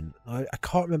phone. I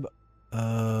can't remember.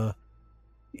 I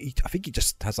think he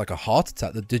just has like a heart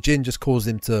attack. The djinn just caused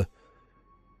him to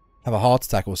have a heart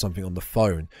attack or something on the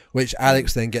phone, which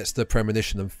Alex then gets the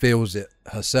premonition and feels it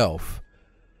herself.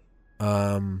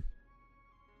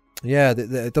 Yeah,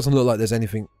 it doesn't look like there's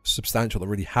anything substantial that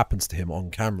really happens to him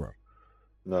on camera.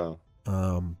 No.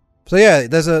 So yeah,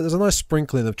 there's a nice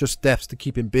sprinkling of just deaths to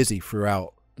keep him busy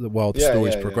throughout while the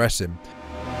story's progressing.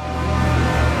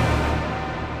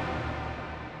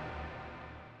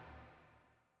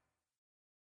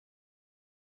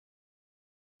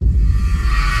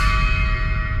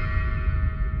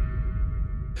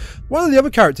 One of the other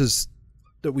characters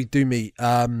that we do meet,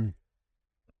 is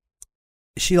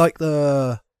she like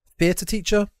the theatre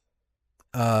teacher?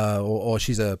 Or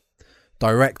she's a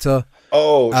director?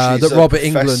 Oh, she's that a Robert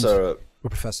professor. England. A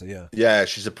professor, yeah. Yeah,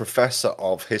 she's a professor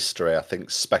of history, I think,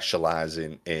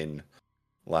 specialising in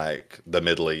like the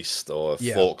Middle East or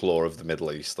folklore of the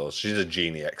Middle East. Or she's a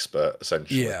genie expert,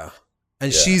 essentially. Yeah.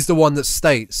 And she's the one that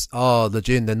states, the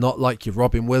Jinn, they're not like your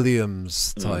Robin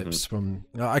Williams types. From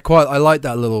I like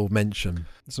that little mention.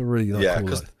 It's a really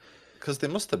cool. Because they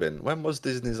must have been. When was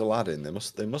Disney's Aladdin? They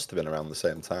must have been around the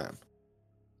same time.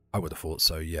 I would have thought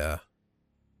so. Yeah,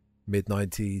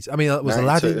 mid-90s. I mean, it was 92,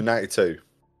 Aladdin. 92.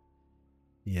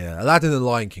 Yeah, Aladdin and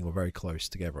Lion King were very close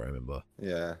together. I remember.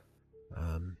 Yeah.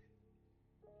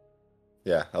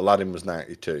 Yeah, Aladdin was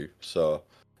 92. So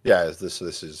yeah, this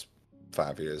is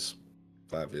 5 years.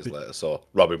 5 years later. So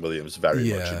Robin Williams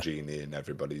very much a genie in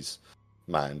everybody's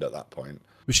mind at that point.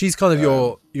 But she's kind of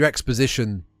your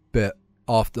exposition bit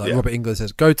after Robert England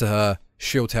says, go to her,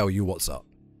 she'll tell you what's up.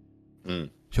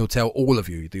 She'll tell all of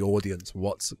you, the audience,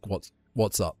 what's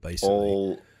up,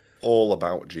 basically. All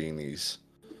about genies.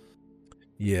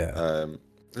 Yeah.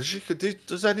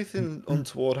 Does anything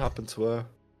untoward happen to her?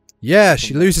 Yeah,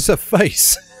 she loses her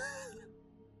face.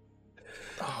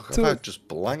 Oh, God, I just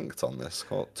blanked on this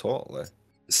totally.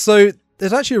 So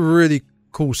there's actually a really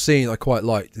cool scene I quite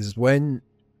liked. Is when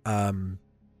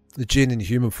the Jinn in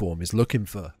human form is looking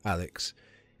for Alex.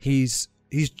 He's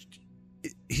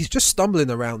just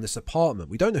stumbling around this apartment.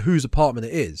 We don't know whose apartment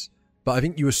it is, but I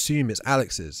think you assume it's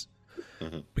Alex's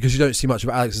because you don't see much of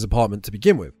Alex's apartment to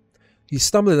begin with. He's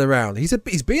stumbling around.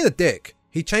 He's being a dick.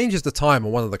 He changes the time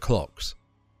on one of the clocks.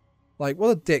 Like,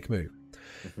 what a dick move.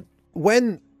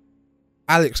 When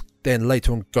Alex then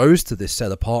later on goes to this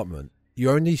said apartment, you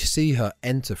only see her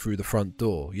enter through the front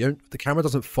door. The camera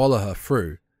doesn't follow her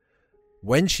through.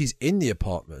 When she's in the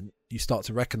apartment, you start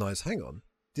to recognize, hang on,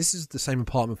 this is the same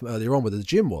apartment from earlier on where the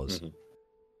gym was.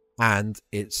 And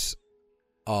it's,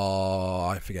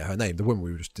 I forget her name, the woman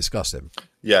we were just discussing.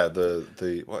 Yeah,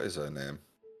 the what is her name?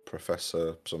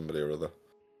 Professor somebody or other.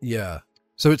 Yeah.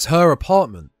 So it's her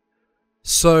apartment.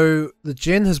 So the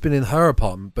Jinn has been in her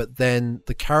apartment, but then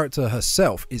the character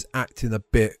herself is acting a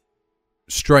bit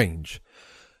strange.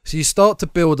 So you start to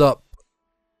build up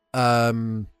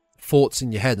thoughts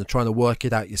in your head and trying to work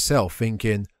it out yourself,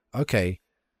 thinking, okay,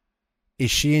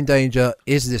 is she in danger?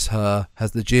 Is this her?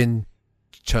 Has the Jinn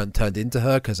turned into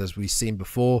her? Because as we've seen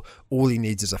before, all he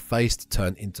needs is a face to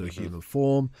turn into a human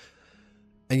form.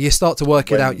 And you start to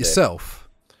work it out yourself.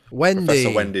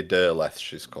 Professor Wendy Derleth,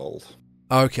 she's called.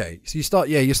 Okay, so you're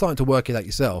starting to work it out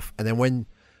yourself, and then when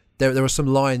there are some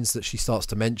lines that she starts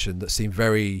to mention that seem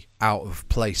very out of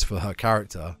place for her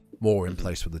character, more in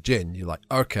place for the Jinn. You're like,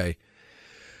 okay,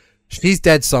 she's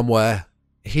dead somewhere.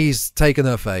 He's taken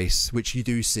her face, which you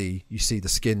do see. You see the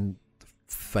skin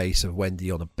face of Wendy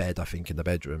on a bed, I think, in the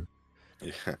bedroom.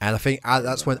 Yeah. And I think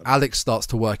that's when Alex starts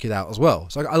to work it out as well.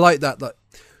 So I like that. Like,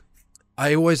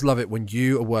 I always love it when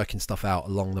you are working stuff out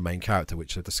along the main character,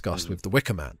 which are discussed with the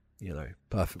Wicker Man. You know,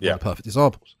 perfect, one of the perfect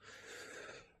examples.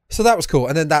 So that was cool.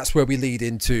 And then that's where we lead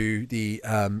into the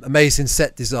amazing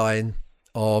set design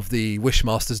of the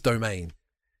Wishmaster's domain.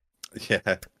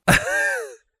 Yeah.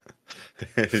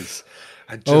 It's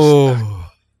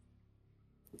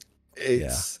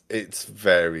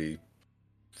very,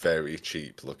 very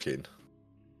cheap looking.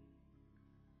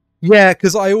 Yeah,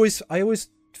 because I always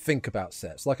think about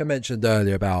sets. Like I mentioned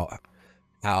earlier about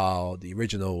how the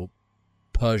original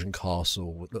Persian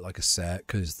castle would look like a set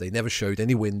because they never showed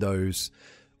any windows.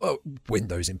 Well,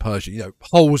 windows in Persia, you know,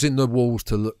 holes in the walls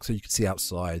to look so you could see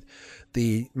outside.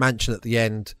 The mansion at the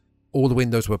end, all the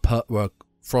windows were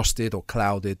frosted or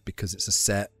clouded because it's a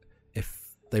set. If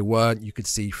they weren't, you could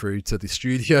see through to the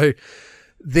studio.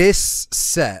 This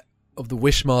set of the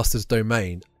Wishmaster's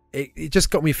domain, it just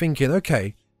got me thinking,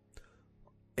 okay,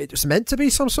 it's meant to be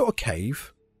some sort of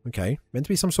cave, okay? Meant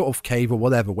to be some sort of cave or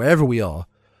whatever, wherever we are.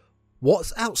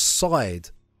 What's outside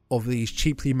of these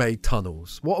cheaply made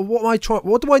tunnels?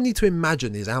 What do I need to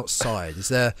imagine is outside? Is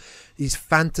there these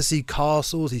fantasy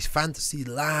castles, these fantasy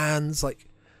lands? Like,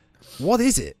 what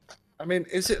is it? I mean,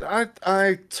 is it?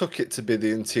 I took it to be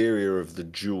the interior of the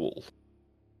Jewel.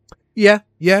 Yeah.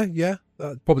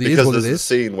 Probably because is what there's it a is.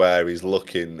 scene where he's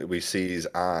looking, we see his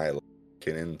eye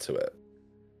looking into it.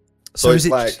 So it's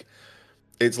like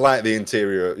the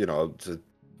interior, you know, to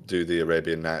do the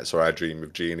Arabian Nights or I Dream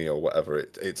of Genie or whatever.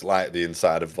 It's like the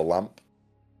inside of the lamp.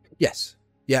 Yes.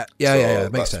 Yeah.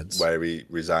 Makes sense. Where he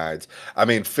resides. I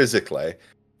mean, physically,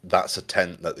 that's a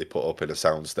tent that they put up in a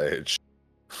soundstage.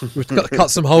 We've got to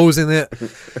cut some holes in it.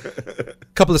 A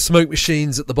couple of smoke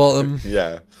machines at the bottom.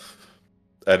 Yeah.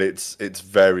 And it's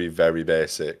very, very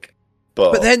basic.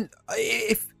 But then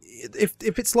if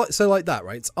it's like that,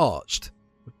 right? It's arched,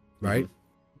 right? Mm-hmm.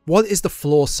 What is the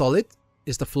floor solid?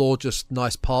 Is the floor just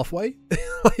nice pathway?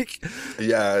 Like,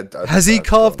 yeah. Has he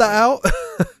carved that out?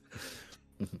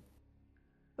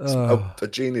 A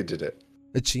genie did it.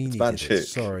 A genie did it.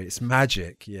 Sorry, it's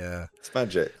magic. Yeah, it's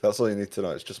magic. That's all you need to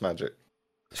know. It's just magic.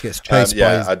 She gets chased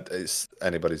by it's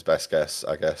anybody's best guess,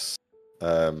 I guess.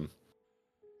 But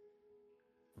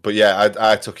yeah,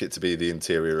 I took it to be the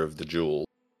interior of the Jewel.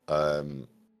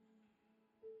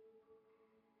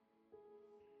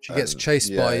 She gets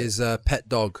chased by his pet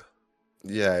dog.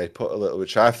 Yeah, he put a little,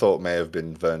 which I thought may have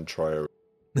been Vern Troyer.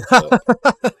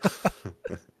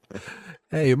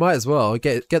 Hey, you might as well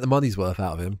get the money's worth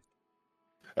out of him.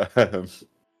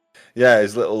 Yeah,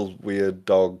 his little weird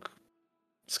dog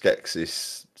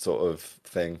Skeksis sort of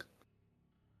thing.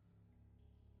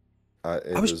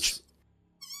 It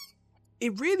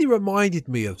really reminded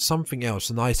me of something else,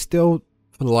 and I still,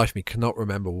 for the life of me, cannot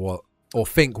remember what or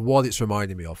think what it's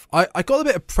reminding me of. I got a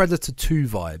bit of Predator 2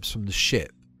 vibes from the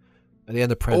ship at the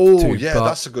end of Predator 2. Oh, yeah,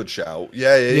 that's a good shout.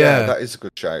 Yeah, that is a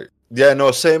good shout. Yeah,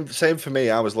 no, same for me.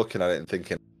 I was looking at it and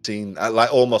thinking,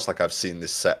 almost like I've seen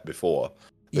this set before.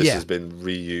 This has been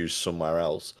reused somewhere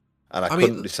else. And I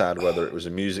couldn't decide whether it was a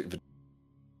music video.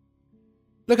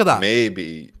 Look at that.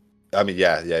 Maybe. I mean,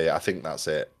 yeah. I think that's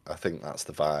it. I think that's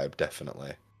the vibe,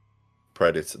 definitely.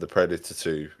 The Predator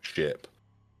 2 ship.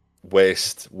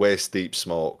 Waist deep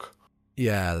smoke.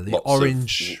 Yeah, the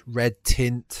orange red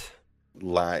tint.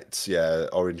 Lights, yeah,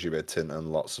 orangey red tint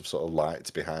and lots of sort of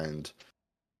lights behind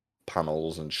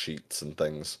panels and sheets and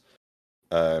things.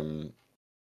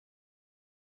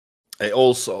 It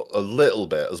also a little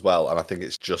bit as well, and I think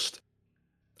it's just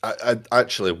I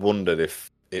actually wondered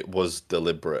if it was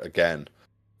deliberate again,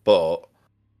 but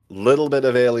little bit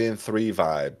of Alien 3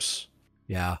 vibes.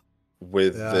 Yeah.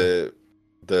 With the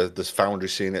foundry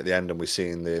scene at the end, and we're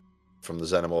seeing from the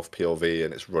Xenomorph POV,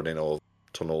 and it's running over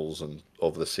tunnels and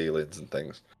over the ceilings and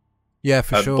things. Yeah,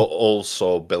 for sure. But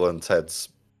also Bill and Ted's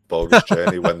bogus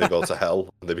journey when they go to hell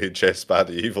and they're being chased by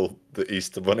the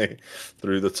Easter Bunny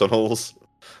through the tunnels.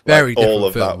 Very different all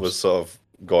of films. That was sort of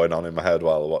going on in my head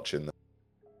while I was watching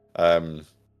them.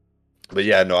 But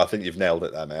yeah, no, I think you've nailed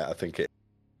it there, mate. I think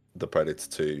the Predator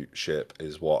 2 ship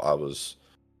is what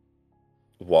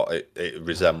it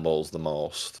resembles the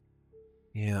most.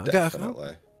 Yeah,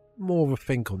 definitely. More of a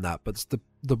think on that, but it's the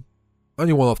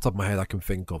only one off the top of my head I can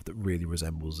think of that really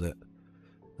resembles it.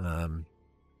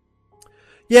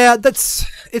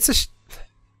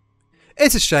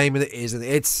 it's a shame, and it isn't.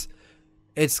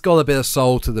 It's got a bit of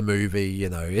soul to the movie, you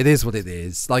know. It is what it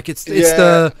is. Like it's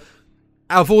the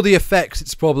out of all the effects,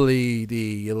 it's probably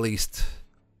the least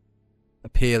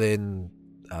appealing,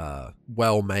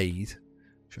 well made,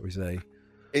 shall we say?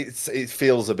 It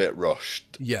feels a bit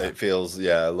rushed. Yeah, it feels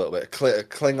a little bit.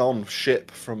 Klingon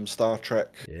ship from Star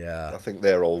Trek. Yeah, I think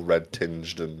they're all red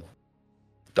tinged and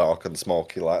dark and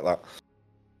smoky like that.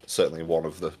 Certainly one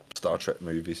of the Star Trek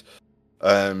movies.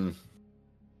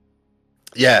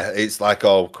 It's like,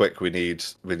 oh, quick, we need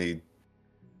the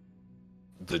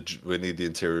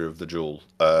interior of the Jewel.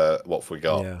 What have we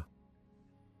got? Yeah.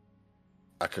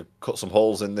 I could cut some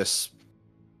holes in this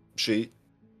sheet.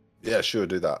 Yeah, sure,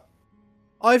 do that.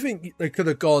 I think they could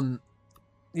have gone.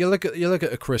 You look at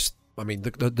a crystal. I mean,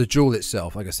 the jewel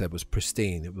itself, like I said, was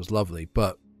pristine. It was lovely,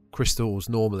 but crystals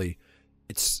normally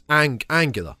it's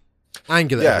angular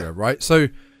area, right? So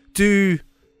do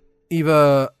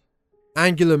either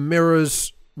angular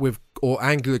mirrors or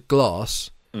angular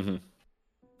glass.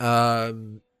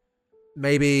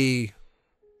 Maybe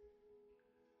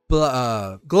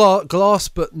glass,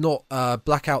 but not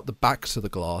black out the backs of the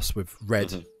glass with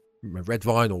red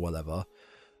vinyl, whatever.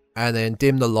 And then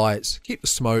dim the lights, keep the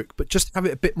smoke, but just have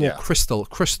it a bit more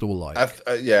crystal-like.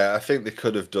 I think they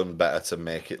could have done better to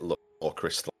make it look more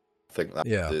crystal. I think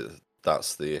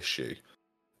that's the issue.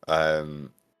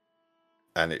 And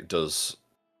it does.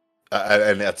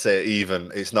 And I'd say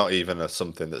it's not even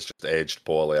something that's just aged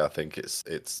poorly. I think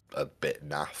it's a bit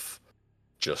naff,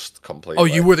 just completely. Oh,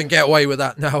 you wouldn't get away with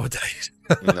that nowadays.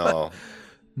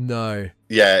 No.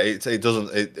 Yeah, it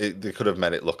doesn't. They could have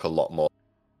made it look a lot more.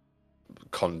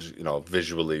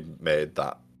 Visually made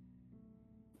that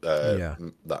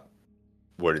that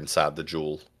we're inside the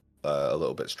jewel a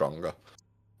little bit stronger.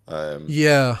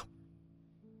 Yeah.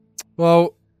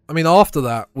 Well, I mean, after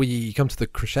that, we come to the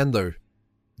crescendo,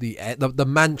 the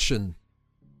mansion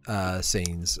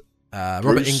scenes.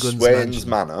 Robert Englund's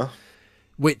manor,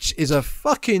 which is a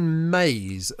fucking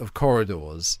maze of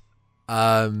corridors.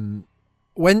 When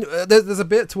there's a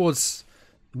bit towards.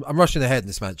 I'm rushing ahead in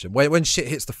this mansion. When shit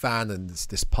hits the fan and there's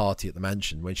this party at the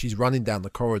mansion, when she's running down the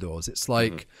corridors, it's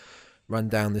like run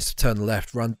down this, turn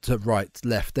left, run to right,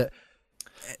 left. There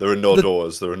are no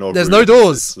doors. There's no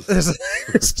doors.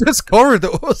 It's just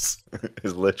corridors.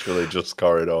 It's literally just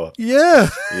corridor. Yeah.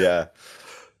 Yeah.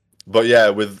 But yeah,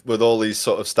 with all these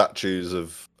sort of statues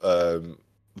of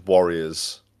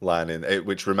warriors lining it,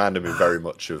 which reminded me very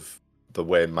much of the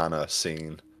Wayne Manor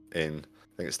scene in.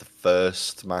 I think it's the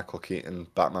first Michael Keaton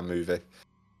Batman movie.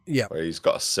 Yeah. Where he's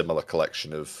got a similar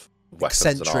collection of weapons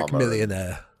eccentric and armor.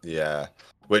 millionaire. Yeah.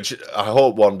 Which I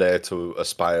hope one day to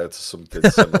aspire to something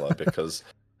similar because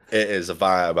it is a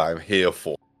vibe I'm here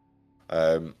for.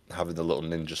 Having the little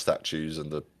ninja statues and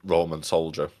the Roman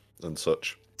soldier and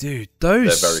such. Dude,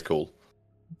 they're very cool.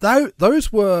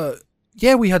 Those were...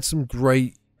 Yeah, we had some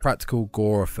great practical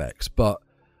gore effects, but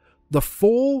the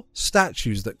 4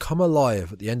 statues that come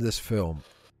alive at the end of this film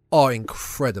are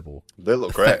incredible. They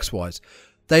look effects-wise.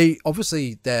 They're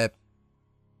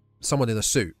someone in a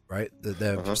suit, right?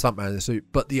 They're stuntman in a suit,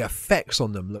 but the effects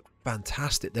on them look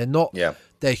fantastic. They're not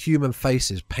their human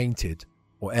faces painted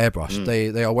or airbrushed.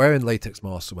 They are wearing latex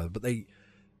masks or whatever, but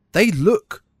they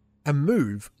look and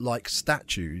move like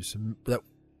statues that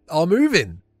are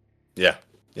moving. Yeah.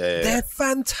 They're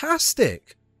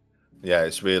fantastic. Yeah,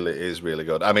 it is really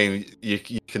good. I mean, you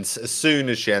can, as soon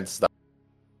as she enters that,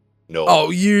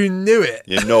 you knew it.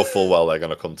 You know full well they're going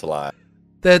to come to life.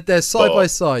 They're side by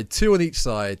side, 2 on each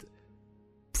side,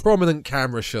 prominent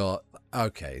camera shot.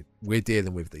 Okay, we're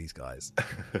dealing with these guys.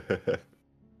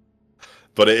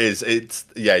 But it's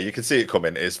you can see it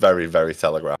coming. It's very, very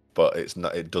telegraphed, but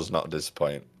it does not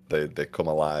disappoint. They come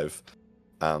alive,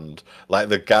 and like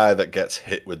the guy that gets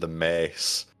hit with the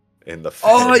mace in the face.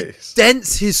 Oh, it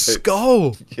dents his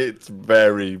skull. It's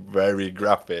very, very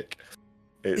graphic.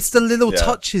 It's the little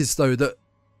touches though that,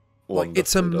 like,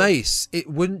 it's a mace. It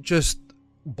wouldn't just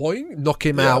boing knock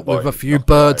him out with a few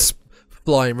birds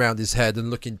flying around his head and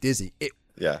looking dizzy. It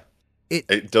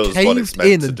does what it's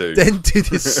meant to do. Dented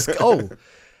his skull.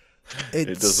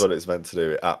 It does what it's meant to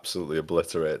do. It absolutely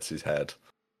obliterates his head.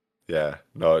 Yeah,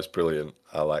 no, it's brilliant.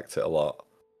 I liked it a lot.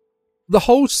 The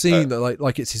whole scene,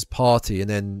 like it's his party, and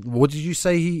then what did you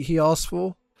say he asked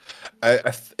for?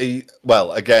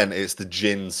 Well, again, it's the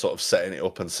djinn sort of setting it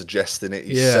up and suggesting it.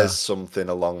 He says something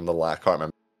along the line. I can't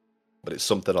remember, but it's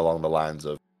something along the lines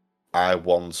of, "I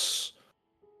once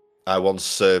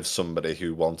served somebody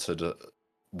who wanted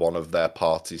one of their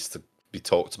parties to be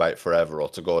talked about forever or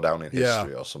to go down in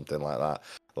history or something like that.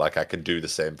 Like, I can do the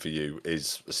same for you,"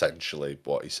 is essentially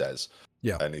what he says.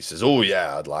 Yeah, and he says, "Oh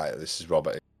yeah, I'd like this is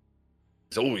Robert."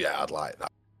 oh yeah, I'd like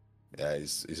that. Yeah,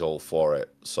 he's all for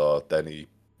it. So then he,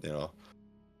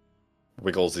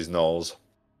 wiggles his nose.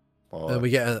 And we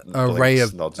get an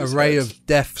blinks, array of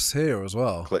deaths here as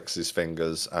well. Clicks his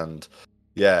fingers, and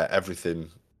yeah, everything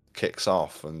kicks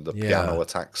off, and the piano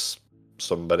attacks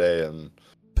somebody, and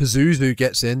Pazuzu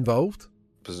gets involved.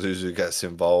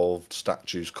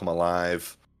 Statues come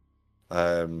alive.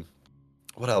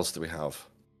 What else do we have?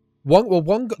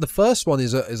 The first one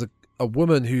is a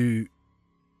woman who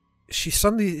she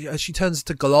turns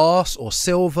to glass or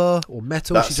silver or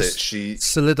metal. That's she it. just She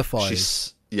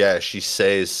solidifies. She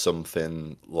says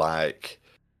something like,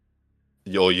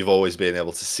 "You've always been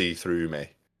able to see through me."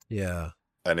 Yeah.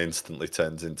 And instantly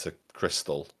turns into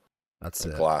crystal. That's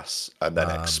it. Glass, and then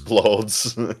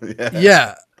explodes.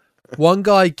 Yeah. One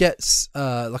guy gets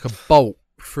like a bolt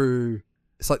through.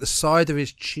 It's like the side of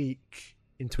his cheek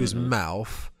into his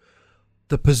mouth.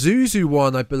 The Pazuzu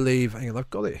one, I believe. Hang on, I've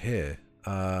got it here.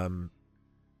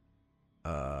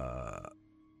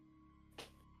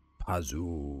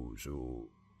 Pazuzu.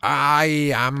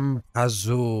 I am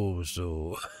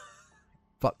Pazuzu.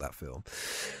 Fuck that film.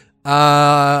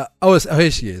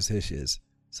 Here she is.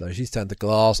 So she's turned to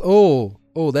glass. Oh,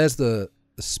 there's the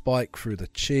spike through the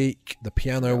cheek, the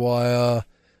piano wire.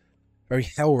 Very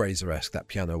Hellraiser-esque, that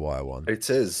piano wire one. It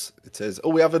is. Oh,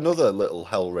 we have another little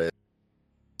Hellraiser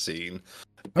scene.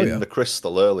 In the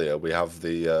crystal earlier, we have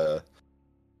the...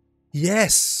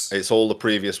 Yes! It's all the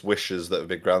previous wishes that have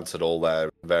been granted, all their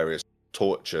various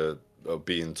torture, or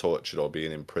being tortured or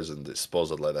being imprisoned. It's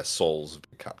supposedly their souls have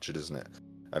been captured, isn't it?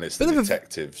 And it's the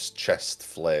detective's chest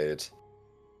flayed.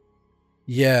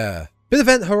 Yeah. Bit of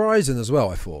Event Horizon as well,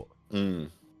 I thought.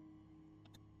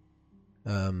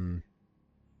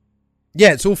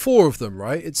 Yeah, it's all four of them,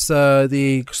 right? It's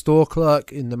the store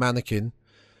clerk in the mannequin.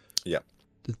 Yeah.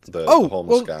 The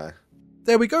Holmes guy.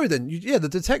 There we go then. The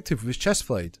detective with his chest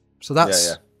flayed. So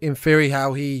that's, in theory,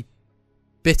 how he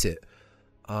bit it.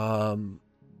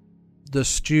 The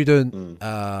student in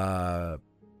the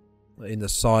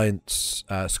science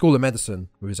school of medicine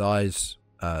with his eyes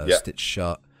stitched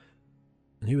shut.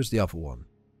 And who was the other one?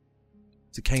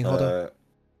 Is it Kane Hodder?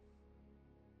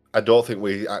 I don't think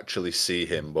we actually see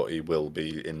him, but he will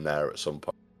be in there at some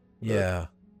point. Yeah.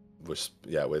 We're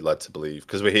led to believe,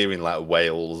 because we're hearing like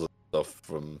wails and stuff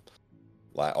from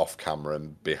like off camera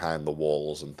and behind the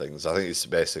walls and things. I think it's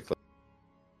basically.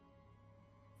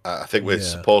 I think we're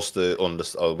supposed to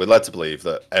understand. We're led to believe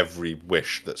that every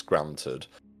wish that's granted,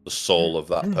 the soul of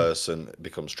that person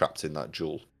becomes trapped in that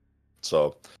jewel.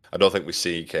 So I don't think we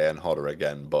see Kane Hodder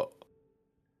again, but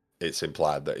it's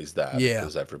implied that he's there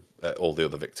because all the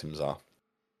other victims are.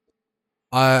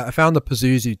 I found the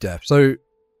Pazuzu death. So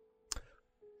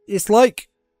it's like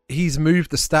he's moved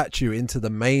the statue into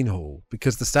the main hall,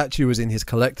 because the statue was in his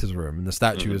collector's room and the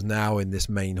statue is now in this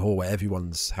main hall where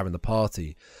everyone's having the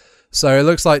party. So it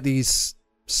looks like these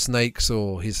snakes,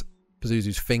 or his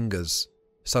Pazuzu's fingers,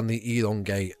 suddenly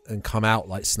elongate and come out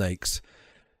like snakes.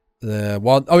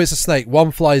 It's a snake.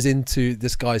 One flies into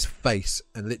this guy's face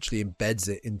and literally embeds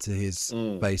it into his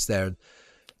face there. And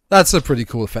that's a pretty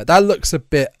cool effect. That looks a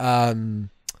bit the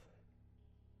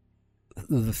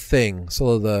Thing,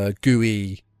 sort of the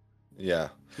gooey. Yeah.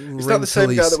 Is that the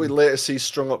same guy that we later see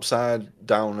strung upside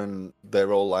down and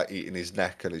they're all like eating his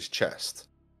neck and his chest?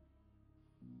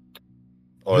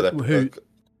 Or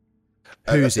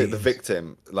who's the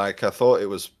victim? Like, I thought it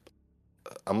was.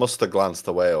 I must have glanced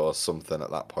away or something at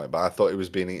that point, but I thought he was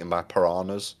being eaten by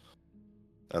piranhas.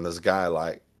 And there's a guy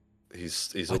like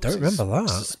he's I don't remember that,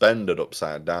 suspended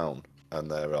upside down, and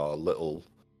there are little.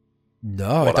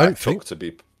 No, I don't think to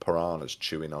be piranhas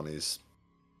chewing on his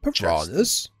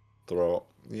piranhas throat.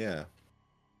 Yeah,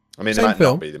 I mean, Same it might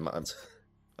film. not be.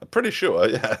 I'm pretty sure.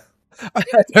 Yeah, I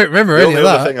don't remember the any of only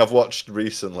other that. thing I've watched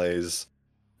recently is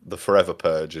The Forever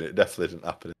Purge, and it definitely didn't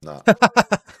happen in that.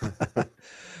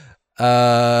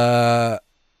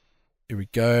 Here we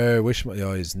go.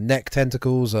 His neck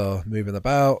tentacles are moving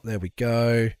about. There we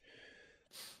go.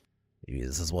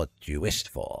 This is what you wished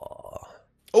for.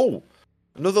 Oh,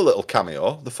 another little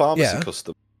cameo. The pharmacy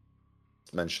customer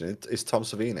mentioned is Tom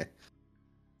Savini.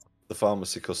 The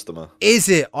pharmacy customer. Is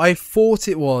it? I thought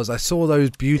it was. I saw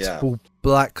those beautiful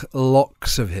black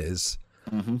locks of his.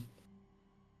 Mm-hmm.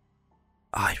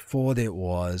 I thought it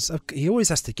was. He always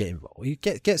has to get involved. He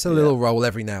gets a little role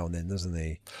every now and then, doesn't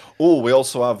he? Oh, we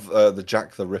also have the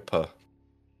Jack the Ripper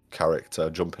character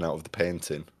jumping out of the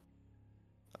painting.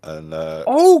 And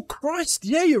oh, Christ.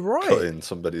 Yeah, you're right. Cutting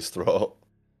somebody's throat.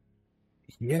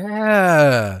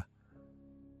 Yeah.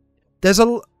 There's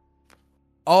a...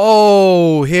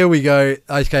 Oh, here we go.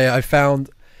 Okay, I found...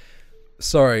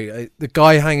 Sorry, the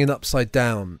guy hanging upside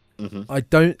down I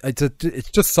don't.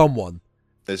 It's just someone.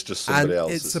 It's just somebody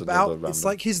else. It's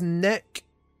like his neck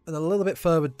and a little bit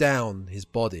further down his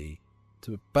body,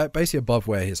 to basically above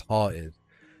where his heart is.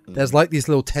 There's like these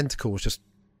little tentacles, just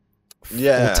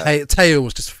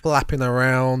tails just flapping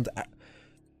around.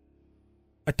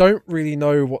 I don't really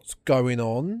know what's going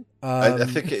on. I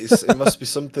think it must be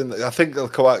something that I think they'll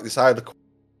come out. It's either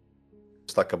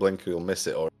it's like a blink you'll miss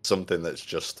it, or something that's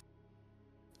just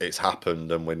it's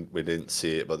happened and we didn't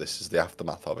see it, but this is the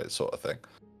aftermath of it, sort of thing.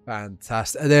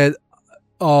 Fantastic. And then,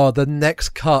 the next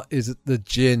cut is the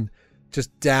Jinn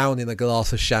just down in a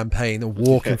glass of champagne and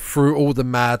walking through all the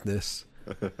madness.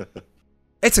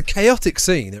 It's a chaotic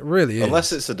scene. It really is.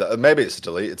 Unless maybe it's a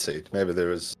deleted scene. Maybe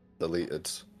there is deleted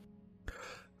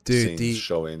scenes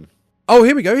showing. Oh,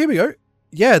 here we go.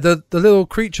 Yeah, the little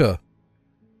creature.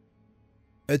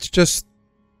 It's just.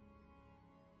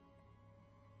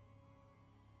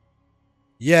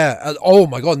 Yeah. Oh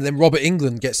my god! And then Robert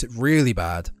Englund gets it really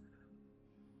bad.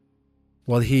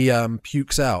 Well, he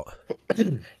pukes out.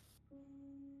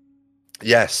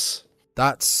 Yes.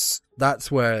 That's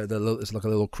where it's like a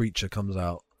little creature comes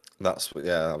out. I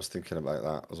was thinking about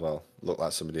that as well. Looked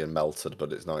like somebody had melted,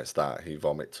 but it's not. It's that he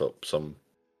vomits up some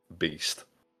beast.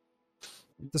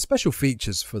 The special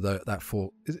features for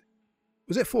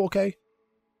was it 4K?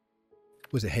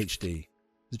 Was it HD? Is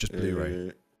it just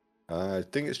Blu-ray? I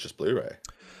think it's just Blu-ray.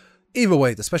 Either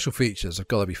way, the special features have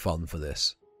got to be fun for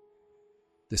this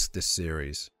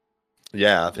series.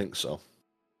 Yeah, I think so.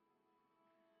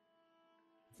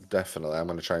 Definitely, I'm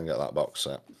going to try and get that box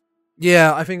set.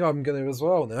 Yeah, I think I'm going to as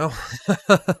well now.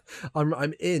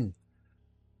 I'm in.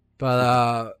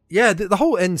 But the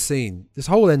whole end scene,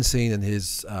 in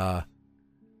his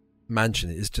mansion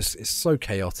it's so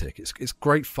chaotic. It's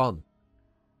great fun.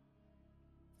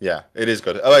 Yeah, it is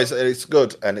good. Oh, it's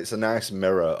good, and it's a nice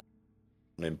mirror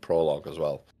in prologue as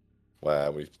well, where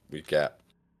we get,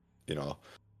 it's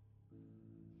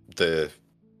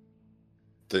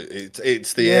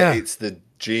the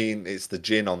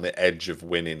Jinn on the edge of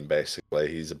winning.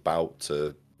 Basically, he's about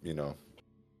to,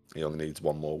 he only needs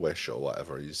one more wish or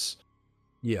whatever. He's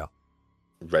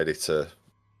ready to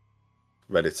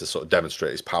sort of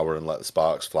demonstrate his power and let the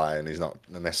sparks fly, and he's not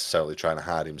necessarily trying to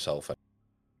hide himself.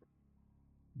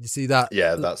 You see that?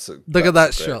 Yeah, look at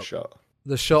that shot.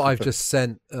 The shot I've just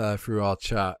sent through our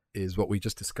chat is what we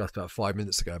just discussed about 5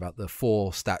 minutes ago about the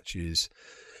 4 statues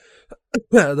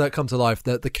that come to life.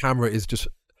 That the camera is just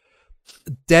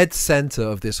dead center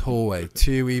of this hallway,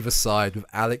 2 either side, with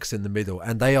Alex in the middle,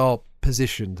 and they are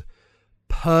positioned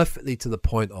perfectly to the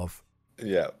point of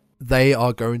they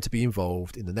are going to be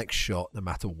involved in the next shot no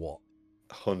matter what.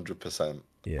 100%.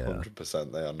 Yeah,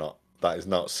 100%. They are not. That is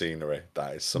not scenery.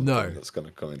 That is something that's going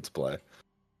to come into play.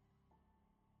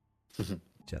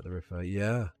 Jack the Ripper,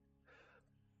 yeah.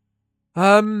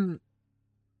 Yeah,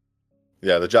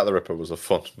 the Jack the Ripper was a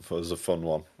fun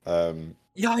one.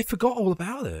 Yeah, I forgot all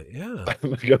about it. Yeah.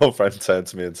 My girlfriend turned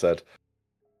to me and said,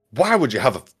 "Why would you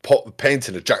have a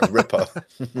painting of Jack the Ripper?"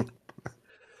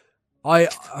 I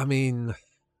mean,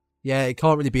 yeah, it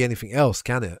can't really be anything else,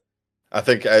 can it? I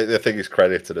think it's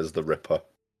credited as the Ripper.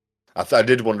 I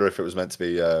did wonder if it was meant to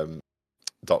be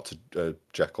Dr.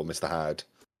 Jekyll, Mr. Hyde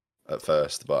at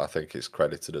first, but I think it's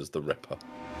credited as the Ripper.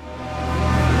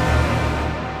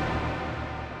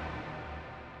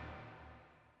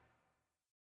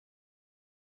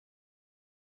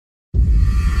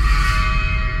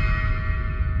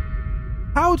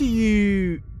 What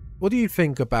do you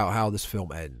think about how this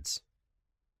film ends?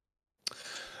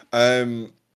 As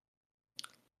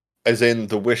in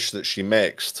the wish that she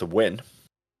makes to win.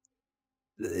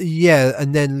 Yeah,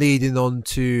 and then leading on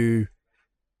to,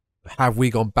 have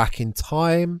we gone back in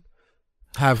time?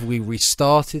 Have we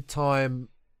restarted time?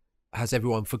 Has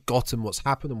everyone forgotten what's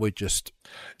happened and we're just...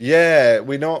 Yeah,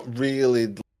 we don't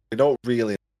really...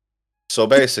 So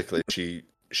basically, she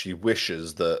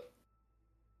wishes that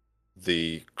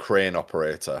the crane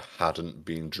operator hadn't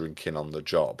been drinking on the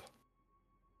job.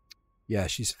 Yeah,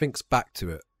 she thinks back to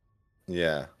it.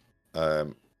 Yeah.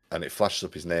 And it flashes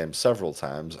up his name several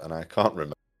times, and I can't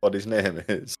remember what his name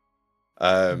is.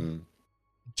 Joe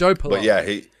Pilato. But yeah,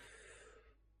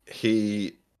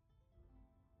 he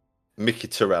Mickey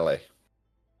Torelli.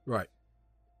 Right.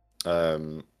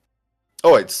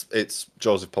 It's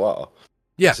Joseph Pilato.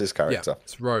 Yeah. That's his character. Yeah,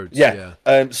 it's Rhodes. Yeah.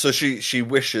 So she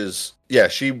wishes. Yeah,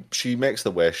 she makes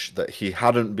the wish that he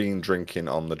hadn't been drinking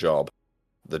on the job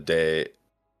the day,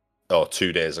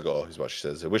 2 days ago is what she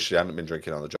says. I wish he hadn't been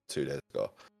drinking on the job 2 days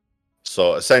ago.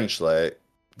 So essentially,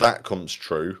 that comes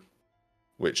true,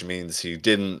 which means he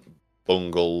didn't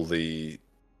bungle the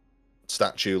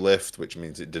statue lift, which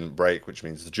means it didn't break, which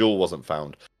means the jewel wasn't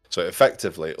found. So it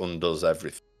effectively undoes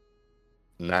everything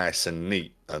nice and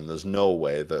neat, and there's no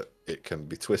way that it can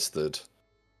be twisted.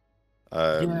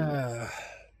 Yeah.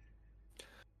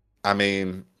 I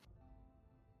mean,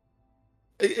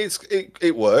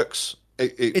 it works.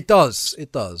 It does.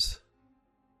 It does.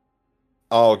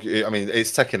 I mean,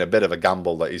 it's taking a bit of a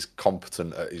gamble that he's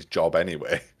competent at his job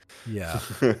anyway. Yeah.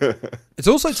 It's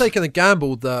also taking a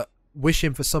gamble that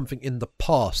wishing for something in the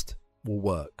past will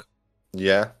work.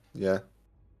 Yeah.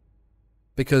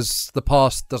 Because the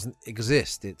past doesn't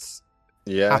exist. It's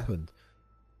happened.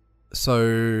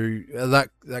 So that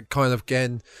kind of,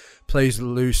 again, plays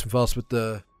loose and fast with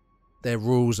their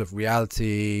rules of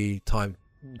reality, time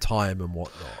and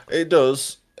whatnot. It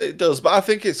does, but I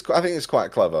think it's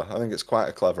quite clever. I think it's quite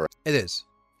a clever. It is.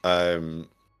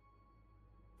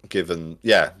 Given,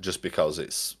 just because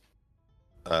it's,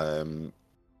 how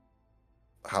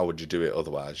would you do it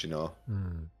otherwise?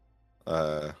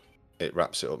 It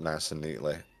wraps it up nice and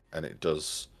neatly, and it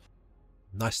does.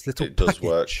 Nice little. It does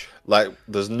work. Like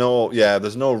there's no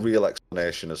real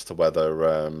explanation as to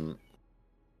whether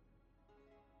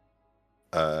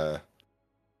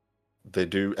they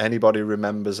do. Anybody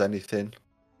remembers anything?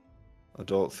 I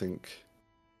don't think.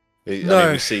 I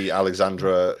mean, we see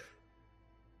Alexandra.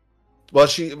 Well,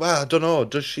 I don't know.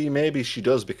 Does she? Maybe she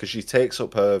does, because she takes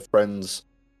up her friend's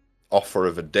offer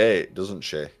of a date, doesn't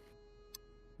she?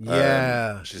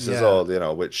 Yeah. She says,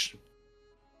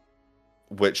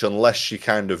 which unless she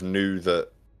kind of knew that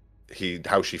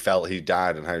how she felt, he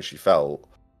died, and how she felt,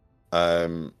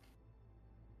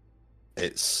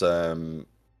 it's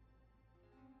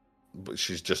but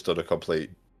she's just done a complete.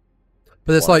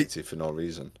 But it's like, for no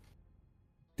reason.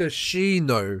 Does she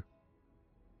know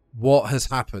what has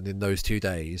happened in those 2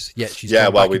 days? Yet she's we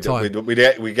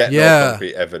get no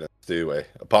concrete evidence, do we?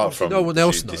 Apart from no one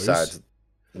else knows.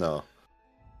 No.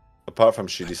 Apart from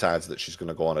she decides that she's going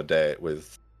to go on a date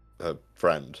with her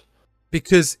friend.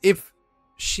 Because if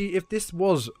this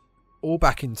was all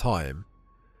back in time,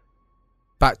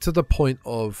 back to the point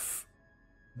of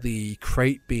the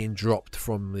crate being dropped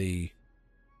from the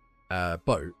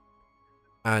boat,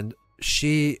 and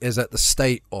she is at the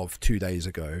state of 2 days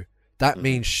ago, that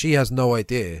means she has no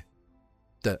idea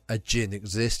that a djinn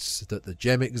exists, that the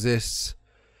gem exists,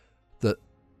 that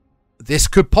this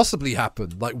could possibly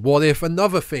happen. Like, what if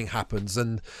another thing happens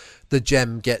and the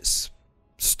gem gets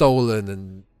stolen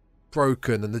and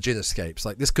broken and the djinn escapes?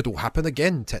 Like, this could all happen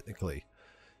again, technically.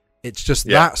 It's just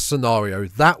that scenario,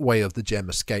 that way of the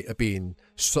gem being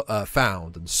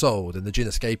found and sold and the djinn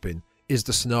escaping is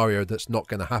the scenario that's not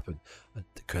going to happen.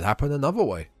 It could happen another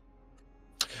way.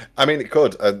 I mean, it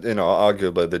could.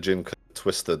 Arguably, the djinn could have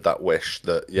twisted that wish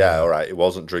that, all right, he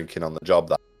wasn't drinking on the job,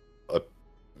 that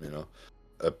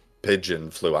a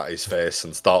pigeon flew at his face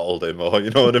and startled him, or you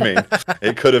know what I mean?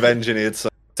 It could have engineered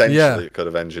it could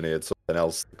have engineered something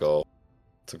else to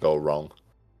go wrong.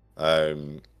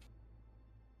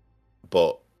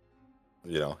 But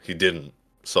he didn't.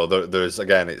 So there's,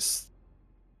 again, it's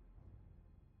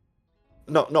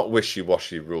not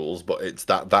wishy-washy rules, but it's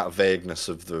that vagueness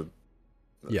of the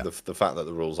fact that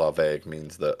the rules are vague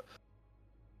means that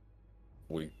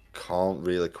we can't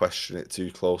really question it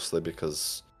too closely,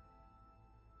 because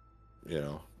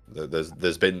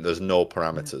there's no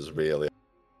parameters really.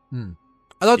 And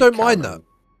I don't mind that.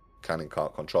 Can't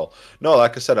control. No,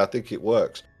 like I said, I think it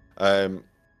works.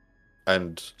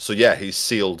 And so he's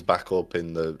sealed back up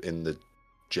in the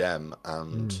gem,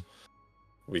 and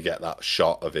we get that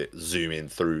shot of it zooming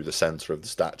through the center of the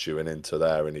statue and into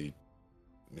there, and he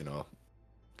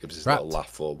gives his little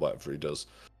laugh or whatever he does.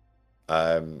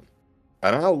 And I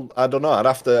don't know. I'd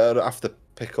have to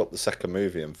pick up the second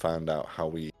movie and find out how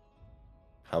he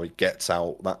gets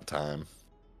out that time.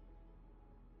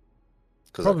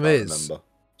 Because I can't remember.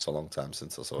 It's a long time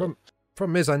since I saw it.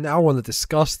 Problem is, I now want to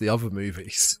discuss the other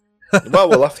movies. Well,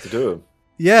 we'll have to do them.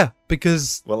 Yeah,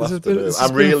 because we'll have to do them.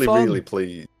 I'm really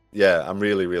pleased. Yeah, I'm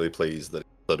really pleased that it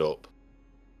stood up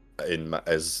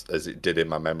as it did in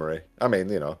my memory. I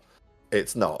mean,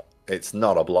 it's not a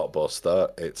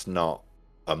blockbuster. It's not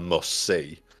a must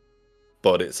see,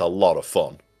 but it's a lot of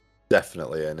fun.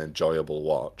 Definitely an enjoyable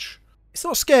watch. It's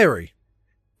not scary.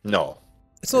 No,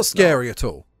 it's not scary at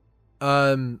all.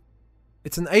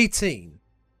 It's an 18,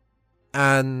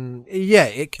 and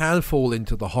it can fall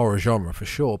into the horror genre for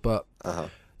sure, but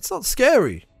it's not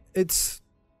scary. It's,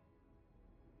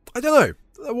 I don't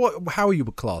know how you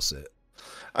would class it.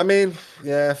 I mean,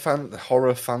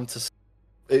 horror fantasy.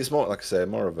 It's more, like I say,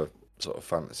 more of a sort of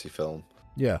fantasy film.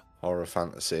 Yeah, horror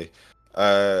fantasy.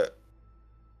 And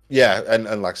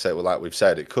like I say, like we've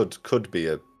said, it could have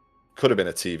been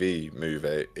a TV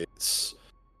movie. It's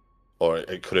or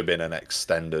it could have been an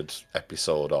extended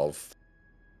episode of,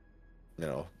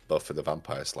 Buffy the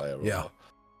Vampire Slayer or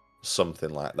something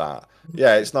like that.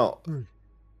 Yeah, it's not.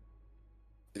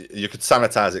 You could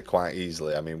sanitize it quite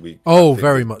easily. I mean,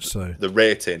 very much so. The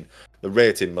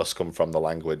rating must come from the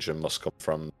language and must come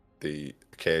from the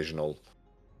occasional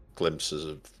glimpses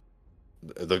of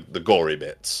the gory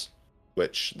bits,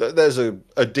 which there's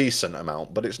a decent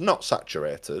amount, but it's not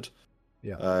saturated.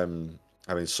 Yeah.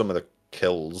 I mean, some of the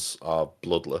kills are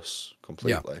bloodless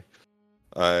completely.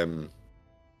 Yeah.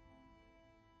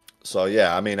 So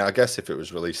yeah, I mean, I guess if it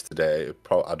was released today,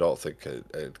 I don't think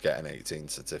it'd get an 18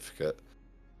 certificate.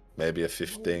 Maybe a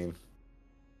 15. I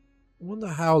wonder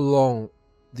how long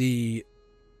the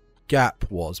gap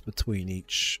was between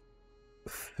each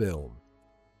film.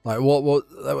 Like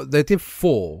what they did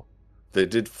 4. They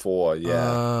did 4,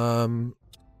 yeah.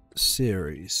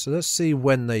 Series. So let's see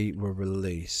when they were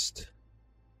released.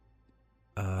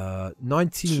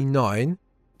 99.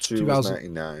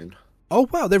 99. Oh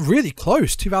wow, they're really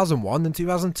close. 2001 and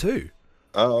 2002.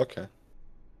 Oh, okay.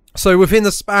 So within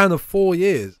the span of 5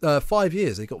 years,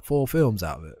 they got 4 films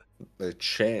out of it. They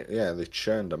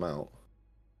churned them out.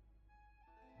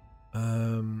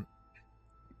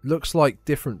 Looks like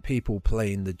different people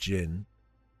playing the Jinn.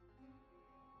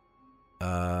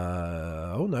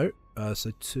 So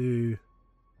 2.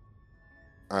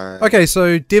 Okay,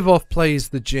 so Divoff plays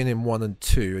the Jinn in 1 and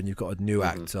 2, and you've got a new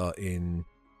actor in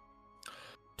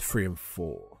 3 and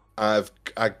 4. I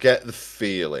get the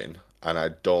feeling, and I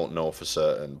don't know for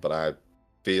certain, but I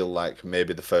feel like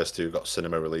maybe the first 2 got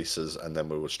cinema releases, and then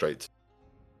we were straight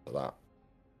to that.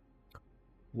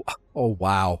 Oh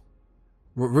wow!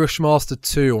 Wishmaster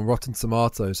 2 on Rotten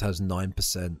Tomatoes has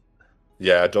 9%.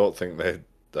 Yeah, I don't think they.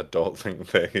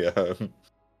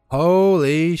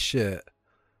 Holy shit!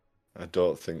 I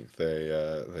don't think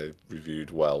they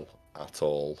reviewed well at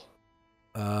all.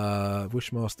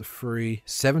 Wishmaster 3,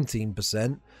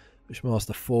 17%.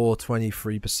 Wishmaster 4,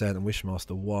 23%. And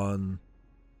Wishmaster 1,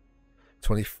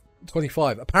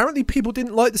 25. Apparently people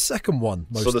didn't like the second one.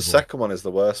 So the second one is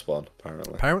the worst one,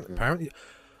 apparently. Apparently.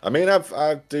 I mean,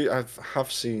 I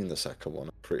have seen the second one,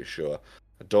 I'm pretty sure.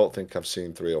 I don't think I've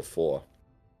seen 3 or 4.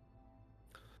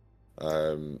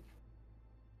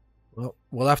 Well,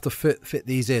 we'll have to fit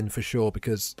these in for sure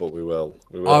but we will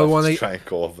have to try and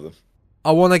go over them.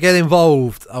 I want to get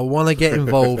involved. I want to get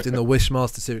involved in the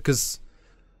Wishmaster series because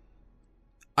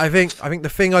I think the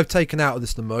thing I've taken out of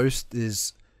this the most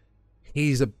is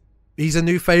he's a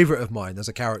new favorite of mine as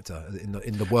a character in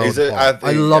the world.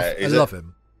 I love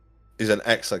him. He's an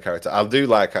excellent character. I do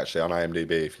like actually on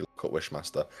IMDb if you look at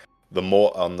Wishmaster, the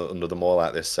more under the more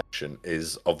like this section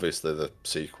is obviously the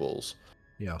sequels.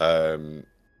 Yeah.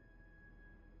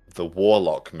 The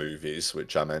Warlock movies,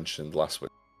 which I mentioned last week.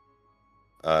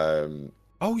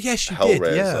 Oh yes, you did.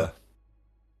 Yeah.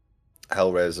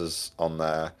 Hellraiser's on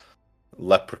there,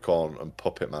 Leprechaun and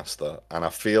Puppet Master, and I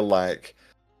feel like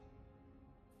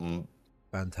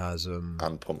Phantasm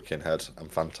and Pumpkinhead and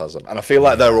Phantasm, and I feel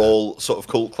like they're all sort of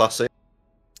cult classic.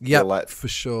 Yeah, like for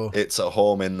sure. It's at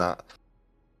home in that.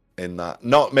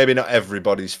 Maybe not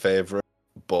everybody's favorite,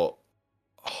 but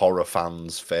horror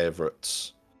fans'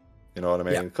 favorites. You know what I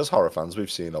mean? Because horror fans, we've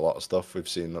seen a lot of stuff. We've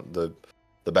seen the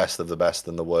best of the best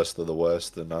and the worst of the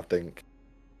worst, and I think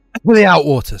the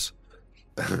Outwaters.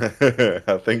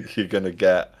 I think you're gonna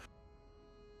get,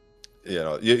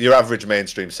 your average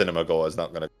mainstream cinema goer is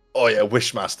not gonna. Oh yeah,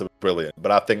 Wishmaster was brilliant,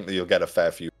 but I think that you'll get a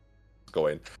fair few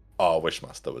going. Oh,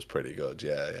 Wishmaster was pretty good.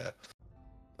 Yeah.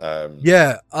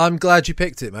 Yeah, I'm glad you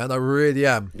picked it, man. I really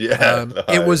am. Yeah,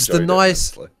 it was the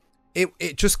nice.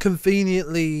 It just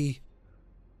conveniently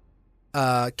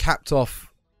capped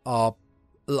off our,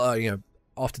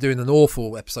 after doing an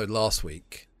awful episode last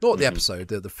week. Not the episode,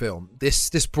 the film. This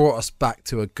brought us back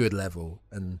to a good level,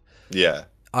 and yeah,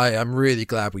 I'm really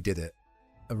glad we did it.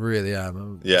 I really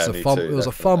am. Yeah, it was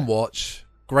a fun watch.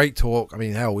 Great talk. I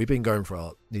mean, hell, we've been going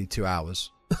for nearly 2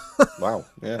 hours. Wow.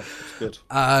 Yeah, it's good.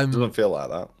 Doesn't feel like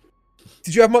that.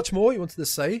 Did you have much more you wanted to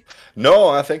say? No,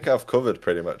 I think I've covered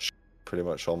pretty much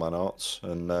all my notes,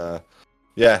 and like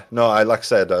I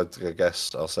said, I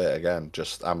guess I'll say it again.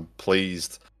 Just I'm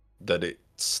pleased that it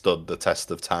stood the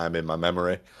test of time in my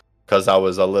memory, because I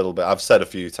was a little bit. I've said a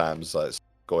few times, like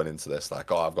going into this,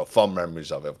 like, I've got fond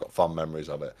memories of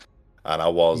it. And I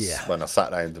was when I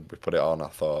sat down to put it on, I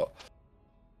thought,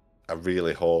 I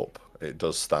really hope it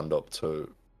does stand up to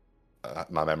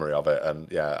my memory of it,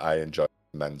 and I enjoyed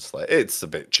it immensely. It's a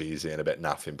bit cheesy and a bit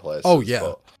naff in places. Oh yeah,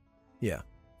 but yeah.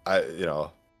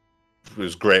 It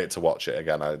was great to watch it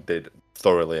again. I did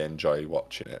thoroughly enjoy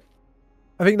watching it.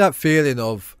 I think that feeling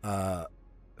of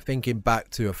thinking back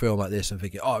to a film like this and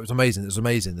thinking, oh, it was amazing,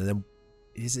 and then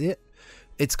is it?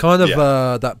 It's kind of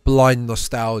that blind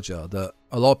nostalgia that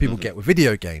a lot of people get with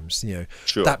video games. You know,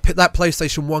 Sure. that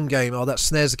PlayStation 1 game, that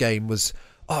SNES game was,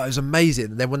 it was amazing.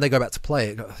 And then when they go back to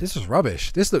play it, this is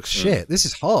rubbish. This looks shit. This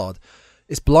is hard.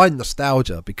 It's blind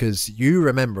nostalgia because you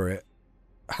remember it,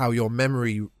 how your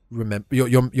memory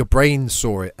your brain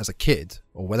saw it as a kid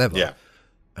or whatever. Yeah.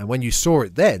 And when you saw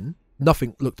it then,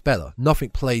 nothing looked better.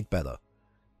 Nothing played better.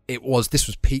 This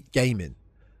was peak gaming.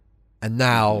 And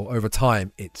now, over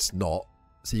time, it's not.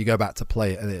 So you go back to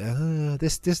play it and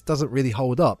this doesn't really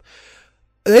hold up.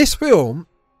 This film,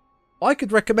 I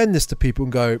could recommend this to people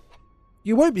and go,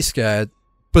 you won't be scared,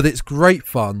 but it's great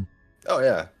fun. Oh,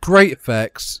 yeah. Great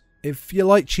effects. If you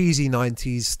like cheesy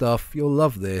 90s stuff, you'll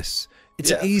love this.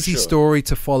 It's an easy story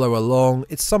to follow along.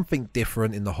 It's something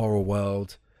different in the horror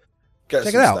world. Get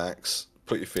Check some it out. snacks.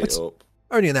 Put your feet up.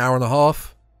 Only an hour and a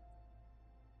half.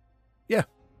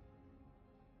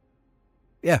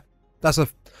 Yeah. That's a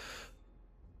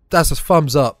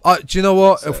thumbs up. Do you know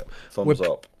what? Thumbs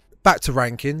up. Back to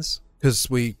rankings because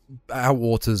our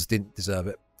waters didn't deserve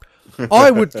it.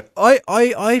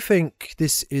 I think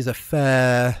this is a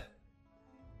fair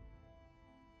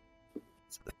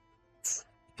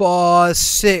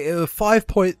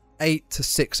 5.8 to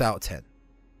 6 out of 10.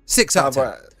 6 out of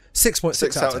 10.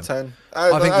 6.6 out of 10.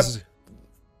 I think this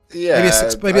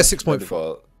is maybe a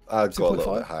 6.4. I'd go a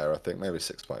little bit higher. I think maybe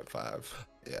 6.5.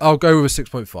 Yeah. I'll go with a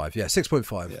 6.5. Yeah,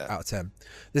 6.5 Yeah. out of 10.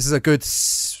 This is a good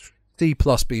C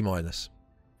plus B minus.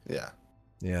 Yeah.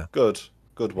 Yeah. Good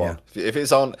one. If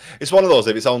it's on, it's one of those.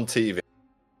 If it's on TV,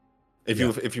 if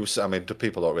you, I mean,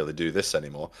 people don't really do this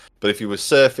anymore. But if you were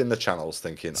surfing the channels,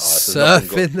 thinking,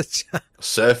 surfing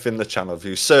the channel, if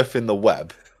you surfing the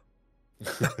web,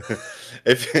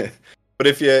 if you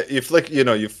flick,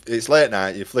 it's late at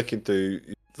night, you're flicking through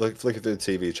the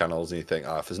TV channels, and you think,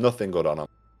 if there's nothing good on them,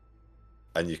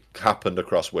 and you happened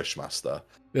across Wishmaster,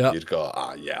 you'd go,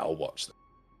 I'll watch that.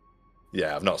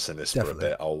 Yeah, I've not seen this for a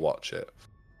bit. I'll watch it.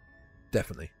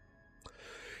 Definitely.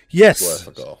 Yes. It's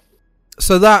worth a go.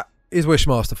 So that is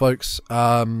Wishmaster, folks.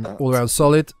 All around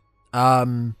solid.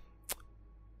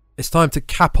 It's time to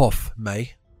cap off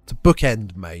May, to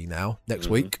bookend May now, next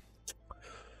week.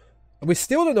 And we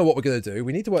still don't know what we're going to do.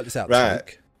 We need to work this out this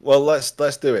week. Well, let's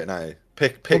do it now.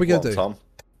 Pick what are we one, gonna do? Tom.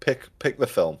 Pick the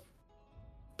film.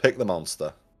 Pick the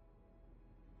monster.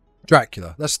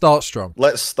 Dracula. Let's start strong.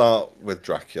 Let's start with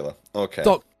Dracula. Okay.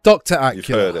 Dr. Acula. You've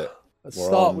heard it. Let's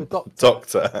start with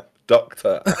Dr.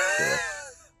 Acula.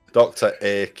 Dr.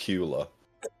 Acula.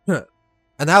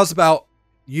 And how's about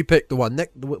you pick the one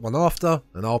after,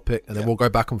 and I'll pick, and then we'll go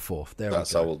back and forth.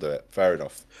 That's how we'll do it. Fair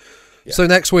enough. Yeah. So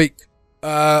next week,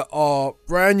 our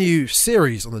brand new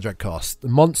series on the Dreadcast, The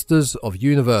Monsters of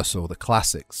Universal, the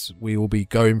classics. We will be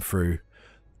going through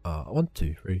 1,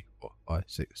 2, 3, 4, 5,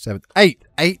 6, 7,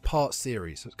 8-part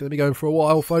series. So it's going to be going for a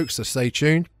while, folks, so stay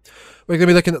tuned. We're going to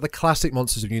be looking at the classic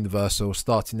Monsters of Universal,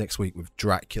 starting next week with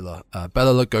Dracula,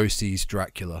 Bela Lugosi's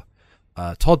Dracula.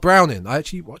 Todd Browning. I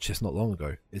actually watched this not long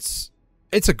ago. It's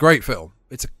a great film.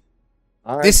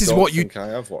 I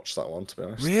have watched that one, to be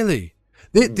honest. Really?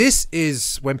 This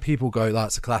is when people go,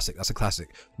 that's a classic. That's a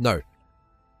classic. No,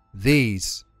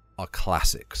 these are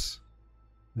classics.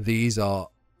 These are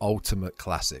ultimate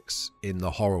classics in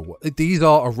the horror world. These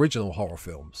are original horror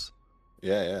films.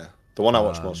 Yeah. The one I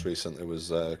watched most recently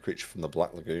was Creature from the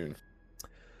Black Lagoon.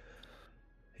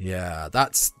 Yeah,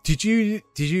 that's. Did you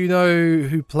know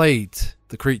who played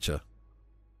the creature?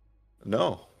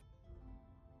 No.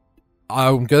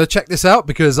 I'm gonna check this out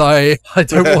because I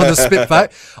don't want to spit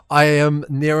back. I am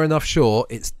near enough sure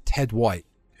it's Ted White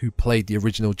who played the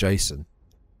original Jason.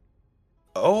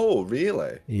 Oh,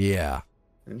 really? Yeah.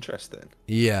 Interesting.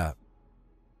 Yeah.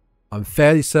 I'm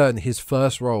fairly certain his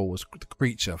first role was the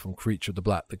creature from Creature of the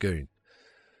Black Lagoon.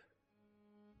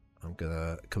 I'm going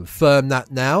to confirm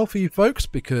that now for you folks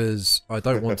because I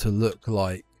don't want to look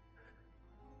like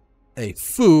a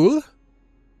fool.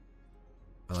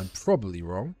 And I'm probably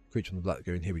wrong. Creature from the Black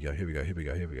Lagoon. Here we go.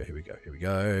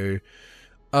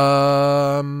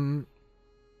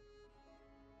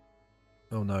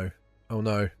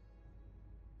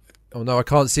 Oh no, I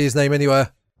can't see his name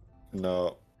anywhere.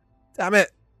 No. Damn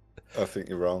it. I think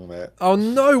you're wrong, mate. Oh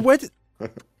no, where did...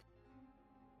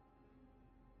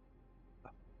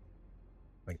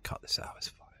 I can cut this out, it's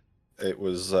fine. It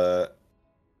was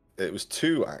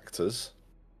 2 actors.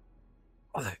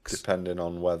 Alex. Depending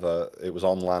on whether it was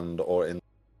on land or in...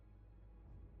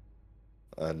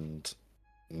 And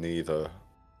neither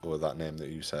were that name that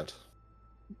you said.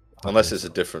 Unless it's a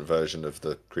different version of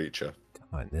the creature.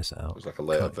 Cutting this out. It was like a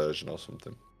later version or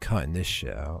something. Cutting this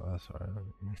shit out. That's right.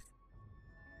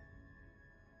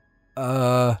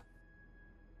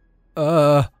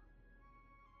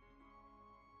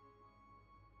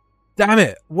 Damn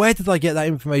it! Where did I get that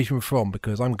information from?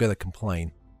 Because I'm gonna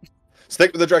complain.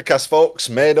 Stick with the Dreadcast, folks.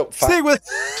 Made up facts. Stick with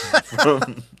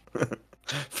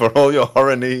for all your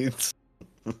horror needs.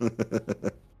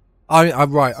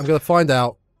 I'm right. I'm gonna find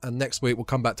out, and next week we'll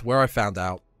come back to where I found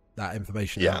out that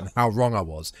information and how wrong I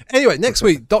was. Anyway, next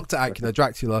week, Dr. Acula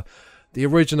Dracula, the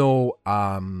original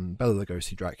Bela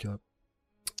Lugosi Dracula.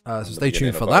 So stay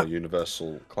tuned for that.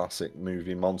 Universal classic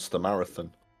movie monster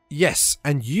marathon. Yes,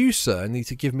 and you, sir, need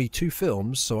to give me 2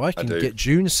 films so I can get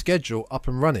June's schedule up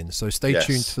and running. So stay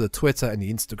tuned for the Twitter and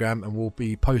the Instagram, and we'll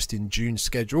be posting June's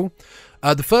schedule.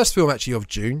 The first film, actually, of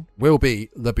June will be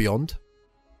The Beyond.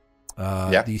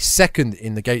 The second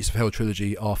in the Gates of Hell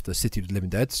trilogy after City of the Living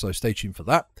Dead, so stay tuned for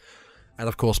that. And,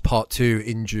 of course, part 2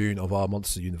 in June of our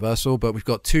Monsters Universal. But we've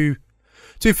got two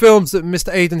films that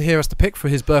Mr. Aidan here has to pick for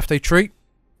his birthday treat.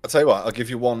 I'll tell you what, I'll give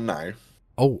you one now.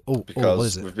 Because what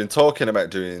is it? We've been talking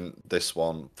about doing this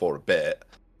one for a bit,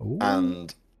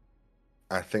 and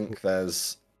I think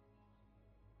there's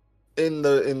in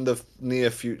the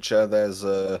near future there's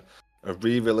a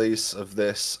re-release of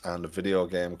this and a video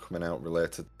game coming out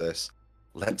related to this.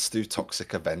 Let's do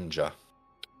Toxic Avenger.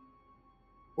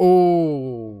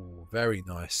 Oh, very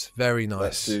nice, very nice.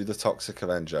 Let's do the Toxic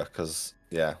Avenger because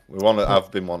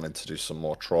I've been wanting to do some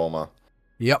more trauma.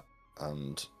 Yep,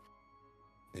 and.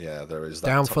 Yeah, there is that.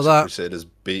 Down Toxic for that. Crusaders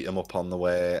beat them up on the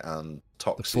way, and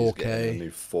Toxic's getting a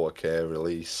new 4K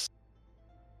release.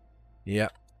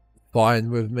 Yep,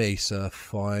 fine with me, sir.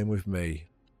 Fine with me.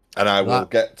 And I will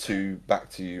get back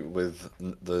to you with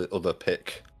the other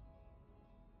pick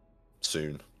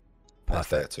soon.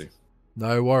 Perfect. Too.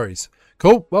 No worries.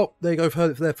 Cool. Well, there you go. I've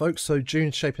heard it there, folks. So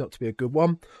June's shaping up to be a good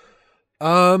one.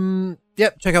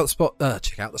 Yep, check out the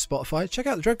Spotify, check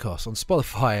out the Dreadcast on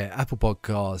Spotify, Apple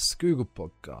Podcasts, Google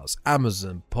Podcasts,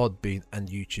 Amazon, Podbean, and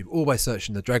YouTube, all by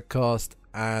searching the Dreadcast.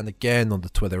 And again, on the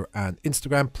Twitter and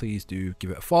Instagram, please do give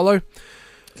it a follow.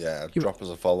 Yeah, drop us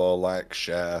a follow, like,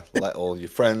 share, let all your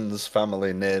friends,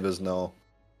 family, neighbours know.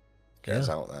 Get us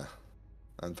out there.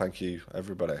 And thank you,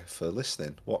 everybody, for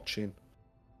listening, watching,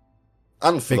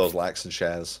 and for those likes and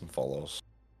shares and follows.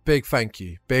 Big thank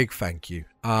you.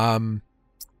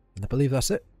 And I believe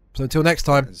that's it. So until next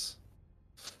time.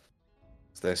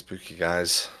 Stay spooky,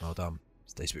 guys. Well done.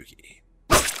 Stay spooky.